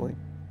army actually.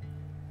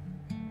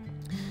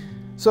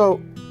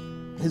 So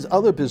his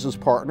other business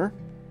partner,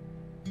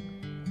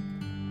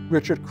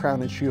 Richard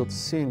Crown and Shields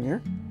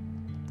Sr.,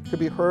 could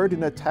be heard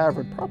in a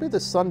tavern, probably the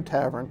Sun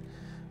Tavern,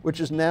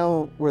 which is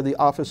now where the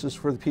offices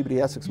for the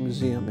Peabody Essex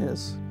Museum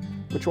is,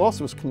 which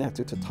also is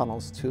connected to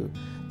tunnels to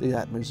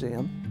that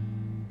museum.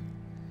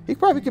 He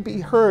probably could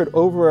be heard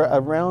over a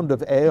round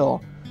of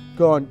ale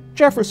going,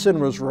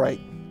 "Jefferson was right.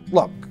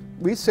 Look,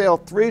 we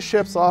sailed 3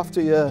 ships off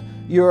to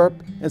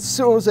Europe. As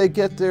soon as they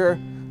get there,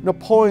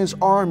 Napoleon's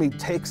army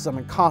takes them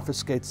and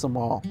confiscates them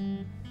all."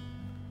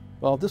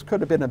 Well, this could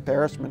have been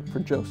embarrassment for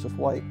Joseph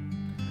White.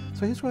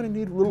 So he's going to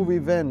need a little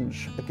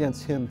revenge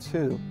against him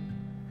too.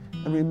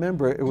 And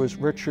remember, it was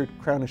Richard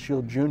Crown and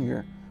Shield Jr.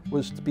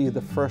 was to be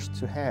the first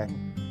to hang.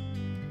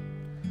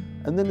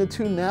 And then the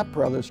 2 Knapp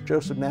brothers,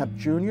 Joseph Knapp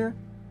Jr.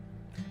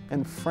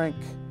 and Frank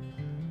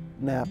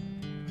Knapp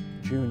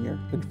Jr.,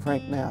 and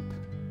Frank Knapp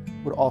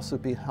would also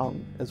be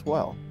hung as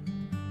well.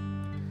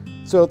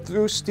 So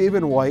through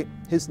Stephen White,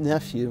 his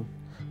nephew,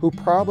 who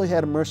probably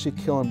had a mercy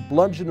kill him,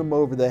 bludgeoned him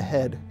over the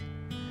head,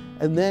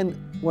 and then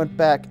went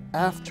back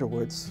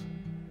afterwards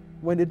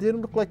when it didn't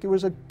look like it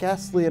was a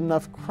ghastly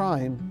enough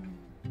crime,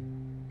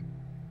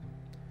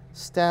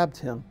 stabbed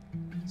him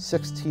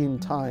 16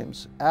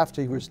 times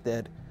after he was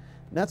dead.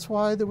 And that's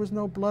why there was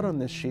no blood on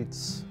the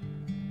sheets.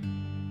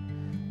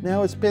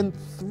 Now it's been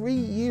 3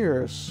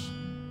 years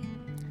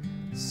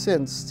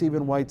since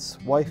Stephen White's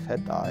wife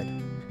had died,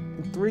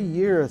 and 3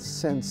 years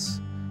since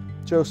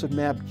Joseph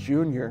Knapp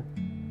Jr.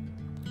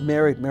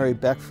 married Mary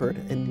Beckford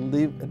and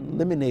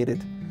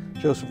eliminated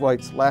Joseph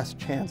White's last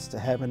chance to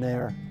have an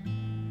heir.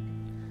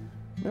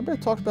 Remember I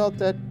talked about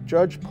that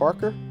Judge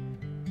Parker?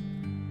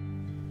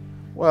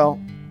 Well,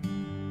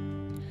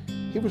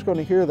 he was going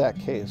to hear that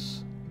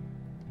case.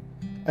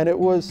 And it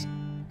was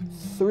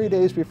 3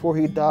 days before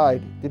he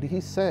died, did he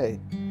say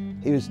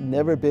he has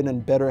never been in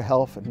better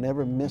health and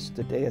never missed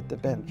a day at the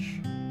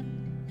bench.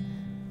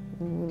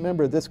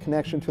 Remember, this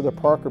connection to the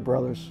Parker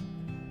brothers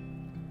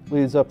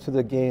leads up to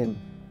the game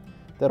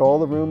that all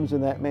the rooms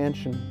in that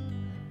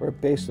mansion were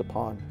based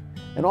upon.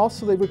 And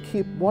also they would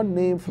keep one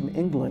name from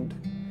England,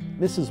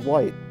 Mrs.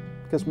 White,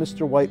 because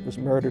Mr. White was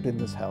murdered in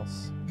this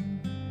house.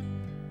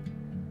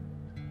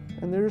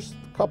 And there's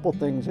a couple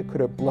things that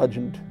could have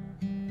bludgeoned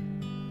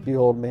the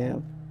old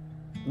man.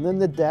 And then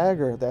the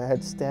dagger that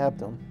had stabbed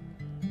him.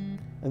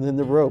 And then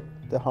the rope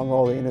that hung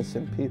all the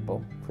innocent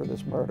people for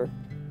this murder.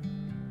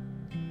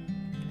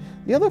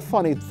 The other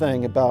funny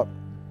thing about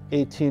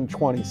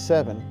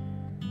 1827,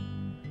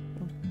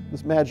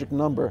 this magic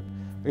number,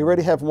 we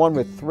already have one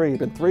with 3. It's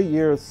been 3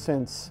 years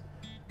since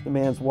the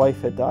man's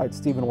wife had died,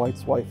 Stephen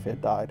White's wife had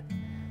died.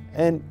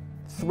 And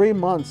 3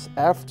 months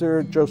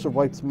after Joseph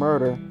White's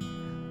murder,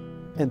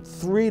 and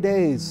 3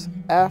 days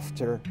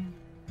after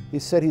he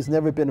said he's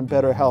never been in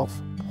better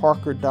health,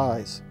 Parker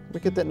dies. We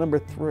get that number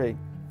 3.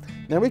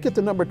 Now we get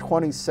the number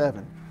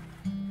 27.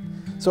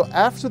 So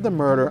after the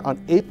murder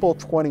on April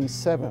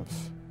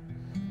 27th,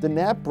 the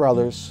Knapp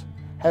brothers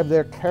have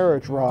their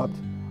carriage robbed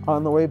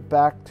on the way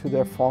back to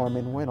their farm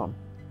in Wynnum.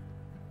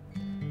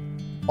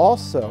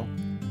 Also,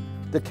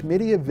 the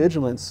Committee of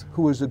Vigilance,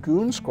 who was a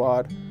goon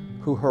squad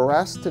who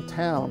harassed the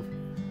town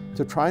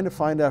to trying to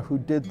find out who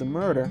did the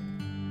murder,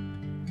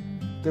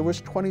 there was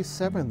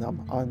 27 of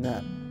them on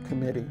that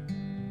committee.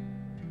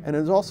 And it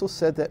was also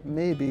said that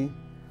maybe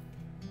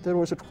there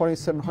was a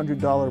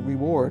 $2,700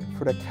 reward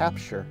for the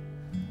capture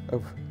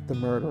of the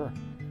murderer.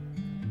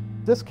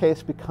 This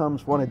case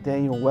becomes one of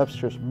Daniel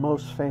Webster's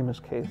most famous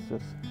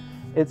cases.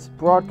 It's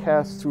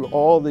broadcast through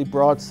all the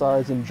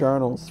broadsides and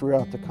journals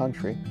throughout the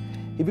country.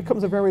 He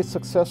becomes a very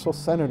successful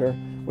senator,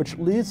 which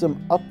leads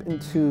him up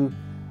into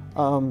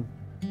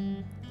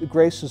the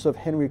graces of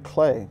Henry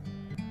Clay.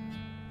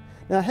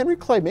 Now, Henry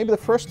Clay, maybe the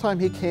first time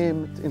he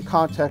came in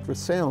contact with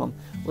Salem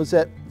was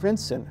at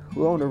Vincent,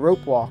 who owned a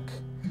rope walk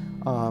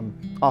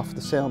off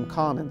the Salem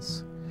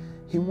Commons.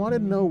 He wanted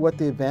to know what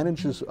the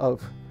advantages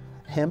of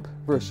hemp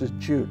versus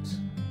jute.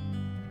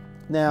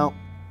 Now,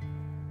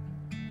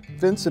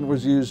 Vincent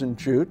was using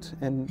jute,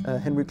 and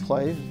Henry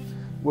Clay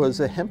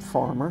was a hemp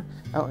farmer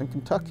out in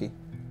Kentucky.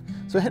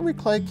 So Henry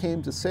Clay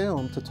came to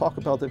Salem to talk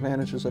about the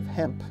advantages of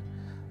hemp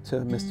to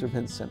Mr.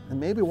 Vincent. And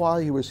maybe while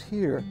he was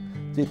here,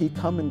 did he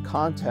come in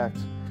contact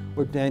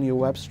with Daniel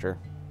Webster.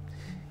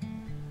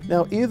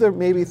 Now, either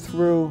maybe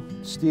through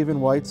Stephen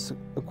White's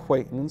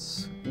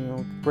acquaintance,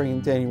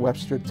 bringing Daniel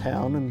Webster to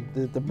town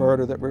and the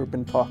murder that we've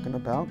been talking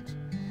about,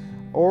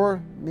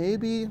 or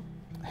maybe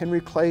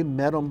Henry Clay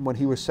met him when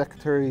he was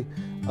Secretary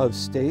of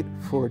State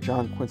for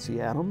John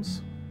Quincy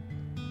Adams.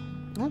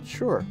 Not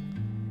sure.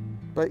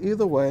 But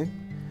either way,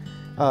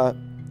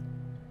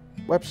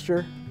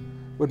 Webster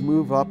would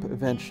move up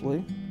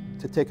eventually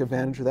to take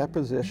advantage of that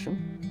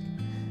position.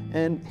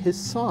 And his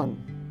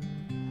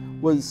son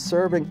was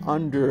serving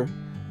under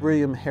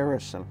William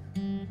Harrison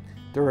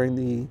during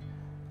the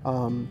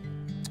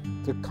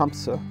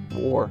Tecumseh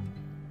War.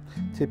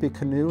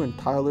 Tippecanoe and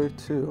Tyler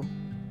too.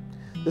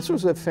 This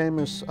was a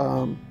famous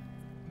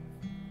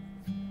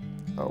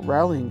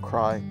rallying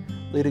cry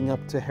leading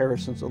up to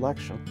Harrison's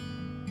election.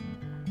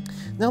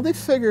 Now they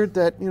figured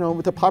that,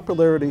 with the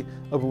popularity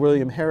of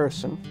William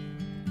Harrison,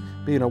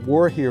 being a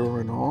war hero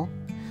and all,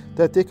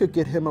 that they could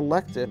get him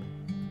elected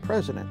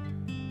president.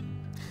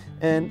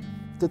 And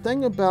the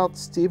thing about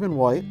Stephen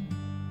White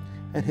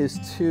and his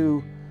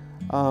two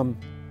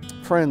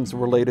friends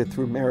related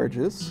through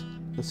marriages,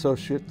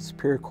 Associate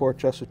Superior Court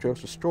Justice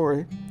Joseph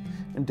Story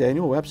and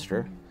Daniel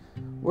Webster,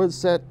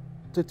 was that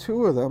the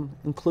two of them,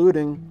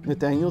 including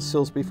Nathaniel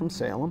Silsby from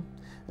Salem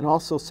and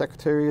also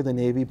Secretary of the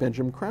Navy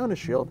Benjamin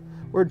Crowninshield,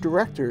 were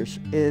directors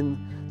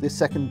in the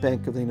Second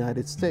Bank of the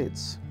United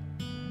States.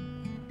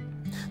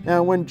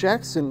 Now, when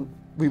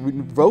we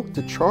revoked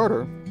the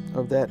charter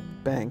of that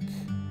bank,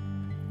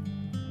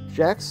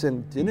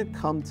 Jackson didn't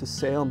come to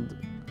Salem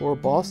or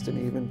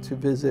Boston even to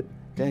visit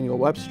Daniel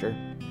Webster.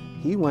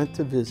 He went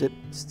to visit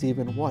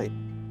Stephen White,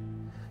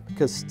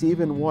 because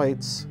Stephen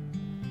White's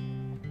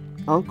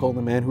uncle,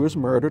 the man who was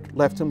murdered,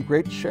 left him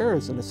great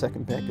shares in the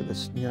Second Bank of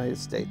the United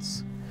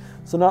States.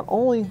 So not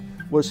only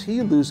was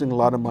he losing a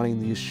lot of money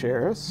in these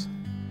shares,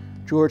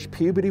 George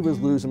Peabody was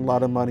losing a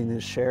lot of money in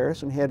his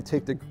shares, and he had to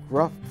take the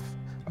gruff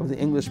of the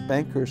English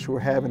bankers who were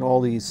having all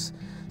these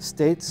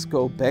states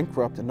go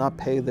bankrupt and not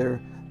pay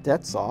their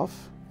debts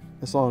off,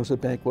 as long as the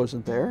bank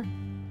wasn't there.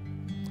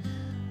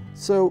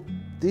 So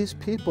these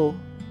people,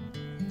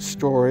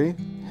 Story,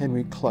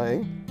 Henry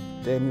Clay,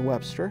 Daniel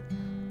Webster,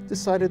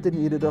 decided they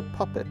needed a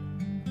puppet.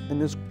 And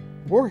this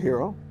war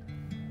hero,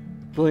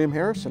 William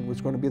Harrison,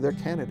 was going to be their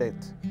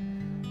candidate.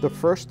 the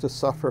first to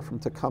suffer from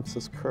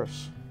Tecumseh's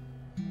curse,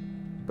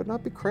 but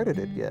not be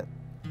credited yet.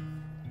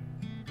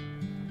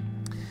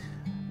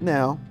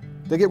 Now,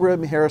 they get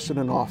William Harrison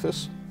in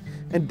office,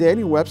 and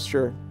Daniel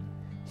Webster,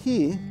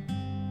 he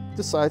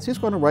decides he's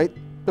going to write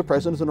the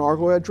president's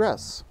inaugural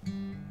address.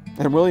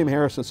 And William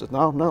Harrison says,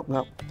 no, no,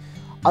 no,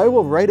 I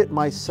will write it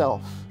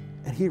myself.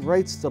 And he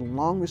writes the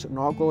longest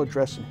inaugural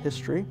address in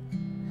history.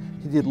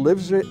 He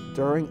delivers it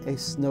during a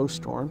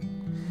snowstorm,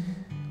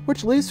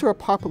 which leads to a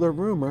popular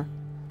rumor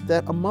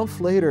that a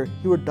month later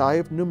he would die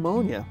of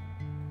pneumonia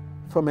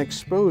from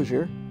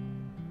exposure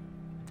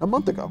a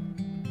month ago.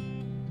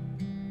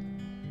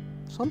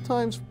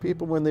 Sometimes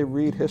people, when they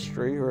read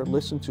history or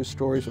listen to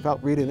stories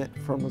without reading it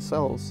from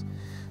themselves,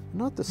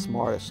 they're not the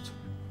smartest.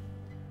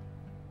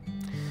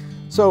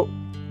 So,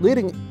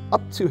 leading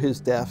up to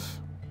his death,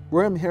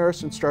 William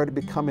Harrison started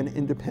to become an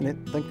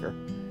independent thinker.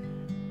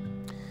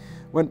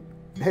 When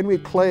Henry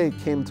Clay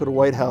came to the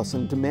White House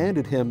and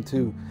demanded him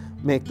to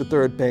make the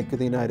third bank of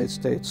the United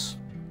States,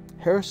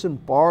 Harrison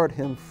barred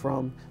him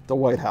from the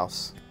White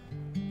House.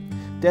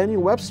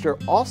 Daniel Webster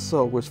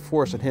also was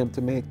forcing him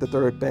to make the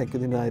third bank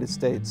of the United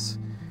States.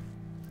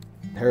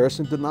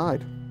 Harrison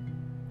denied.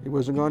 He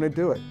wasn't going to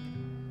do it.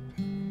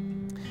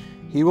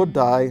 He will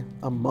die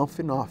a month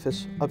in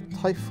office of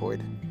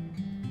typhoid.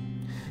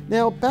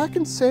 Now, back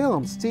in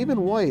Salem,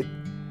 Stephen White,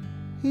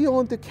 he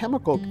owned a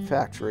chemical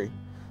factory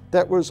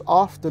that was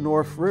off the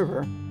North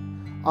River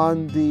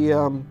on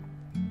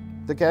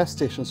the gas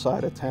station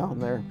side of town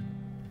there.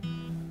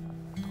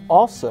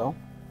 Also,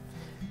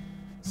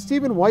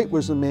 Stephen White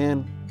was the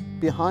man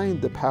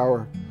behind the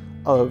power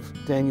of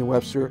Daniel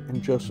Webster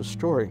and Joseph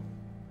Story.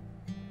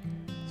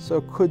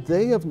 So could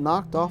they have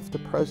knocked off the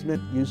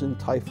president using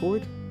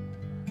typhoid?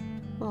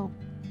 Well,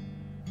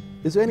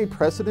 is there any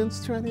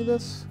precedence to any of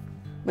this?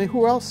 I mean,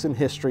 who else in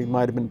history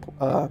might have been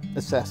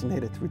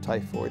assassinated through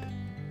typhoid?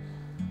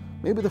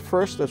 Maybe the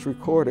first that's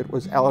recorded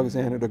was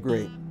Alexander the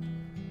Great.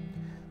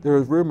 There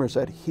are rumors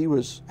that he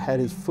had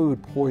his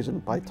food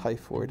poisoned by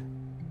typhoid.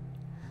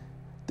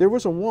 There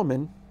was a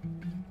woman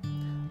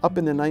up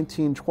in the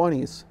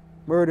 1920s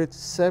murdered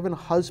 7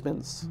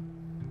 husbands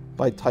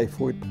by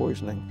typhoid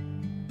poisoning.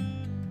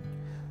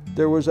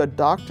 There was a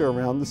doctor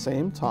around the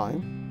same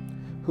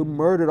time who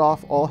murdered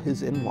off all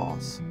his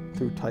in-laws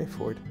through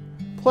typhoid.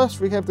 Plus,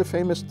 we have the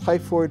famous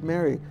Typhoid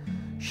Mary.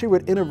 She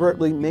would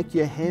inadvertently make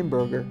you a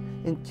hamburger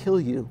and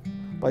kill you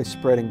by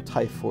spreading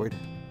typhoid.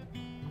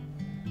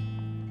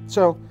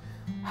 So,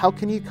 how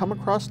can you come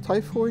across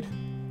typhoid?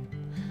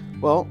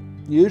 Well,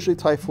 usually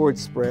typhoid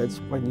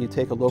spreads when you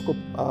take a local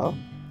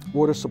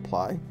water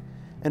supply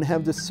and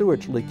have the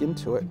sewage leak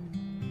into it.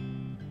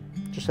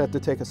 Just have to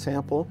take a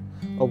sample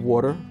of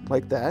water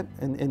like that,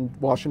 and in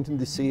Washington,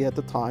 D.C. at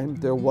the time,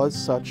 there was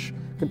such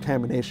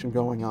contamination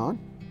going on.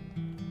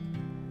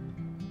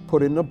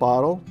 Put it in a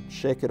bottle,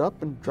 shake it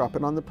up, and drop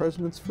it on the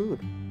president's food.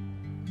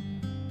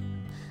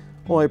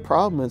 Only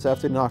problem is,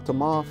 after they knocked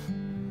him off,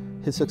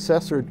 his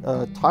successor,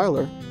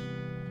 Tyler,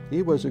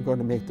 he wasn't going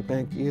to make the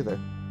bank either.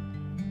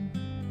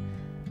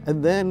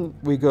 And then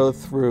we go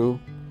through,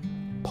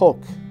 Polk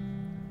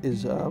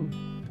is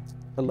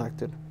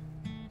elected.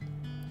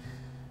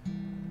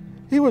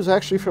 He was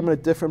actually from a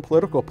different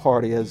political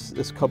party as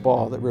this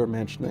cabal that we were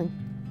mentioning.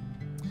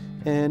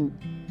 And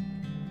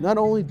not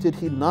only did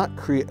he not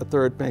create a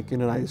third bank in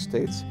the United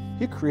States,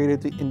 he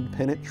created the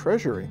independent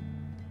treasury.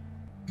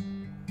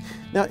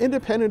 Now,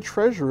 independent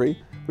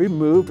treasury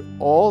removed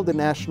all the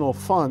national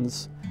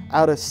funds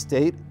out of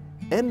state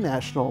and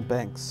national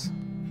banks.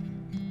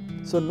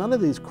 So none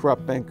of these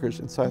corrupt bankers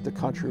inside the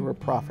country were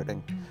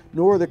profiting,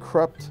 nor the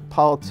corrupt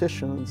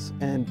politicians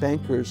and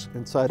bankers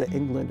inside of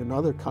England and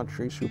other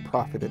countries who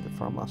profited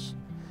from us.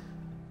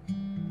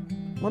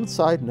 One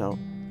side note.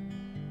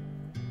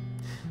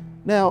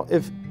 Now,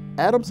 if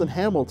Adams and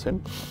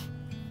Hamilton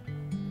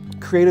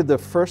created the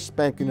first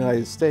bank in the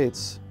United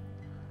States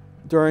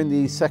during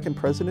the second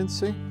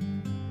presidency,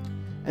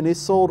 and they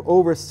sold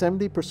over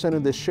 70%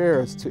 of the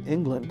shares to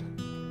England.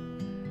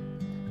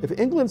 If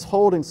England's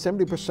holding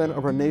 70%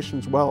 of our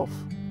nation's wealth,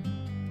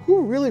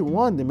 who really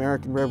won the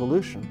American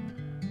Revolution?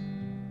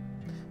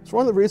 It's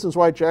one of the reasons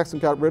why Jackson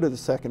got rid of the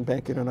second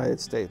bank in the United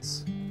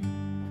States.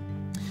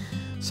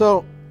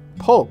 So,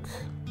 Polk,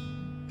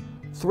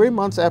 3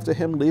 months after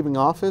him leaving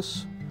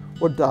office,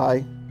 would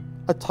die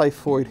of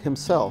typhoid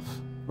himself,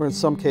 or in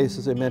some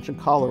cases they mention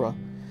cholera.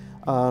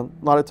 A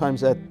lot of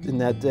times in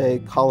that day,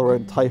 cholera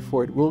and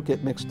typhoid will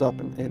get mixed up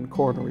in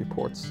coroner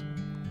reports.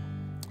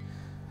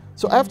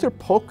 So after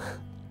Polk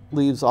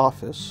leaves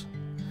office,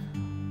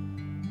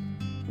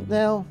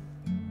 now,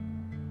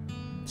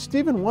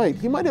 Stephen White,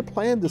 he might have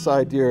planned this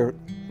idea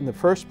in the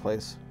first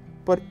place,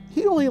 but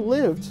he only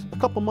lived a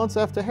couple months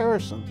after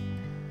Harrison.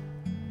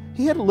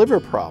 He had liver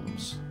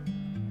problems,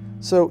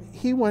 so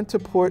he went to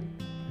put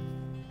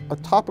a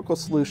topical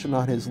solution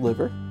on his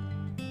liver.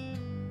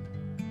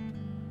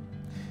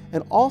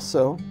 And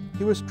also,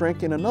 he was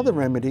drinking another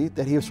remedy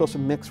that he was supposed to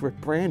mix with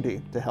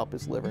brandy to help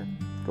his liver.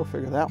 Go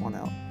figure that one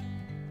out.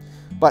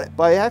 But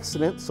by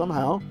accident,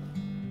 somehow,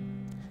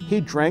 he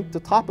drank the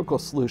topical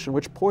solution,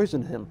 which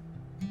poisoned him.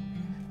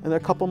 And a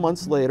couple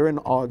months later, in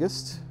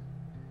August,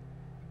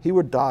 he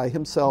would die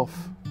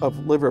himself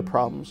of liver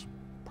problems,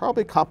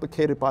 probably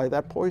complicated by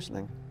that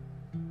poisoning.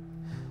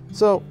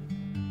 So,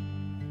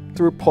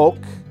 through Polk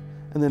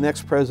and the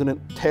next president,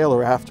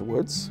 Taylor,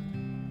 afterwards,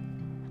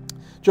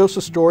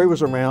 Joseph Story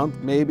was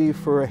around, maybe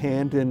for a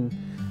hand in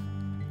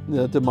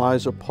the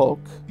demise of Polk,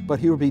 but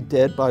he would be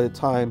dead by the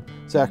time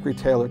Zachary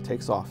Taylor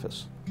takes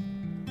office.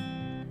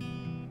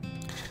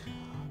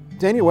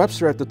 Daniel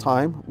Webster at the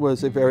time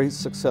was a very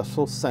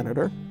successful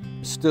senator,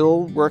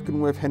 still working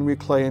with Henry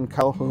Clay and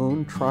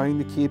Calhoun, trying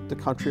to keep the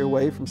country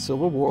away from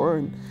civil war.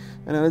 And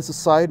as a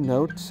side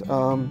note,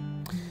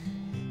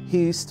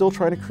 he's still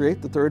trying to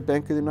create the third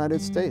bank of the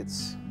United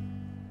States.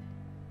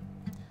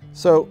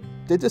 So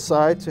they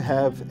decide to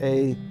have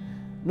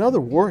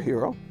another war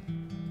hero,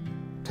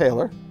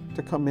 Taylor,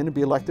 to come in and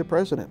be elected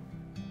president.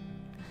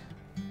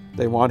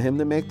 They want him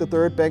to make the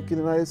third bank of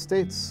the United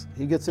States.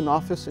 He gets in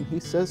office and he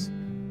says,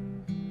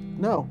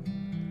 no.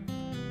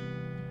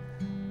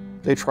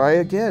 They try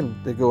again.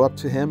 They go up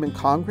to him in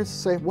Congress and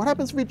say, what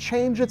happens if we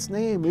change its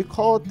name? We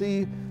call it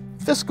the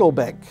Fiscal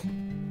Bank.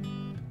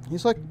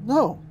 He's like,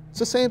 no, it's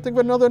the same thing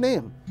with another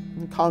name.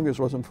 And Congress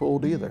wasn't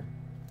fooled either.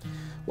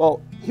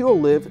 Well, he will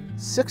live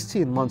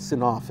 16 months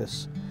in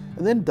office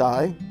and then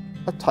die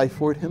of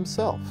typhoid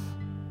himself.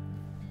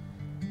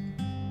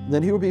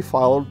 Then he would be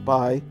followed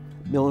by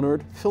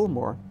Millard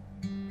Fillmore.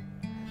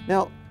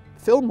 Now,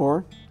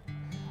 Fillmore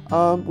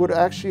would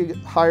actually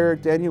hire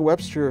Daniel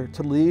Webster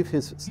to leave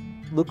his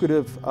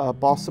lucrative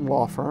Boston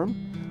law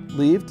firm,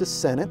 leave the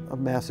Senate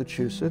of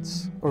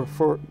Massachusetts, or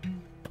for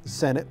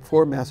Senate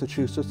for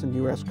Massachusetts and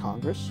U.S.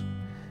 Congress,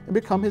 and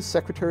become his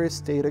Secretary of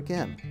State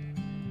again.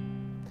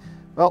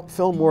 Well,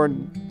 Fillmore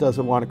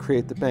doesn't want to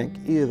create the bank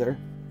either,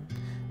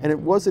 and it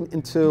wasn't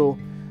until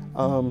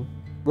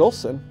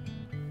Wilson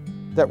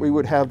that we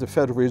would have the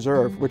Federal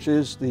Reserve, which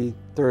is the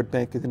third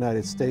bank of the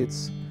United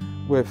States,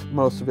 with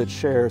most of its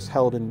shares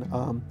held in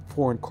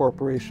foreign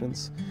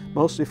corporations,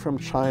 mostly from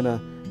China,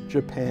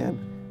 Japan,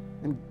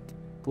 and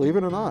believe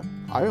it or not,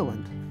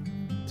 Ireland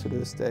to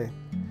this day.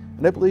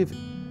 And I believe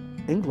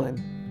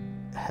England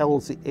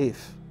holds the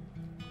 8th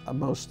of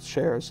most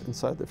shares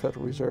inside the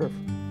Federal Reserve.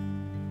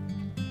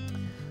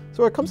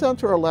 So it comes down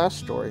to our last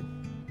story.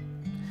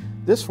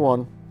 This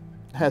one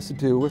has to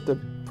do with the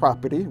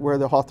property where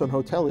the Hawthorne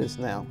Hotel is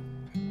now.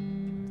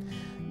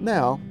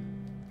 Now,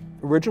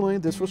 originally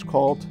this was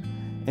called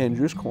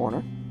Andrews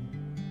Corner,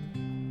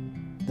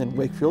 then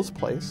Wakefield's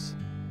Place,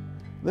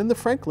 then the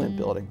Franklin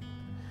Building.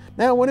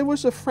 Now, when it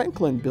was the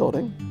Franklin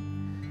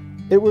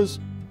Building, it was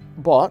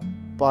bought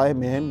by a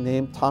man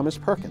named Thomas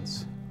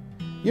Perkins.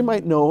 You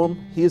might know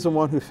him. He's the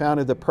one who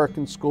founded the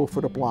Perkins School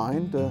for the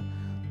Blind,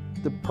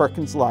 the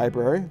Perkins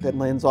Library that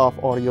lends off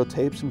audio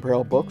tapes and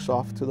braille books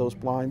off to those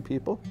blind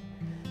people.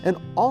 And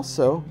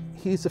also,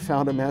 he's the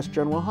founder of Mass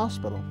General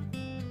Hospital.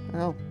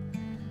 Well,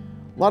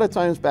 a lot of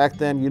times back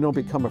then, you don't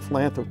become a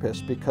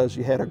philanthropist because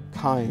you had a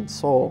kind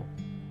soul.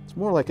 It's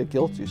more like a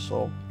guilty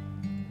soul.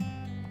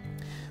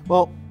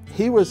 Well,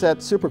 he was that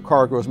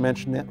supercargo, as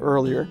mentioned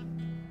earlier,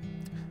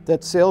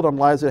 that sailed on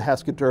Liza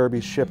Haskell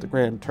Derby's ship, the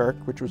Grand Turk,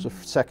 which was the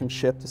second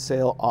ship to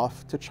sail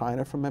off to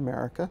China from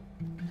America.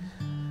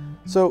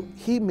 So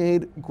he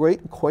made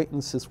great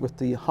acquaintances with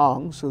the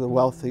Hongs, or the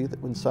wealthy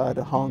that were inside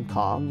of Hong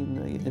Kong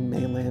in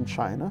mainland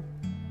China.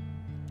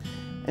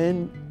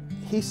 And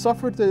he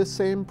suffered the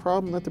same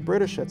problem that the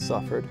British had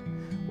suffered,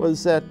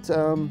 was that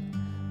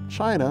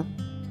China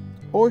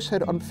always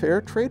had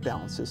unfair trade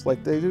balances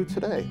like they do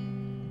today.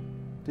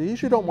 They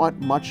usually don't want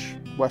much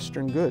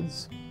Western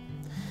goods.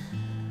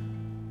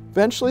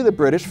 Eventually, the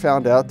British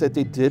found out that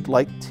they did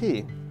like tea.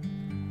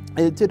 And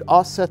it did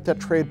offset that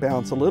trade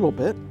balance a little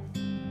bit.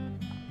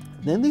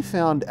 Then they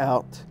found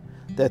out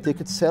that they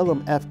could sell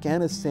them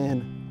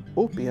Afghanistan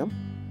opium,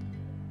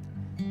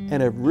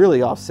 and it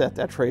really offset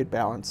that trade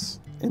balance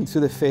into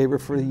the favor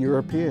for the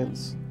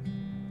Europeans.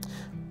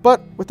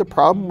 But with the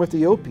problem with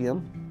the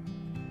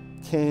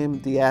opium came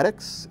the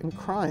addicts and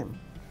crime.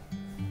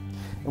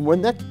 And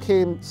when that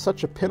became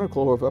such a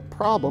pinnacle of a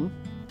problem,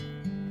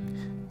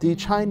 the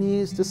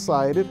Chinese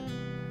decided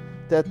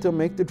that they'll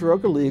make the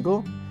drug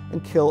illegal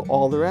and kill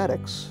all their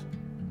addicts.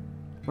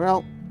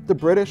 Well, the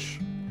British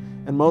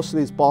and most of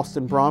these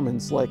Boston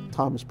Brahmins like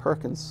Thomas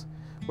Perkins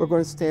were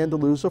going to stand to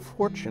lose a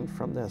fortune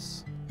from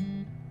this.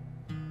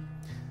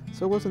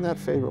 So it wasn't that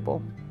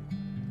favorable.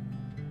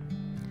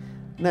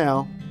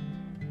 Now,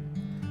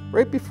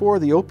 right before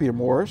the Opium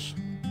Wars,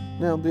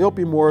 now the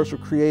Opium Wars were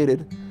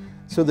created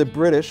so the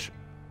British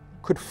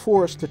could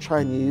force the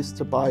Chinese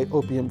to buy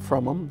opium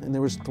from them, and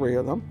there was 3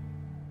 of them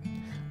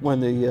when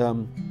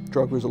the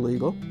drug was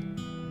illegal.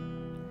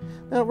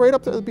 Now, right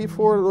up to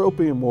before the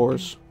Opium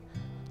Wars,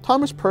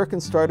 Thomas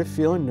Perkins started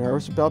feeling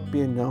nervous about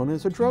being known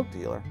as a drug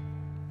dealer.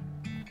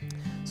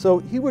 So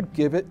he would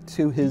give it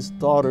to his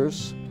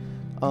daughter's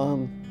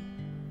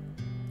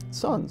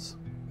sons.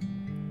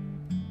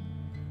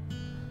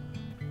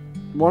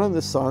 One of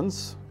the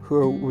sons,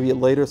 who would be a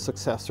later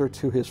successor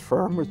to his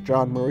firm, was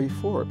John Murray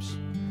Forbes.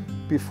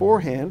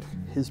 beforehand,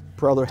 his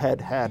brother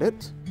had had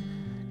it,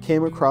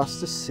 came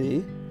across the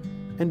sea,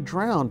 and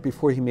drowned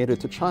before he made it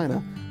to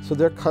China. So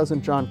their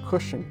cousin John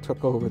Cushing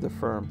took over the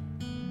firm.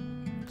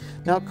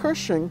 Now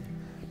Cushing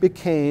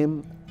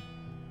became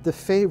the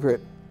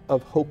favorite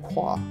of Ho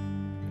Kwa,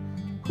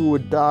 who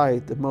would die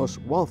the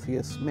most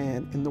wealthiest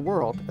man in the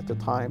world at the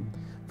time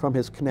from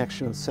his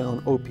connection of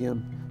selling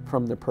opium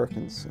from the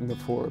Perkins and the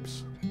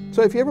Forbes.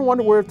 So if you ever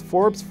wonder where the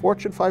Forbes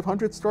Fortune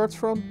 500 starts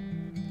from,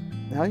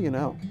 now you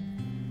know.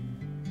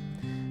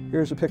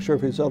 Here's a picture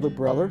of his other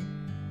brother,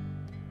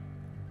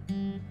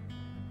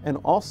 and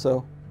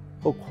also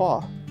Ho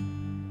Kwa,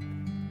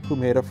 who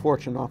made a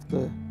fortune off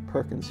the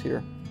Perkins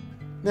here.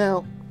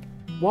 Now,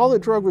 while the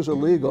drug was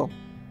illegal,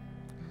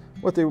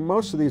 what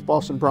most of these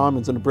Boston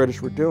Brahmins and the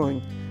British were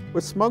doing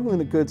was smuggling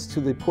the goods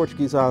to the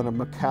Portuguese island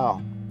of Macau.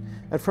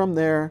 And from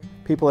there,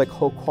 people like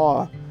Ho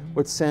Kwa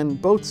would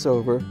send boats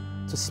over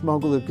to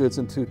smuggle the goods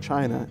into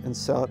China and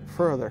sell it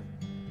further.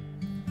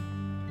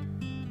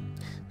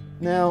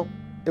 Now,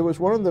 it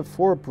was one of the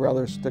Ford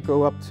brothers that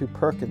go up to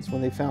Perkins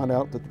when they found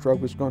out that the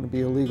drug was going to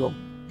be illegal.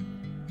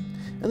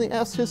 And they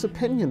asked his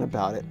opinion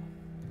about it.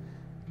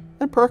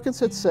 And Perkins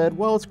had said,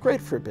 well, it's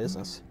great for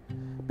business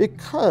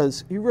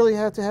because you really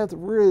have to have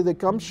the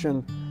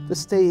gumption to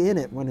stay in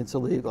it when it's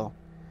illegal,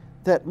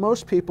 that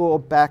most people will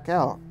back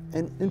out.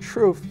 And in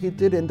truth, he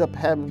did end up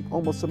having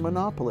almost a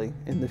monopoly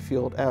in the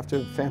field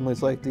after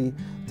families like the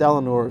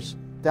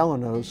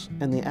Delanos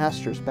and the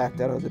Astors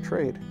backed out of the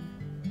trade.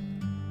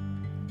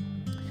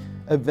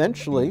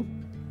 Eventually,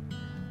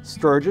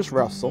 Sturgis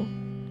Russell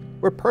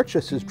would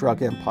purchase his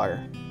drug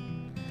empire,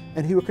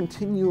 and he would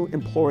continue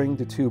employing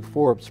the two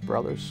Forbes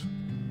brothers.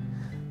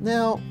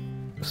 Now,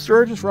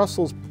 Sturgis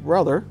Russell's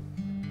brother,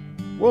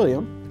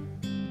 William,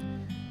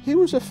 he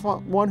was the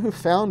one who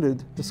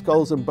founded the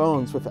Skulls and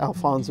Bones with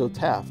Alphonso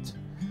Taft.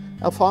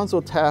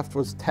 Alphonso Taft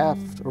was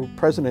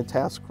President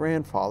Taft's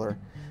grandfather,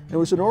 and it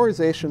was an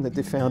organization that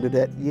they founded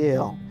at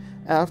Yale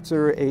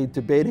after a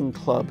debating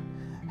club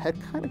had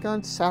kind of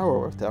gone sour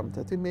with them,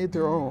 that they made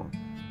their own.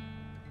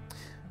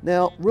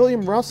 Now,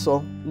 William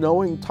Russell,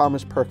 knowing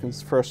Thomas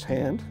Perkins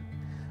firsthand,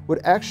 would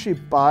actually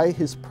buy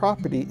his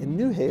property in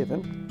New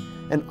Haven,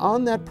 and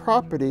on that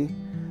property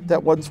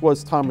that once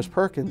was Thomas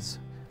Perkins,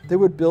 they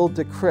would build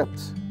the crypt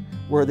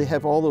where they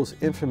have all those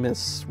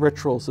infamous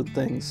rituals and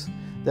things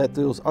that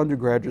those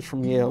undergraduates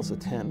from Yale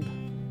attend.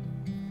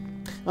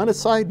 On a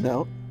side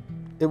note,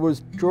 it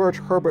was George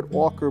Herbert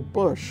Walker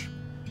Bush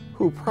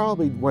who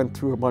probably went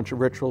through a bunch of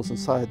rituals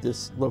inside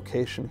this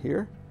location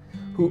here,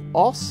 who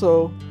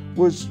also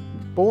was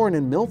born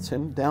in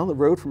Milton, down the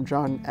road from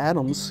John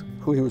Adams,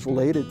 who he was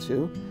related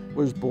to,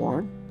 was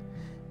born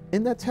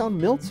in that town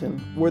Milton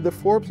where the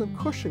Forbes and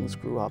Cushings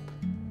grew up.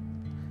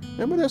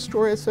 Remember that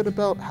story I said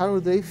about how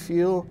they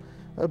feel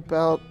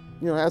about,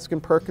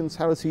 asking Perkins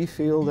how does he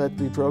feel that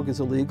the drug is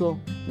illegal?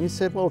 And he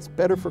said, well, it's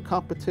better for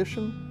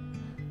competition.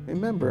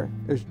 Remember,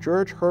 there's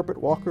George Herbert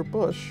Walker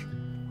Bush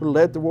who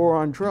led the war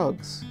on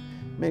drugs.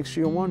 Makes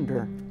you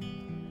wonder,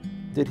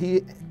 did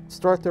he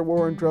start their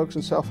war on drugs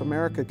in South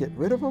America, get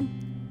rid of them,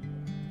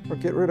 or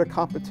get rid of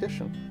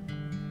competition?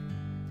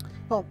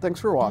 Well, thanks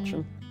for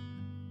watching.